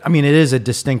 But I mean, it is a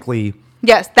distinctly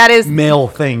yes, that is male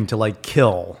thing to like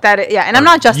kill. And I'm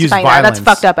not justifying that. That's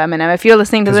fucked up, Eminem. If you're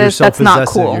listening to this, that's not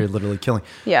cool. You're literally killing.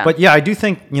 Yeah. But yeah, I do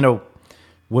think,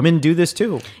 women do this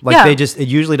too. Like it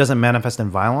usually doesn't manifest in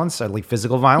violence, at least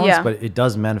physical violence, but it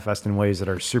does manifest in ways that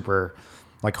are super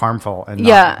like harmful and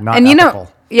not and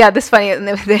ethical. This funny,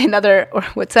 another,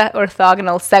 what's that,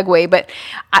 orthogonal segue. But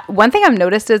one thing I've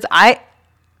noticed is I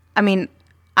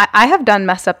have done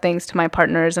messed up things to my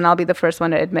partners, and I'll be the first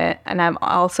one to admit. And I'm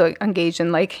also engaged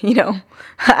in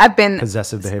I've been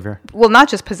possessive behavior. Well, not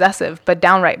just possessive, but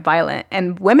downright violent.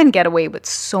 And women get away with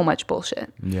so much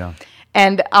bullshit. Yeah.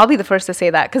 And I'll be the first to say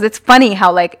that because it's funny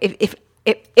how like if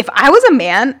I was a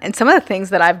man and some of the things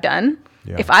that I've done,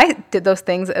 if I did those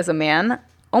things as a man,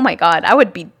 oh my God, I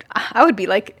would be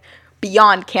like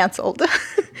beyond canceled.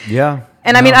 Yeah.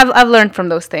 And I mean, I've learned from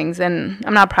those things, and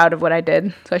I'm not proud of what I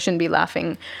did, so I shouldn't be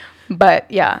laughing. But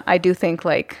yeah, I do think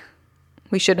like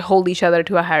we should hold each other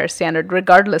to a higher standard,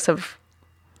 regardless of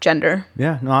gender.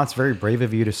 Yeah, no, it's very brave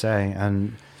of you to say.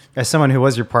 And as someone who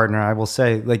was your partner, I will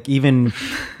say, like, even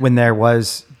when there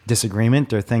was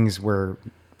disagreement or things were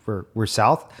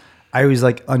south, I always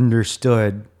like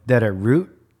understood that at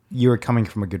root you were coming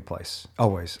from a good place.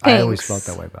 Always. Thanks. I always felt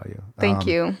that way about you. Thank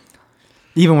you.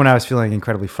 Even when I was feeling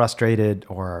incredibly frustrated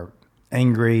or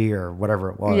angry or whatever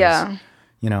it was. Yeah.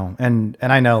 You know, and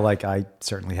I know, like, I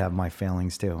certainly have my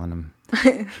failings too, and I'm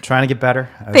trying to get better.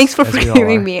 Thanks for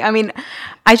forgiving me. I mean,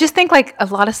 I just think like a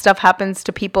lot of stuff happens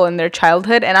to people in their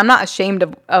childhood, and I'm not ashamed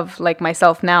of like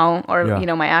myself now or, you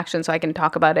know, my actions, so I can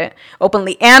talk about it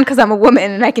openly. And because I'm a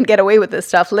woman and I can get away with this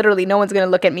stuff, literally no one's going to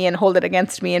look at me and hold it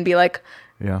against me and be like,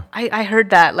 yeah, I heard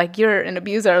that, like, you're an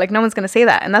abuser. Like, no one's going to say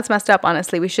that. And that's messed up,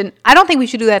 honestly. I don't think we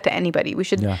should do that to anybody. We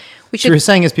should. So you're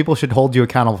saying is people should hold you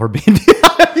accountable for being,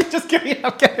 just kidding.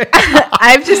 I'm kidding.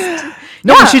 I've just.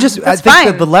 No, yeah, we should just, I think fine.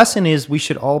 that the lesson is we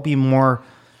should all be more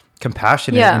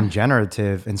compassionate and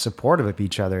generative and supportive of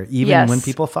each other, even when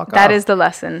people fuck up. That is the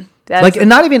lesson. And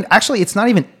not even, actually, it's not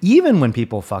even when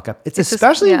people fuck up. It's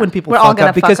especially when people fuck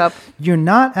up, because you're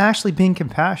not actually being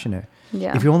compassionate.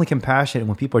 Yeah. If you're only compassionate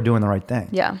when people are doing the right thing.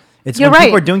 Yeah. It's when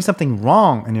people are doing something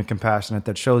wrong and you're compassionate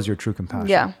that shows your true compassion.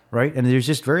 Yeah. Right? And there's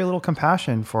just very little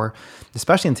compassion for,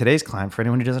 especially in today's climate, for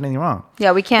anyone who does anything wrong.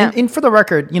 Yeah, we can't. And for the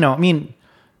record, you know, I mean,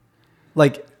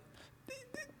 like,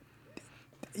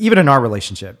 even in our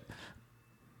relationship.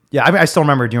 Yeah, I still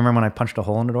remember. Do you remember when I punched a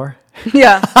hole in the door?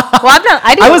 Yeah. Well,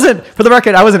 I wasn't, for the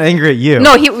record, I wasn't angry at you.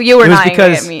 No, you were not angry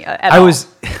at me at all.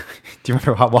 Do you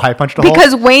remember why I punched a hole?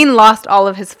 Because Wayne lost all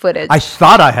of his footage. I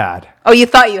thought I had. Oh, you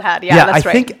thought you had? Yeah, that's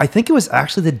right. I think it was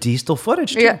actually the diesel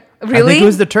footage too. Yeah, really? I think it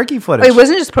was the turkey footage. It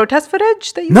wasn't just protest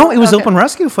footage that you? No, it was open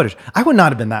rescue footage. I would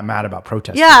not have been that mad about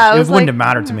protest. Yeah, it wouldn't have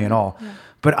mattered to me at all. Yeah.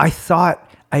 But I thought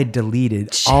I had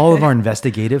deleted all of our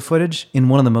investigative footage in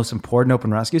one of the most important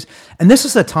open rescues, and this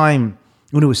was a time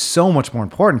when it was so much more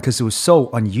important because it was so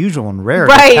unusual and rare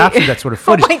to capture that sort of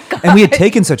footage. And we had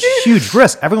taken such huge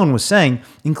risks. Everyone was saying,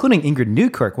 including Ingrid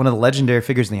Newkirk, one of the legendary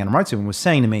figures in the animal rights movement, was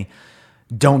saying to me,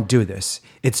 don't do this.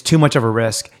 It's too much of a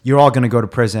risk. You're all going to go to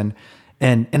prison.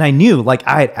 And I knew, like,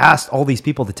 I had asked all these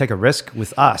people to take a risk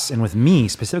with us and with me,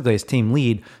 specifically as team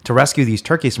lead, to rescue these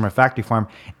turkeys from our factory farm.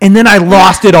 And then I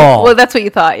lost it all. Well, that's what you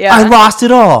thought, yeah. I lost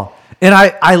it all. And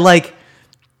I like,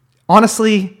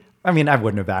 honestly, I mean, I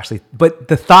wouldn't have actually, but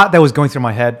the thought that was going through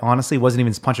my head, honestly, wasn't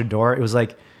even punch a door. It was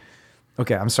like,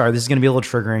 okay, I'm sorry, this is going to be a little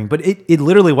triggering, but it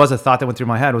literally was a thought that went through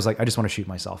my head. It was like, I just want to shoot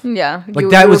myself. Yeah. Like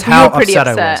that was how upset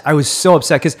I was. I was so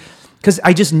upset because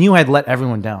I just knew I'd let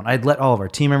everyone down. I'd let all of our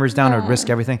team members down. I'd risk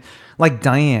everything. Like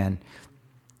Diane,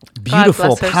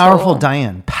 beautiful, powerful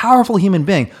Diane, powerful human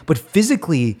being, but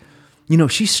physically, you know,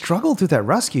 she struggled through that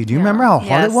rescue. Do you remember how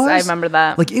hard it was? I remember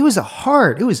that. Like it was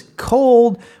it was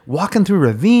cold, walking through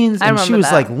ravines, and she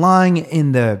was like lying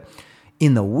in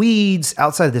the weeds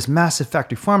outside of this massive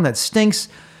factory farm that stinks,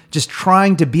 just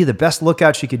trying to be the best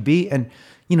lookout she could be. And,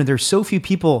 you know, there's so few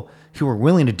people who were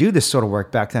willing to do this sort of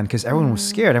work back then because everyone was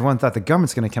scared. Everyone thought the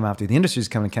government's going to come after you. The industry's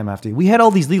going to come after you. We had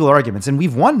all these legal arguments, and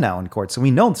we've won now in court. So we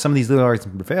know some of these legal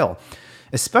arguments prevail,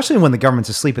 especially when the government's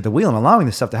asleep at the wheel and allowing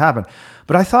this stuff to happen.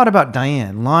 But I thought about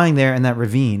Diane lying there in that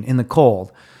ravine in the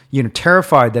cold, you know,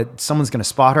 terrified that someone's going to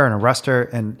spot her and arrest her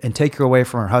and take her away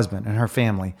from her husband and her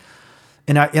family.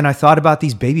 And I thought about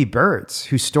these baby birds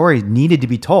whose story needed to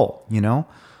be told, you know?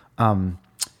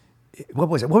 What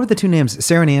was it? What were the two names?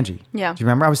 Sarah and Angie. Yeah. Do you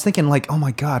remember? I was thinking like, oh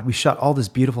my God, we shot all this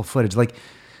beautiful footage. Like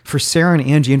for Sarah and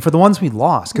Angie and for the ones we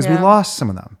lost, because we lost some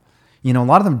of them. You know, a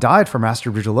lot of them died from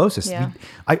astrovirtualosis. Yeah.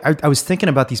 I was thinking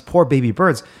about these poor baby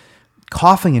birds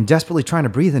coughing and desperately trying to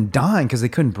breathe and dying because they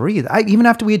couldn't breathe, even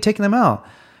after we had taken them out.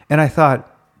 And I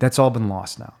thought, that's all been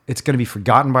lost now. It's going to be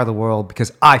forgotten by the world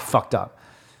because I fucked up.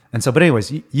 And so, but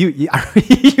anyways, you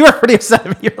were pretty upset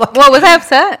at me. You're like, what was I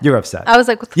upset? You're upset. I was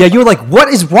like, you were like, what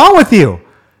is wrong with you?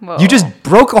 Whoa. You just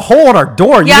broke a hole in our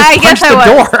door. You I just guess punched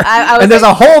the door. I was and there's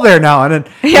a hole there now. And then,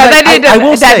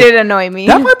 that did annoy me.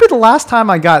 That might be the last time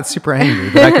I got super angry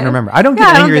that I can remember. I don't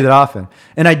get angry that often.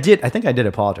 And I think I did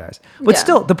apologize. But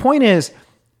still, the point is,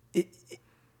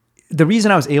 the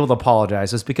reason I was able to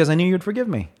apologize was because I knew you'd forgive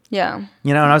me. Yeah.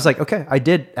 You know, and I was like, okay, I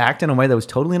did act in a way that was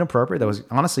totally inappropriate. That was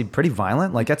honestly pretty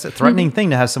violent. Like that's a threatening thing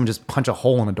to have someone just punch a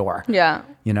hole in a door. Yeah.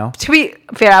 You know? To be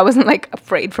fair, I wasn't like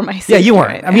afraid for my safety. Yeah, you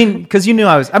weren't. Right? I mean, because you knew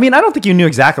I don't think you knew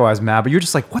exactly why I was mad, but you're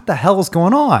just like, what the hell is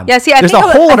going on? Yeah, see, There's a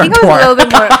hole in our door.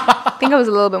 I think I was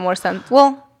a little bit more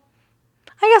well,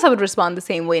 I guess I would respond the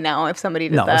same way now if somebody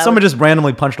did that. No, if someone just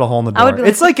randomly punched a hole in the door, be like,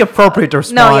 it's like appropriate to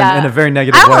respond in a very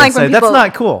negative way and say, that's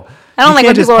not cool. I don't like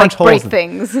when people like break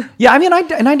things. Yeah, I mean,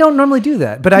 I don't normally do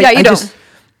that, but I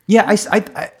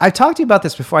talked to you about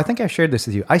this before. I think I shared this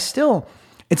with you. I still,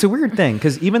 It's a weird thing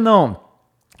because even though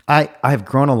I have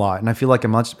grown a lot and I feel like a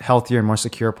much healthier and more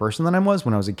secure person than I was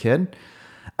when I was a kid,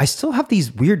 I still have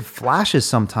these weird flashes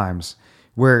sometimes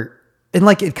where, and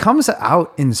like it comes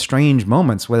out in strange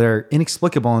moments where they're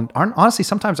inexplicable and honestly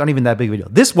sometimes aren't even that big of a deal.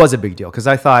 This was a big deal because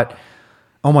I thought,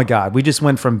 oh my God, we just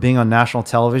went from being on national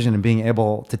television and being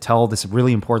able to tell this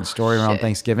really important story around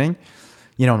Thanksgiving.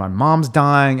 You know, my mom's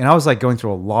dying and I was like going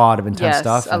through a lot of intense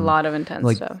stuff. Yes, a lot of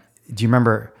intense stuff. Do you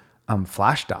remember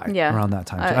Flash died around that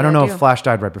time? I don't know if do. Flash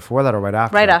died right before that or right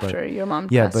after. Right after your mom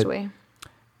passed away.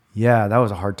 Yeah, that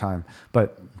was a hard time.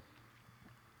 But,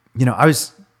 you know,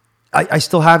 I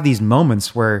still have these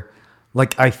moments where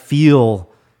like I feel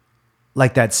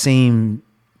like that same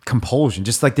compulsion,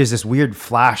 just like there's this weird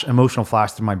emotional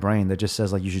flash through my brain that just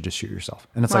says like, you should just shoot yourself.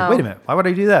 And it's like, wait a minute, why would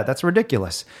I do that? That's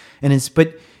ridiculous.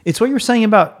 But it's what you're saying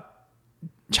about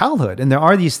childhood. And there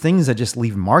are these things that just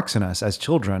leave marks in us as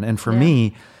children. And for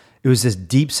me, it was this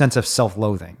deep sense of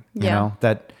self-loathing, you know,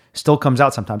 that still comes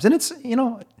out sometimes. And it's, you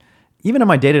know, even in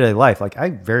my day-to-day life, like I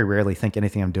very rarely think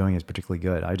anything I'm doing is particularly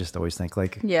good. I just always think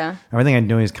like, everything I'm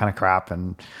doing is kind of crap.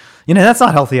 And, you know, that's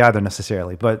not healthy either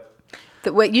necessarily, but.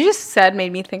 What you just said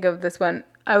made me think of this one.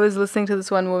 I was listening to this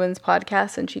one woman's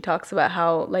podcast and she talks about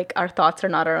how like our thoughts are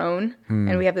not our own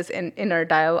and we have this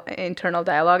internal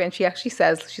dialogue, and she actually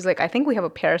says, she's like, I think we have a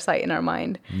parasite in our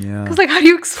mind. Yeah. Because like, how do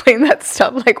you explain that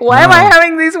stuff? Like, why am I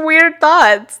having these weird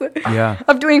thoughts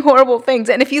of doing horrible things?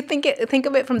 And if you think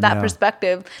of it from that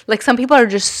perspective, like some people are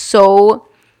just so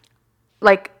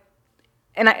like,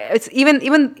 and it's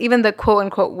even the quote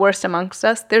unquote worst amongst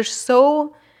us, they're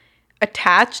so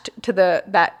attached to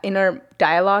that inner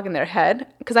dialogue in their head,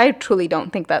 because I truly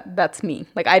don't think that that's me.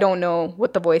 Like I don't know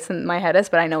what the voice in my head is,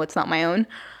 but I know it's not my own.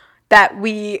 That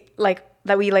we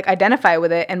identify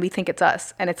with it and we think it's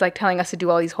us, and it's like telling us to do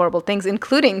all these horrible things,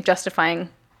 including justifying,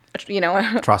 you know,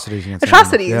 atrocities. Yeah.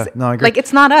 No, I agree. Like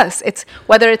it's not us. It's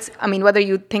whether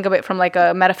you think of it from like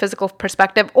a metaphysical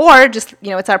perspective or just, you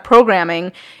know, it's our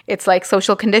programming. It's like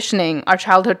social conditioning, our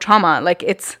childhood trauma. Like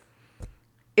it's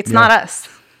not us.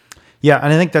 Yeah,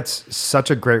 and I think that's such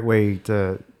a great way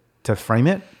to frame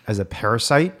it as a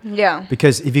parasite. Yeah.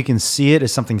 Because if you can see it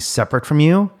as something separate from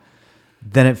you,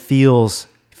 then it feels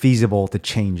feasible to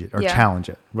change it or challenge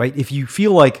it, right? If you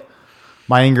feel like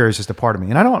my anger is just a part of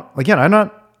me, and I'm not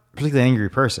a particularly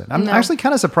angry person. I'm actually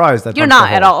kind of surprised that you're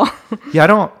not at all.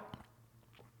 Yeah,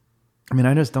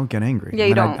 I just don't get angry. Yeah,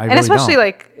 you don't. I and really especially don't.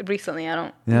 like recently, I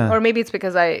don't. Yeah. Or maybe it's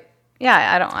because I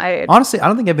don't. Honestly, I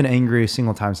don't think I've been angry a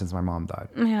single time since my mom died.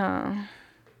 Yeah.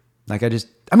 Like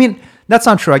that's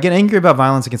not true. I get angry about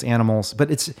violence against animals,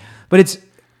 but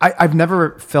I've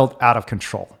never felt out of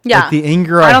control. Yeah. Like the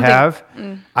anger I'm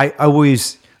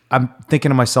thinking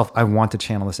to myself, I want to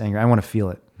channel this anger. I want to feel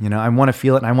it. You know, I want to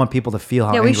feel it, and I want people to feel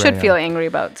how angry I am. Yeah, we should feel angry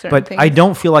about certain things. But I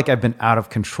don't feel like I've been out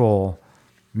of control.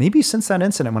 Maybe since that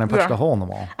incident when I punched a hole in the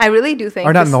wall. I really do think.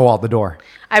 Or not in the wall, the door.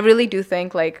 I really do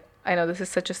think like. I know this is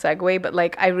such a segue, but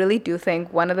like I really do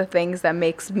think one of the things that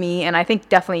makes me, and I think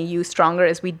definitely you, stronger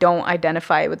is we don't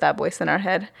identify with that voice in our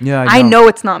head. Yeah, I know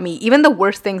it's not me. Even the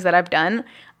worst things that I've done,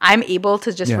 I'm able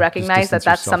to just recognize that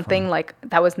that's something like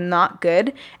that was not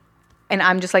good. And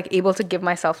I'm just like able to give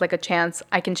myself like a chance.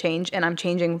 I can change, and I'm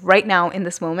changing right now in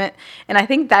this moment. And I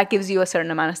think that gives you a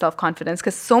certain amount of self-confidence,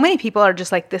 because so many people are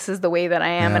just like, this is the way that I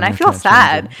am. and I feel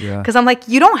sad because I'm like,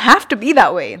 you don't have to be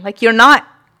that way. Like you're not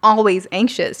always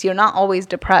anxious, you're not always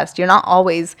depressed, you're not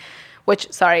always,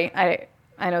 I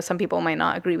know some people might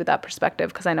not agree with that perspective,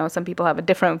 because I know some people have a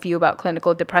different view about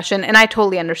clinical depression, and I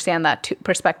totally understand that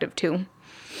perspective too.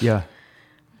 Yeah.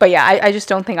 But yeah, I just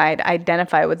don't think I'd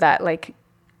identify with that, like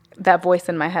that voice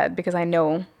in my head, because I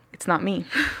know it's not me.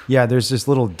 Yeah, there's this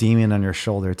little demon on your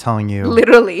shoulder telling you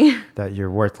literally that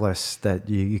you're worthless, that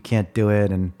you can't do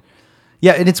it. And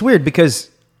yeah, and it's weird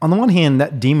because on the one hand,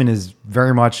 that demon is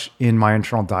very much in my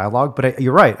internal dialogue, but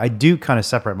you're right. I do kind of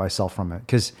separate myself from it,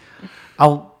 because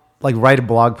I'll like write a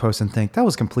blog post and think that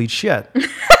was complete shit.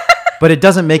 But it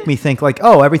doesn't make me think like,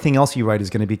 oh, everything else you write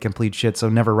is going to be complete shit, so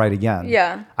never write again.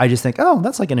 Yeah. I just think, oh,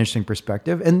 that's like an interesting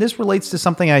perspective. And this relates to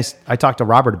something I talked to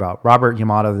Robert about. Robert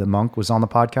Yamato, the monk, was on the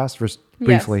podcast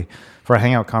briefly for a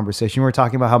hangout conversation. We were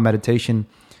talking about how meditation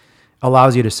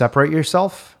allows you to separate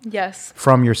yourself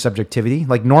from your subjectivity.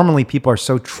 Like normally people are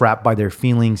so trapped by their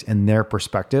feelings and their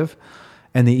perspective.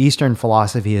 And the Eastern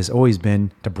philosophy has always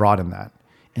been to broaden that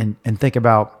and think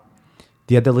about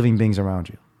the other living beings around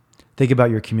you. Think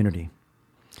about your community.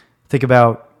 Think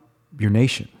about your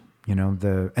nation,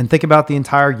 and think about the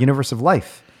entire universe of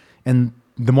life. And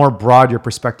the more broad your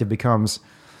perspective becomes,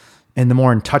 and the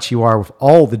more in touch you are with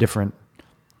all the different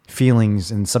feelings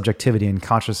and subjectivity and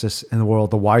consciousness in the world,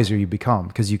 the wiser you become,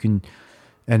 because you can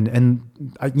I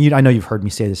know you've heard me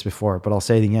say this before, but I'll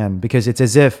say it again, because it's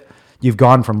as if you've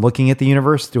gone from looking at the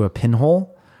universe through a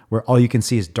pinhole where all you can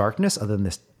see is darkness, other than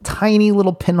this tiny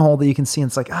little pinhole that you can see. And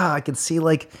it's like, I can see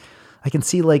like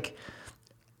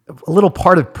a little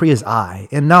part of Priya's eye.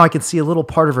 And now I can see a little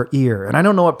part of her ear. And I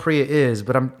don't know what Priya is,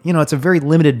 but it's a very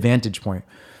limited vantage point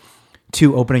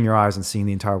to opening your eyes and seeing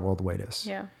the entire world the way it is.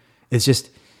 Yeah. It's just,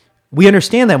 we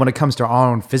understand that when it comes to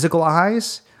our own physical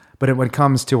eyes, but when it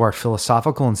comes to our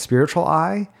philosophical and spiritual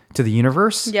eye to the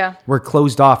universe, we're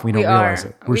closed off. We don't realize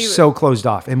it. We're so closed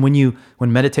off. And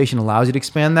when meditation allows you to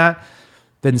expand that,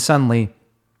 then suddenly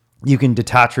you can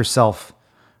detach yourself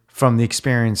from the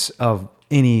experience of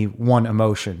any one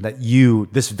emotion that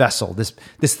this vessel,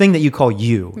 this thing that you call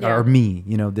you or me,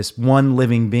 this one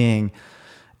living being,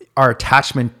 our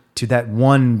attachment to that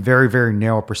one very, very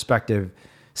narrow perspective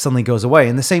suddenly goes away.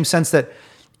 In the same sense that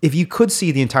if you could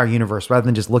see the entire universe rather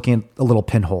than just looking at a little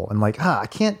pinhole and like, I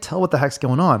can't tell what the heck's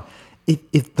going on.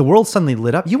 If the world suddenly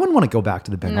lit up, you wouldn't want to go back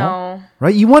to the pinhole,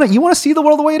 right? You want to see the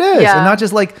world the way it is, and not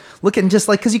just like look at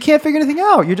because you can't figure anything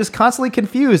out. You're just constantly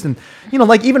confused, and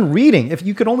like even reading, if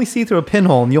you could only see through a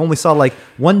pinhole and you only saw like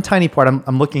one tiny part.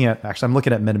 I'm looking at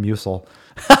Metamucil.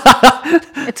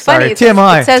 It's funny.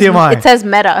 TMI. TMI. It says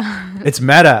meta. It's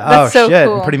meta. That's so shit!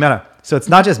 cool. Pretty meta. So it's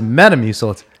not just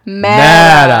Metamucil. It's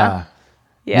meta.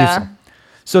 Yeah. Mucil.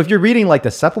 So if you're reading like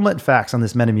the supplement facts on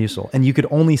this Metamucil, and you could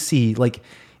only see like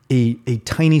a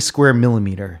tiny square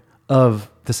millimeter of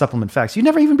the supplement facts, you'd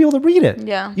never even be able to read it.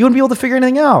 Yeah. You wouldn't be able to figure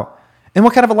anything out. And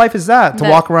what kind of a life is that, to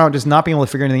walk around just not being able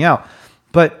to figure anything out?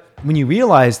 But when you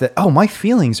realize that, my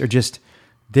feelings are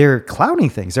they're clouding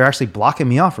things. They're actually blocking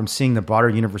me off from seeing the broader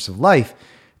universe of life.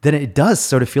 Then it does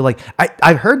sort of feel like,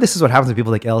 I've heard this is what happens when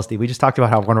people take LSD. We just talked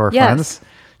about how one of our friends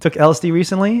took LSD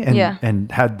recently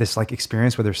and had this like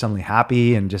experience where they're suddenly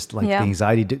happy and just like the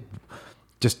anxiety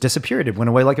just disappeared. It went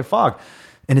away like a fog.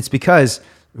 And it's because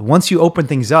once you open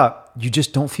things up, you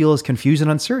just don't feel as confused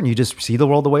and uncertain. You just see the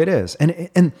world the way it is.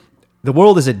 And the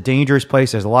world is a dangerous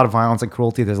place. There's a lot of violence and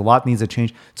cruelty. There's a lot that needs to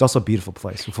change. It's also a beautiful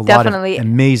place with a lot of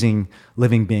amazing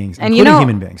living beings, and including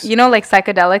human beings. Like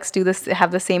psychedelics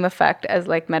have the same effect as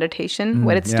like meditation.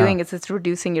 What it's doing is it's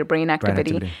reducing your brain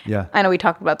activity. Yeah. I know we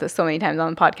talked about this so many times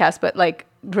on the podcast, but like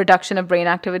reduction of brain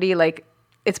activity, like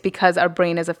it's because our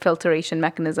brain is a filtration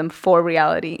mechanism for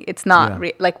reality. It's not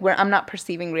I'm not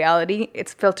perceiving reality.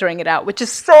 It's filtering it out, which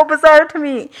is so bizarre to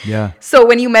me. Yeah. So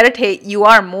when you meditate, you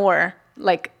are more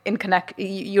like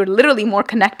you're literally more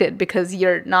connected because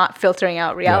you're not filtering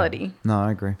out reality. Yeah. No,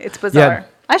 I agree. It's bizarre. Yeah.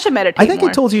 I should meditate more. I think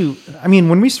I told you,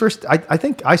 when we first, I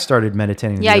think I started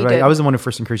meditating. Yeah, you did. I was the one who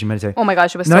first encouraged you to meditate. Oh my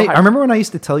gosh, it was so hard. I remember when I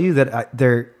used to tell you that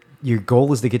your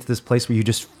goal is to get to this place where you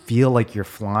just feel like you're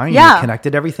flying, yeah. You're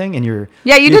connected to everything, and you're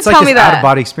you did tell me that out of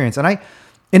body experience, and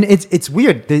it's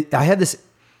weird. I had this.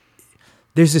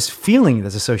 There's this feeling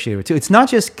that's associated with it too. It's not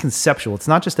just conceptual. It's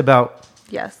not just about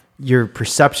your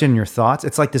perception, your thoughts.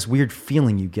 It's like this weird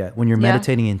feeling you get when you're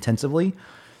meditating intensively,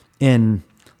 and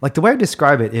like the way I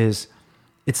describe it is,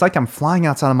 it's like I'm flying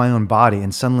outside of my own body,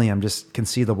 and suddenly I'm just can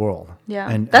see the world. Yeah,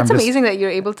 and that's amazing that you're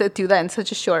able to do that in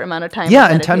such a short amount of time.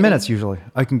 Yeah, in 10 minutes usually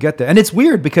I can get there, and it's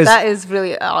weird because that is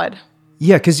really odd.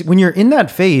 Yeah, because when you're in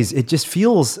that phase, it just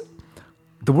feels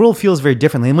the world feels very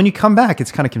differently, and when you come back,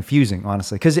 it's kind of confusing,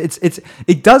 honestly, because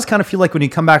it does kind of feel like when you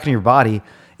come back into your body,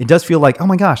 it does feel like, oh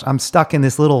my gosh, I'm stuck in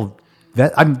this little.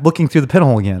 I'm looking through the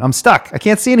pinhole again. I'm stuck. I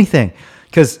can't see anything.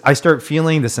 Because I start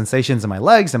feeling the sensations in my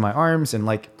legs and my arms, and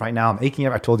like right now I'm aching.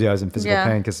 I told you I was in physical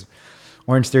pain because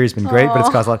Orange Theory has been great, but it's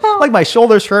caused a lot. Like my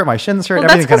shoulders hurt, my shins hurt. Well,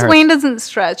 everything that's because Wayne doesn't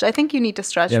stretch. I think you need to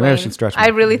stretch. Yeah, maybe I should stretch. I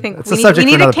really think it's we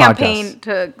need a campaign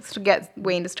to get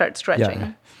Wayne to start stretching.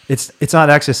 Yeah. It's not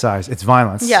exercise; it's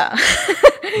violence. Yeah,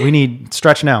 we need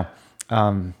stretch now.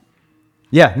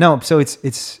 So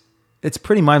it's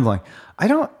pretty mind blowing. I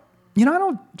don't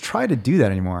try to do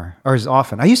that anymore or as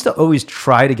often. I used to always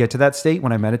try to get to that state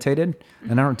when I meditated,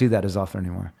 and I don't do that as often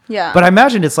anymore. Yeah. But I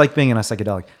imagine it's like being in a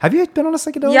psychedelic. Have you been on a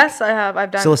psychedelic? Yes, I have.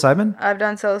 I've done psilocybin. I've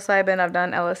done psilocybin. I've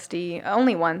done LSD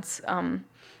only once.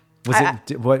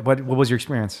 What was your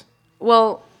experience?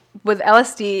 Well, with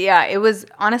LSD, it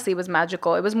was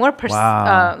magical. It was more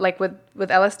like with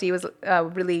LSD, it was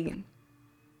really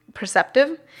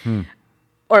perceptive,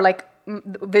 or like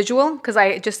visual, because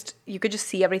you could just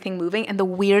see everything moving. And the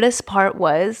weirdest part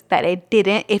was that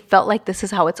it felt like this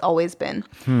is how it's always been.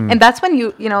 And that's when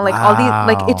all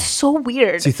these, like, it's so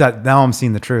weird. So you thought, now I'm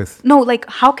seeing the truth. No, like,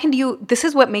 how can this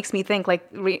is what makes me think, like,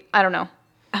 I don't know.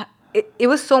 It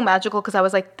was so magical because I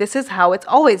was like, this is how it's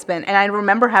always been. And I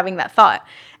remember having that thought.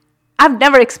 I've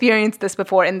never experienced this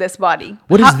before in this body.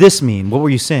 What does this mean? What were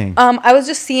you saying? I was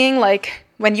just seeing like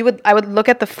when I would look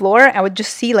at the floor, I would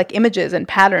just see like images and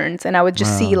patterns, and I would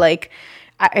just see like,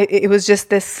 it was just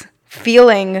this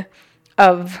feeling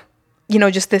of,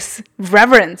 just this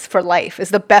reverence for life is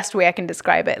the best way I can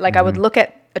describe it. Like I would look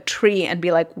at a tree and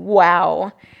be like,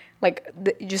 wow, like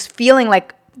just feeling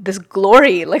like this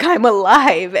glory, like I'm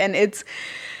alive. And it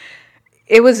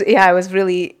was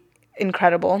really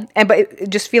incredible. But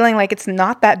just feeling like it's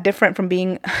not that different from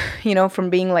being,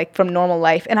 from normal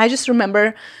life. And I just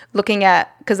remember looking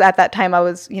at, because at that time I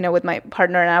was, with my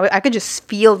partner, and I could just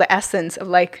feel the essence of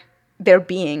like their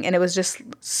being. And it was just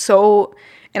so,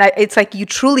 and it's like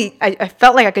I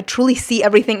felt like I could truly see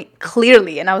everything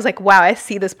clearly. And I was like, wow, I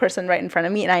see this person right in front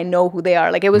of me and I know who they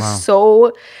are. Like it was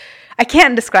so, I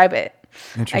can't describe it.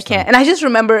 I can't. And I just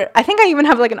remember, I think I even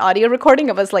have like an audio recording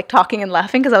of us like talking and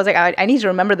laughing, because I was like, I need to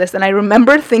remember this. And I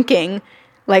remember thinking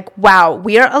like, wow,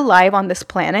 we are alive on this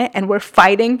planet and we're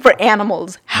fighting for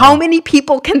animals. How many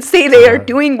people can say they are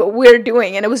doing what we're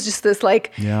doing? And it was just this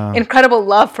like incredible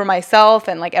love for myself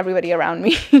and like everybody around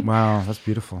me. Wow, that's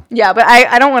beautiful. Yeah, but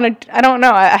I don't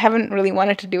know. I haven't really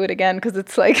wanted to do it again, because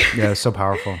it's like... Yeah, it's so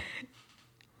powerful.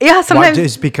 Yeah, sometimes... Why,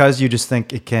 is it because you just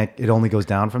think it only goes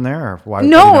down from there? Or why?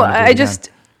 No, I just...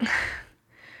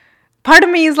 Part of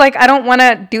me is like, I don't want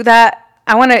to do that.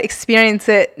 I want to experience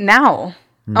it now.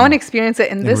 I want to experience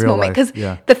it in this moment, because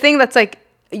the thing that's like,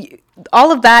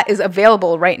 all of that is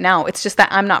available right now. It's just that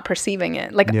I'm not perceiving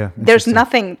it. Like there's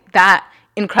nothing that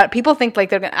incredible. People think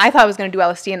like I thought I was going to do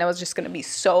LSD and it was just going to be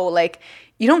so like,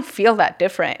 you don't feel that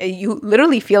different. You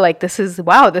literally feel like this is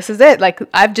it. Like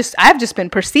I've just been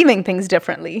perceiving things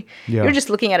differently. Yeah. You're just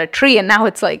looking at a tree and now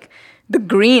it's like the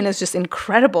green is just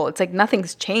incredible. It's like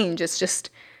nothing's changed. It's just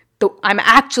I'm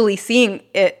actually seeing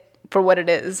it for what it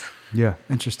is. Yeah.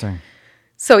 Interesting.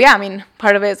 So yeah, I mean,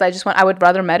 part of it is I would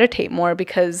rather meditate more,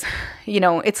 because,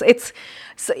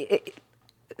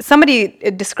 somebody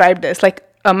described this, like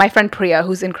my friend Priya,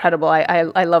 who's incredible.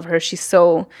 I love her. She's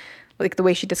so, like the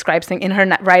way she describes things in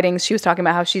her writings, she was talking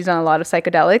about how she's done a lot of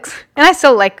psychedelics, and I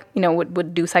still like,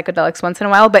 would do psychedelics once in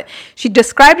a while, but she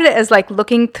described it as like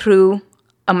looking through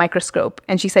a microscope.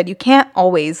 And she said, you can't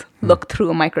always look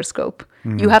through a microscope.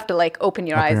 You have to like open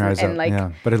your eyes and like,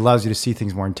 but it allows you to see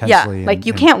things more intensely. Yeah, like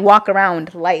you can't walk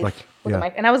around life with a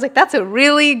mic. And I was like, that's a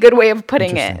really good way of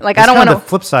putting it. Like, I don't want to. The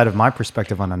flip side of my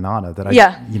perspective on Ananda, that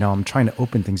I'm trying to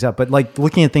open things up, but like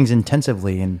looking at things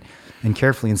intensively and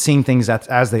carefully and seeing things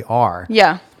as they are.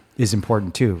 Yeah. Is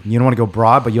important too. You don't want to go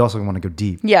broad, but you also want to go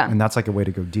deep. Yeah. And that's like a way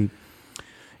to go deep.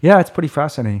 Yeah, it's pretty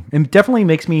fascinating. It definitely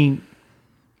makes me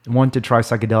want to try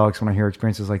psychedelics when I hear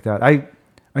experiences like that.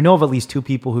 I know of at least 2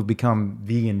 people who've become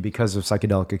vegan because of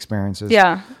psychedelic experiences.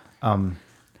 Yeah.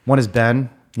 One is Ben.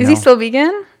 Is he still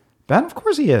vegan? Ben, of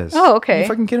course he is. Oh, okay. Are you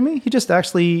fucking kidding me? He just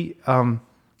actually,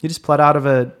 he just pled out of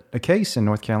a case in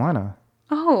North Carolina.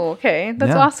 Oh, okay.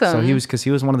 That's awesome. So he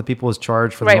was one of the people who was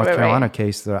charged for the North Carolina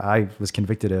case that I was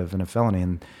convicted of in a felony.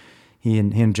 And he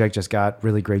and Jake just got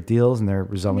really great deals and they're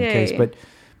resolving the case. But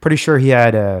pretty sure he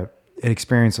had an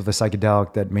experience with a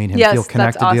psychedelic that made him feel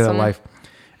connected to the other life.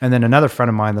 And then another friend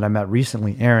of mine that I met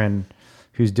recently, Erin,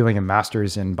 who's doing a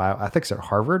master's in bioethics at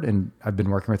Harvard. And I've been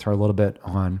working with her a little bit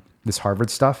on this Harvard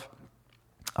stuff,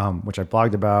 which I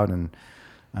blogged about. And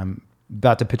I'm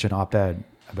about to pitch an op-ed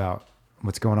about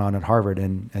what's going on at Harvard.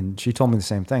 And she told me the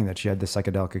same thing, that she had this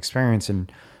psychedelic experience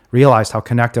and realized how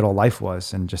connected all life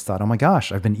was, and just thought, oh my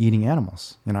gosh, I've been eating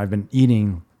animals. I've been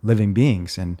eating living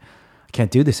beings and I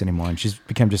can't do this anymore. And she's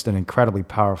become just an incredibly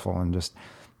powerful and just...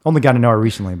 Only got to know her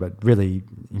recently, but really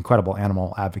incredible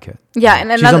animal advocate. Yeah,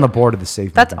 and she's on the board of the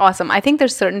Safe. That's awesome. I think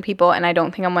there's certain people, and I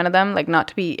don't think I'm one of them, like not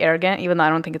to be arrogant, even though I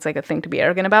don't think it's like a thing to be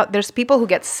arrogant about. There's people who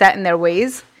get set in their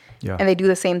ways, and they do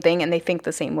the same thing, and they think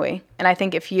the same way. And I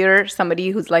think if you're somebody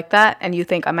who's like that, and you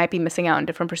think I might be missing out on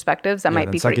different perspectives, that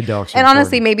might be pretty... And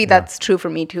honestly, maybe that's true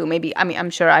for me too. Maybe, I mean, I'm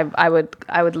sure I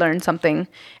would learn something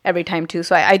every time too.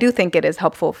 So I do think it is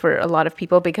helpful for a lot of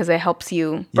people, because it helps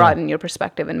you broaden your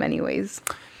perspective in many ways.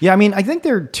 Yeah, I mean, I think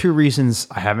there are 2 reasons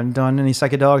I haven't done any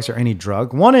psychedelics or any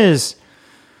drug. One is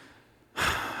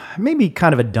maybe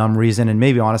kind of a dumb reason, and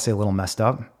maybe honestly a little messed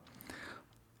up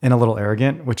and a little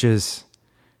arrogant, which is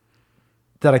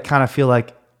that I kind of feel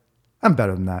like I'm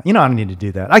better than that. I don't need to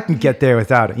do that. I can get there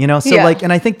without it, So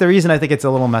and I think the reason I think it's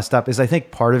a little messed up is I think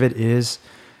part of it is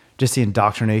just the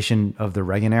indoctrination of the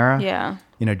Reagan era. Yeah.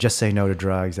 Just say no to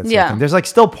drugs. That sort of thing. There's like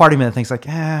still part of me that thinks like,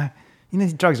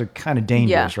 these drugs are kind of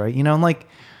dangerous, right? And like,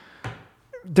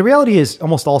 the reality is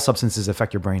almost all substances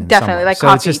affect your brain in some way. Like so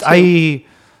coffee, it's just, too.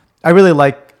 I really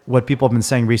like what people have been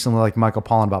saying recently, like Michael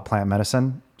Pollan about plant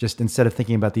medicine. Just instead of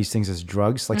thinking about these things as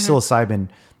drugs, like psilocybin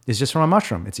is just from a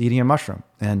mushroom. It's eating a mushroom.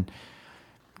 And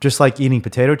Just like eating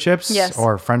potato chips Yes.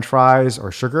 or French fries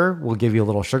or sugar will give you a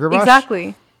little sugar rush.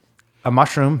 Exactly. A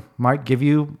mushroom might give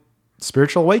you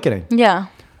spiritual awakening. Yeah.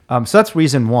 So that's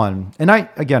reason one. And I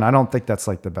don't think that's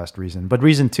like the best reason. But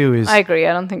reason two is... I agree.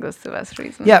 I don't think that's the best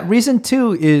reason. Yeah, reason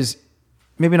two is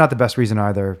maybe not the best reason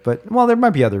either. But, well, there might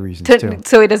be other reasons too.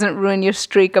 So it doesn't ruin your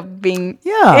streak of being...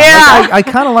 Yeah. Like I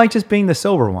kind of like just being the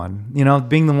sober one,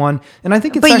 being the one. And I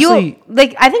think it's actually...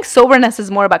 I think soberness is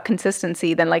more about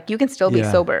consistency than like you can still be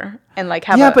sober and like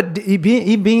have but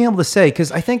being able to say,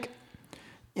 because I think...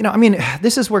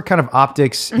 this is where kind of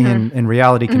optics and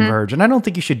reality converge. And I don't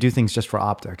think you should do things just for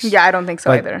optics. Yeah, I don't think so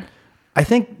either. I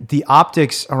think the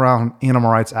optics around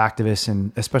animal rights activists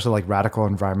and especially like radical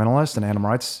environmentalists and animal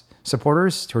rights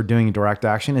supporters who are doing direct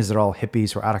action is they're all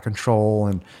hippies who are out of control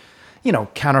and,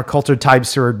 counterculture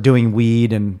types who are doing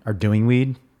weed and are doing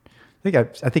weed. I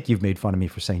think you've made fun of me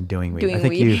for saying doing weed.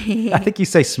 I think you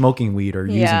say smoking weed or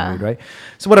using weed, right?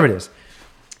 So whatever it is.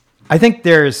 I think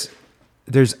there's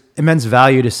immense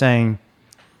value to saying,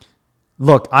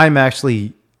 look, I'm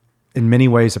actually in many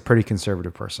ways a pretty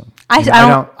conservative person. I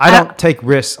don't take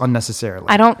risks unnecessarily.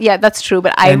 That's true,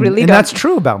 but I really don't. And that's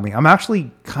true about me. I'm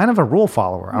actually kind of a rule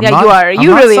follower. You are.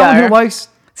 You really are. Who likes...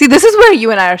 See, this is where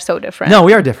you and I are so different. No,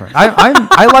 we are different.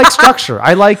 I like structure.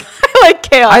 I like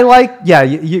chaos.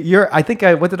 You're I think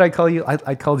what did I call you?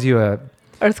 I called you a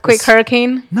earthquake,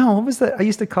 hurricane. No, what was that? I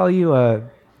used to call you a...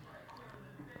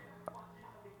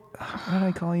 What did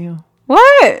I call you?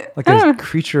 What? Like a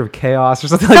creature of chaos or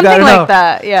something like that. Something like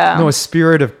that, yeah. No, a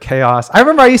spirit of chaos. I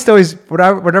remember I used to always,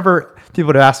 whenever people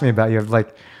would ask me about you,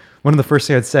 like one of the first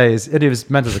things I'd say is, it was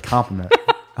meant as a compliment.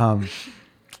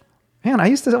 Man, I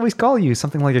used to always call you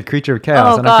something like a creature of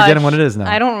chaos, and I'm forgetting what it is now.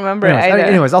 I don't remember it either.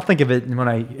 Anyways, I'll think of it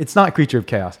it's not creature of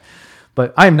chaos,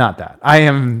 but I'm not that. I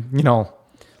am,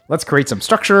 let's create some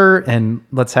structure and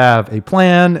let's have a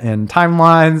plan and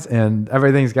timelines and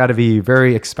everything's got to be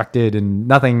very expected and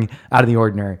nothing out of the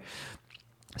ordinary.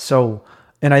 So,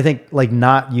 and I think like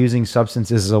not using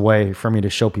substances is a way for me to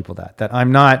show people that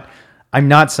I'm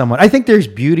not someone, I think there's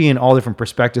beauty in all different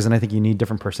perspectives. And I think you need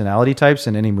different personality types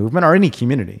in any movement or any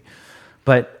community.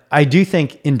 But I do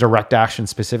think in direct action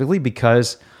specifically,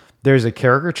 because there's a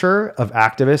caricature of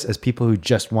activists as people who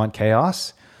just want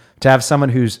chaos, to have someone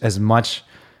who's as much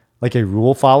like a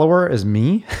rule follower as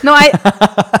me. No,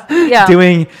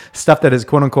 doing stuff that is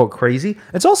quote unquote crazy.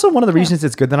 It's also one of the reasons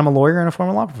it's good that I'm a lawyer and a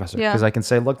former law professor, because I can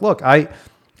say, look, I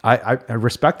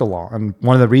respect the law. And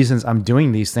one of the reasons I'm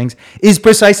doing these things is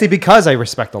precisely because I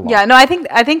respect the law. Yeah, no, I think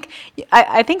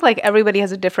like everybody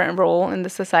has a different role in the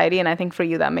society. And I think for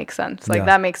you, that makes sense. Like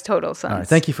that makes total sense. All right,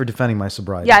 thank you for defending my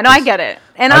sobriety. Yeah, no, I get it.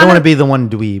 And I don't want to be the one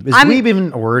dweeb. Is dweeb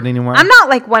even a word anymore? I'm not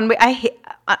like one way.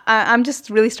 I'm just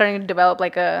really starting to develop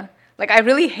I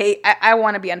really hate, I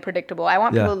want to be unpredictable. I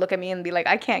want people to look at me and be like,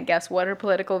 I can't guess what her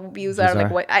political views are.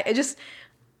 Like what,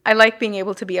 I like being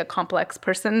able to be a complex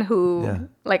person who,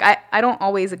 I don't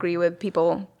always agree with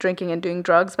people drinking and doing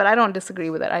drugs, but I don't disagree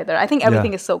with it either. I think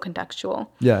everything is so contextual.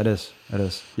 Yeah, it is.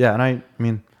 Yeah, and I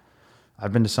mean,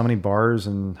 I've been to so many bars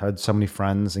and had so many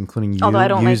friends, including you,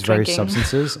 use various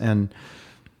substances, and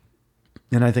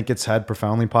I think it's had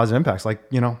profoundly positive impacts. Like,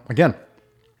 again,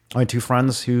 I had two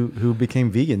friends who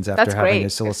became vegans after having a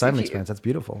psilocybin experience. That's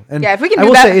beautiful. And if we can I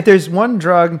will say, if there's one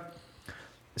drug,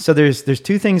 so there's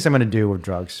two things I'm going to do with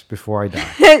drugs before I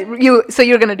die. So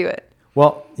you're going to do it?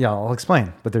 Well, yeah, I'll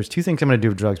explain. But there's two things I'm going to do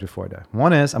with drugs before I die.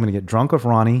 One is I'm going to get drunk with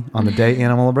Ronnie on the day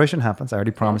Animal Liberation happens. I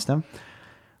already promised him.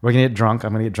 We're going to get drunk.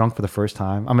 I'm going to get drunk for the first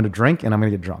time. I'm going to drink and I'm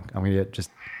going to get drunk. I'm going to get just,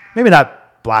 maybe not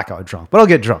blackout drunk, but I'll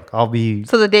get drunk. I'll be...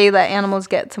 So the day that animals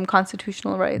get some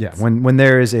constitutional rights. Yeah, when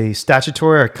there is a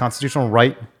statutory or constitutional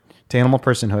right to animal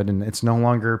personhood and it's no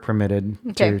longer permitted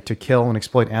to kill and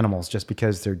exploit animals just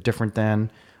because they're different than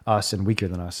us and weaker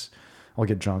than us, I'll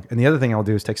get drunk. And the other thing I'll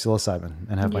do is take psilocybin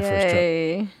and have my first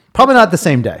trip. Probably not the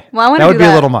same day. Well, that would be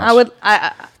a little much.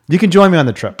 You can join me on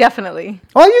the trip. Definitely.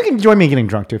 Well, you can join me getting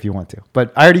drunk too if you want to.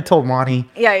 But I already told Ronnie.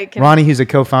 Yeah, you can. Ronnie, who's a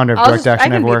co-founder of Direct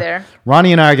Action Everywhere. Be there.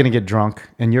 Ronnie and I are going to get drunk,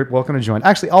 and you're welcome to join.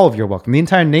 Actually, all of you are welcome. The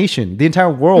entire nation, the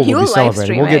entire world will be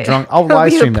celebrating. We'll get drunk. I'll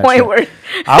live stream that shit.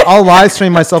 I'll live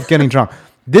stream myself getting drunk.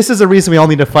 This is the reason we all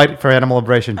need to fight for animal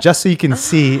liberation, just so you can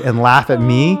see and laugh at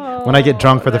me when I get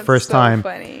drunk for the first time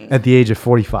at the age of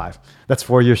 45. That's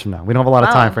 4 years from now. We don't have a lot of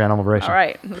time for animal liberation. All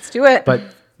right, let's do it. But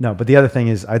the other thing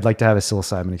is I'd like to have a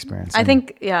psilocybin experience. I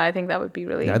think that would be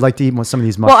really... Yeah, I'd like to eat some of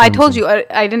these mushrooms. Well, I told you,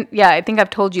 I didn't... Yeah, I think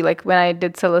I've told you, like, when I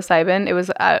did psilocybin, it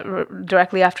was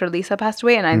directly after Lisa passed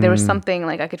away, and there was something,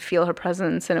 like, I could feel her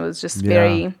presence, and it was just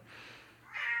very...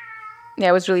 Yeah,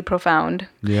 it was really profound.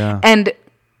 Yeah. And,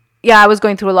 yeah, I was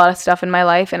going through a lot of stuff in my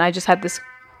life, and I just had this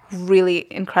really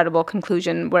incredible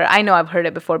conclusion where I know I've heard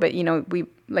it before, but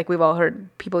we've all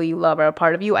heard people you love are a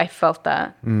part of you. I felt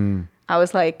that. I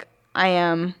was like,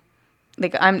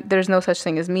 there's no such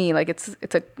thing as me. Like it's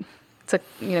a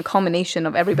culmination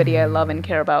of everybody I love and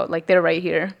care about. Like they're right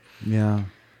here. Yeah.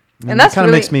 And that kind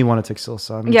of makes me want to take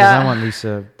psilocybin. Because I want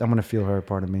Lisa, I want to feel her a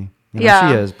part of me. She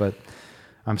is, but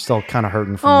I'm still kind of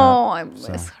hurting from that. Oh, I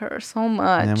miss her so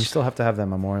much. And we still have to have that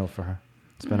memorial for her.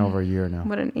 It's been over a year now.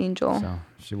 What an angel. So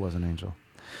she was an angel.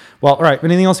 Well, all right.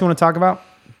 Anything else you want to talk about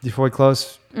before we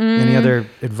close? Any other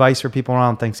advice for people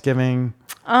around Thanksgiving?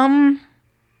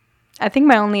 I think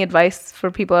my only advice for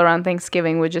people around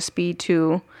Thanksgiving would just be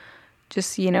to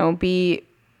be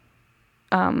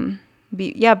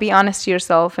honest to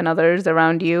yourself and others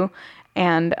around you,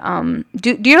 and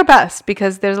do your best,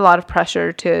 because there's a lot of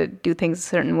pressure to do things a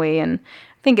certain way. And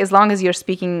I think as long as you're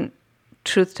speaking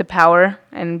truth to power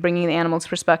and bringing the animal's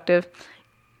perspective,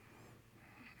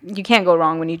 you can't go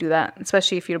wrong when you do that,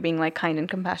 especially if you're being like kind and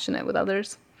compassionate with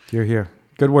others. You're here.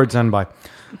 Good words to end by.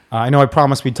 I know I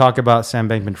promised we'd talk about Sam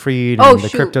Bankman-Fried and the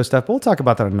crypto stuff, but we'll talk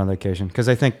about that on another occasion, because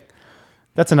I think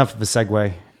that's enough of a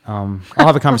segue. I'll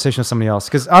have a conversation with somebody else,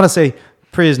 because honestly,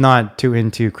 Priya's not too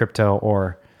into crypto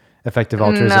or effective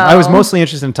altruism. No. I was mostly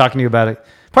interested in talking to you about it,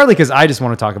 partly because I just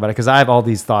want to talk about it, because I have all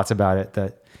these thoughts about it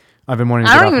that I've been wanting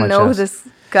to get off my chest. I don't even know who this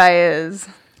guy is.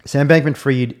 Sam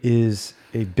Bankman-Fried is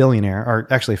a billionaire, or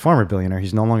actually a former billionaire.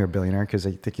 He's no longer a billionaire because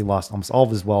I think he lost almost all of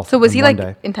his wealth. So was he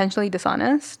intentionally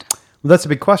dishonest? Well, that's a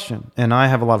big question, and I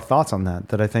have a lot of thoughts on that.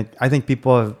 That I think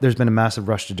people there's been a massive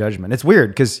rush to judgment. It's weird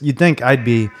because you'd think I'd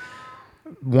be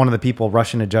one of the people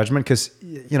rushing to judgment, because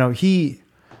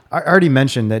I already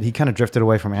mentioned that he kind of drifted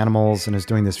away from animals and is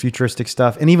doing this futuristic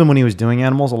stuff. And even when he was doing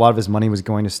animals, a lot of his money was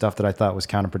going to stuff that I thought was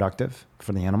counterproductive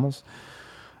for the animals.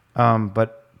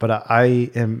 But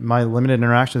my limited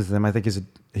interactions with him, I think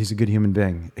he's a good human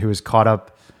being who is caught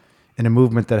up in a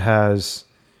movement that has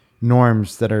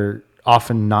norms that are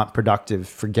often not productive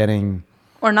for getting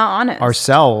or not honest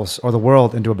ourselves or the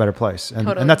world into a better place. And,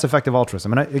 totally. And that's effective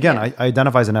altruism. And I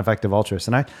identify as an effective altruist.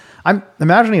 And I'm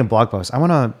imagining a blog post. I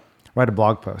want to write a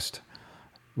blog post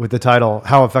with the title,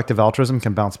 How Effective Altruism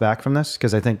Can Bounce Back from This.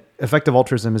 Because I think effective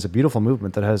altruism is a beautiful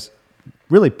movement that has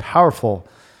really powerful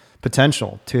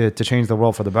potential to change the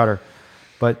world for the better.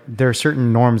 But there are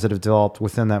certain norms that have developed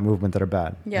within that movement that are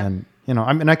bad. Yeah. And,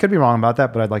 I could be wrong about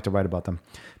that, but I'd like to write about them.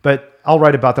 But I'll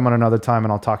write about them on another time,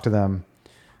 and I'll talk to them.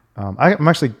 I'm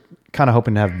actually kind of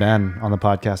hoping to have Ben on the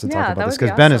podcast to talk about this,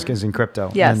 because Ben is in crypto.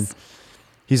 Yes. And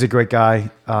he's a great guy,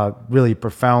 really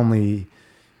profoundly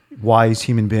wise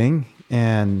human being.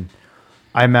 And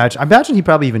I imagine he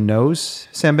probably even knows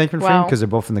Sam Bankman-Fried, because they're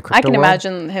both in the crypto world.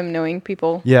 Imagine him knowing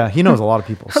people. Yeah, he knows a lot of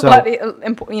people. So,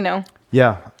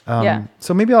 Yeah.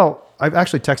 So maybe I've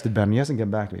actually texted Ben. He hasn't gotten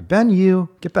back to me. Ben, you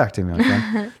get back to me,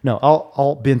 okay? No,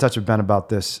 I'll be in touch with Ben about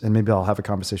this, and maybe I'll have a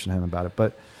conversation with him about it.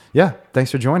 But yeah,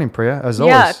 thanks for joining, Priya, as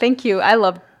always. Yeah, thank you. I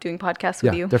love doing podcasts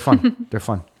with you. They're fun. They're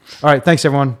fun. All right, thanks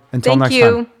everyone. Until next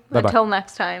time. Bye-bye. Until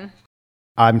next time.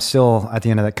 I'm still at the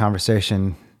end of that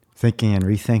conversation thinking and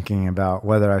rethinking about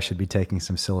whether I should be taking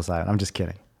some psilocybin. I'm just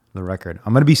kidding. The record.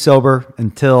 I'm going to be sober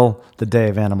until the day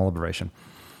of animal liberation.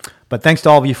 But thanks to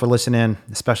all of you for listening,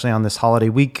 especially on this holiday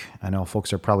week. I know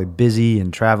folks are probably busy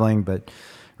and traveling, but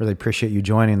really appreciate you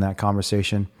joining that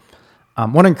conversation. I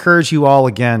want to encourage you all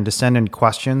again to send in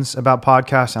questions about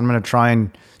podcasts. I'm going to try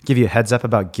and give you a heads up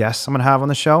about guests I'm going to have on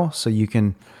the show, so you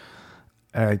can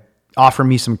offer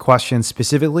me some questions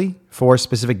specifically for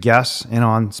specific guests and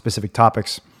on specific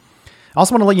topics. I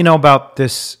also want to let you know about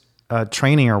this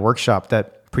training or workshop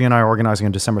that Priya and I are organizing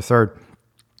on December 3rd.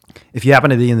 If you happen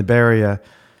to be in the Bay Area,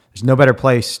 there's no better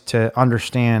place to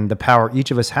understand the power each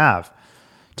of us have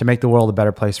to make the world a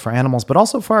better place for animals, but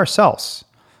also for ourselves,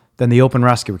 than the Open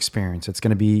Rescue Experience. It's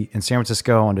going to be in San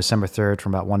Francisco on December 3rd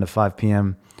from about 1 to 5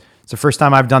 p.m. It's the first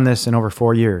time I've done this in over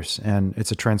 4 years, and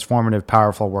it's a transformative,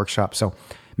 powerful workshop. So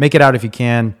make it out if you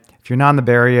can. If you're not in the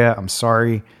Bay Area, I'm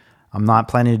sorry. I'm not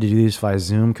planning to do this via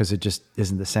Zoom because it just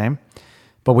isn't the same.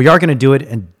 But we are going to do it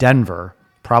in Denver,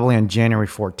 probably on January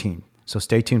 14th. So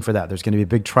stay tuned for that. There's going to be a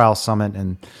big trial summit,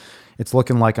 and it's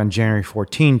looking like on January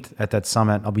 14th at that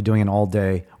summit, I'll be doing an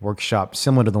all-day workshop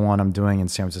similar to the one I'm doing in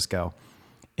San Francisco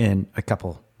in a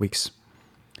couple weeks.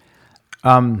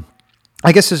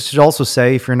 I guess I should also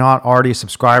say, if you're not already a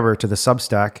subscriber to the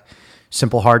Substack,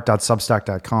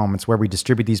 simpleheart.substack.com, it's where we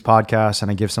distribute these podcasts, and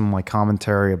I give some of my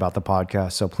commentary about the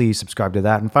podcast. So please subscribe to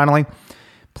that. And finally,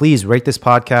 please rate this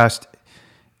podcast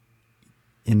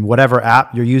in whatever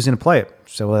app you're using to play it.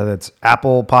 So whether it's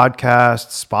Apple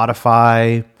Podcasts,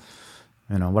 Spotify,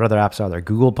 what other apps are there?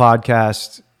 Google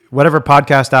Podcasts, whatever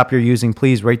podcast app you're using,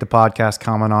 please rate the podcast,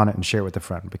 comment on it, and share it with a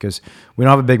friend, because we don't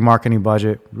have a big marketing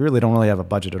budget. We really don't have a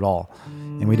budget at all.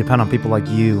 And we depend on people like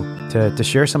you to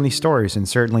share some of these stories. And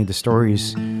certainly the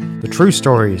stories, the true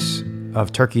stories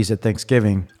of turkeys at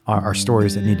Thanksgiving are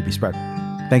stories that need to be spread.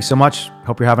 Thanks so much.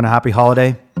 Hope you're having a happy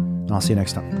holiday, and I'll see you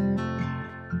next time.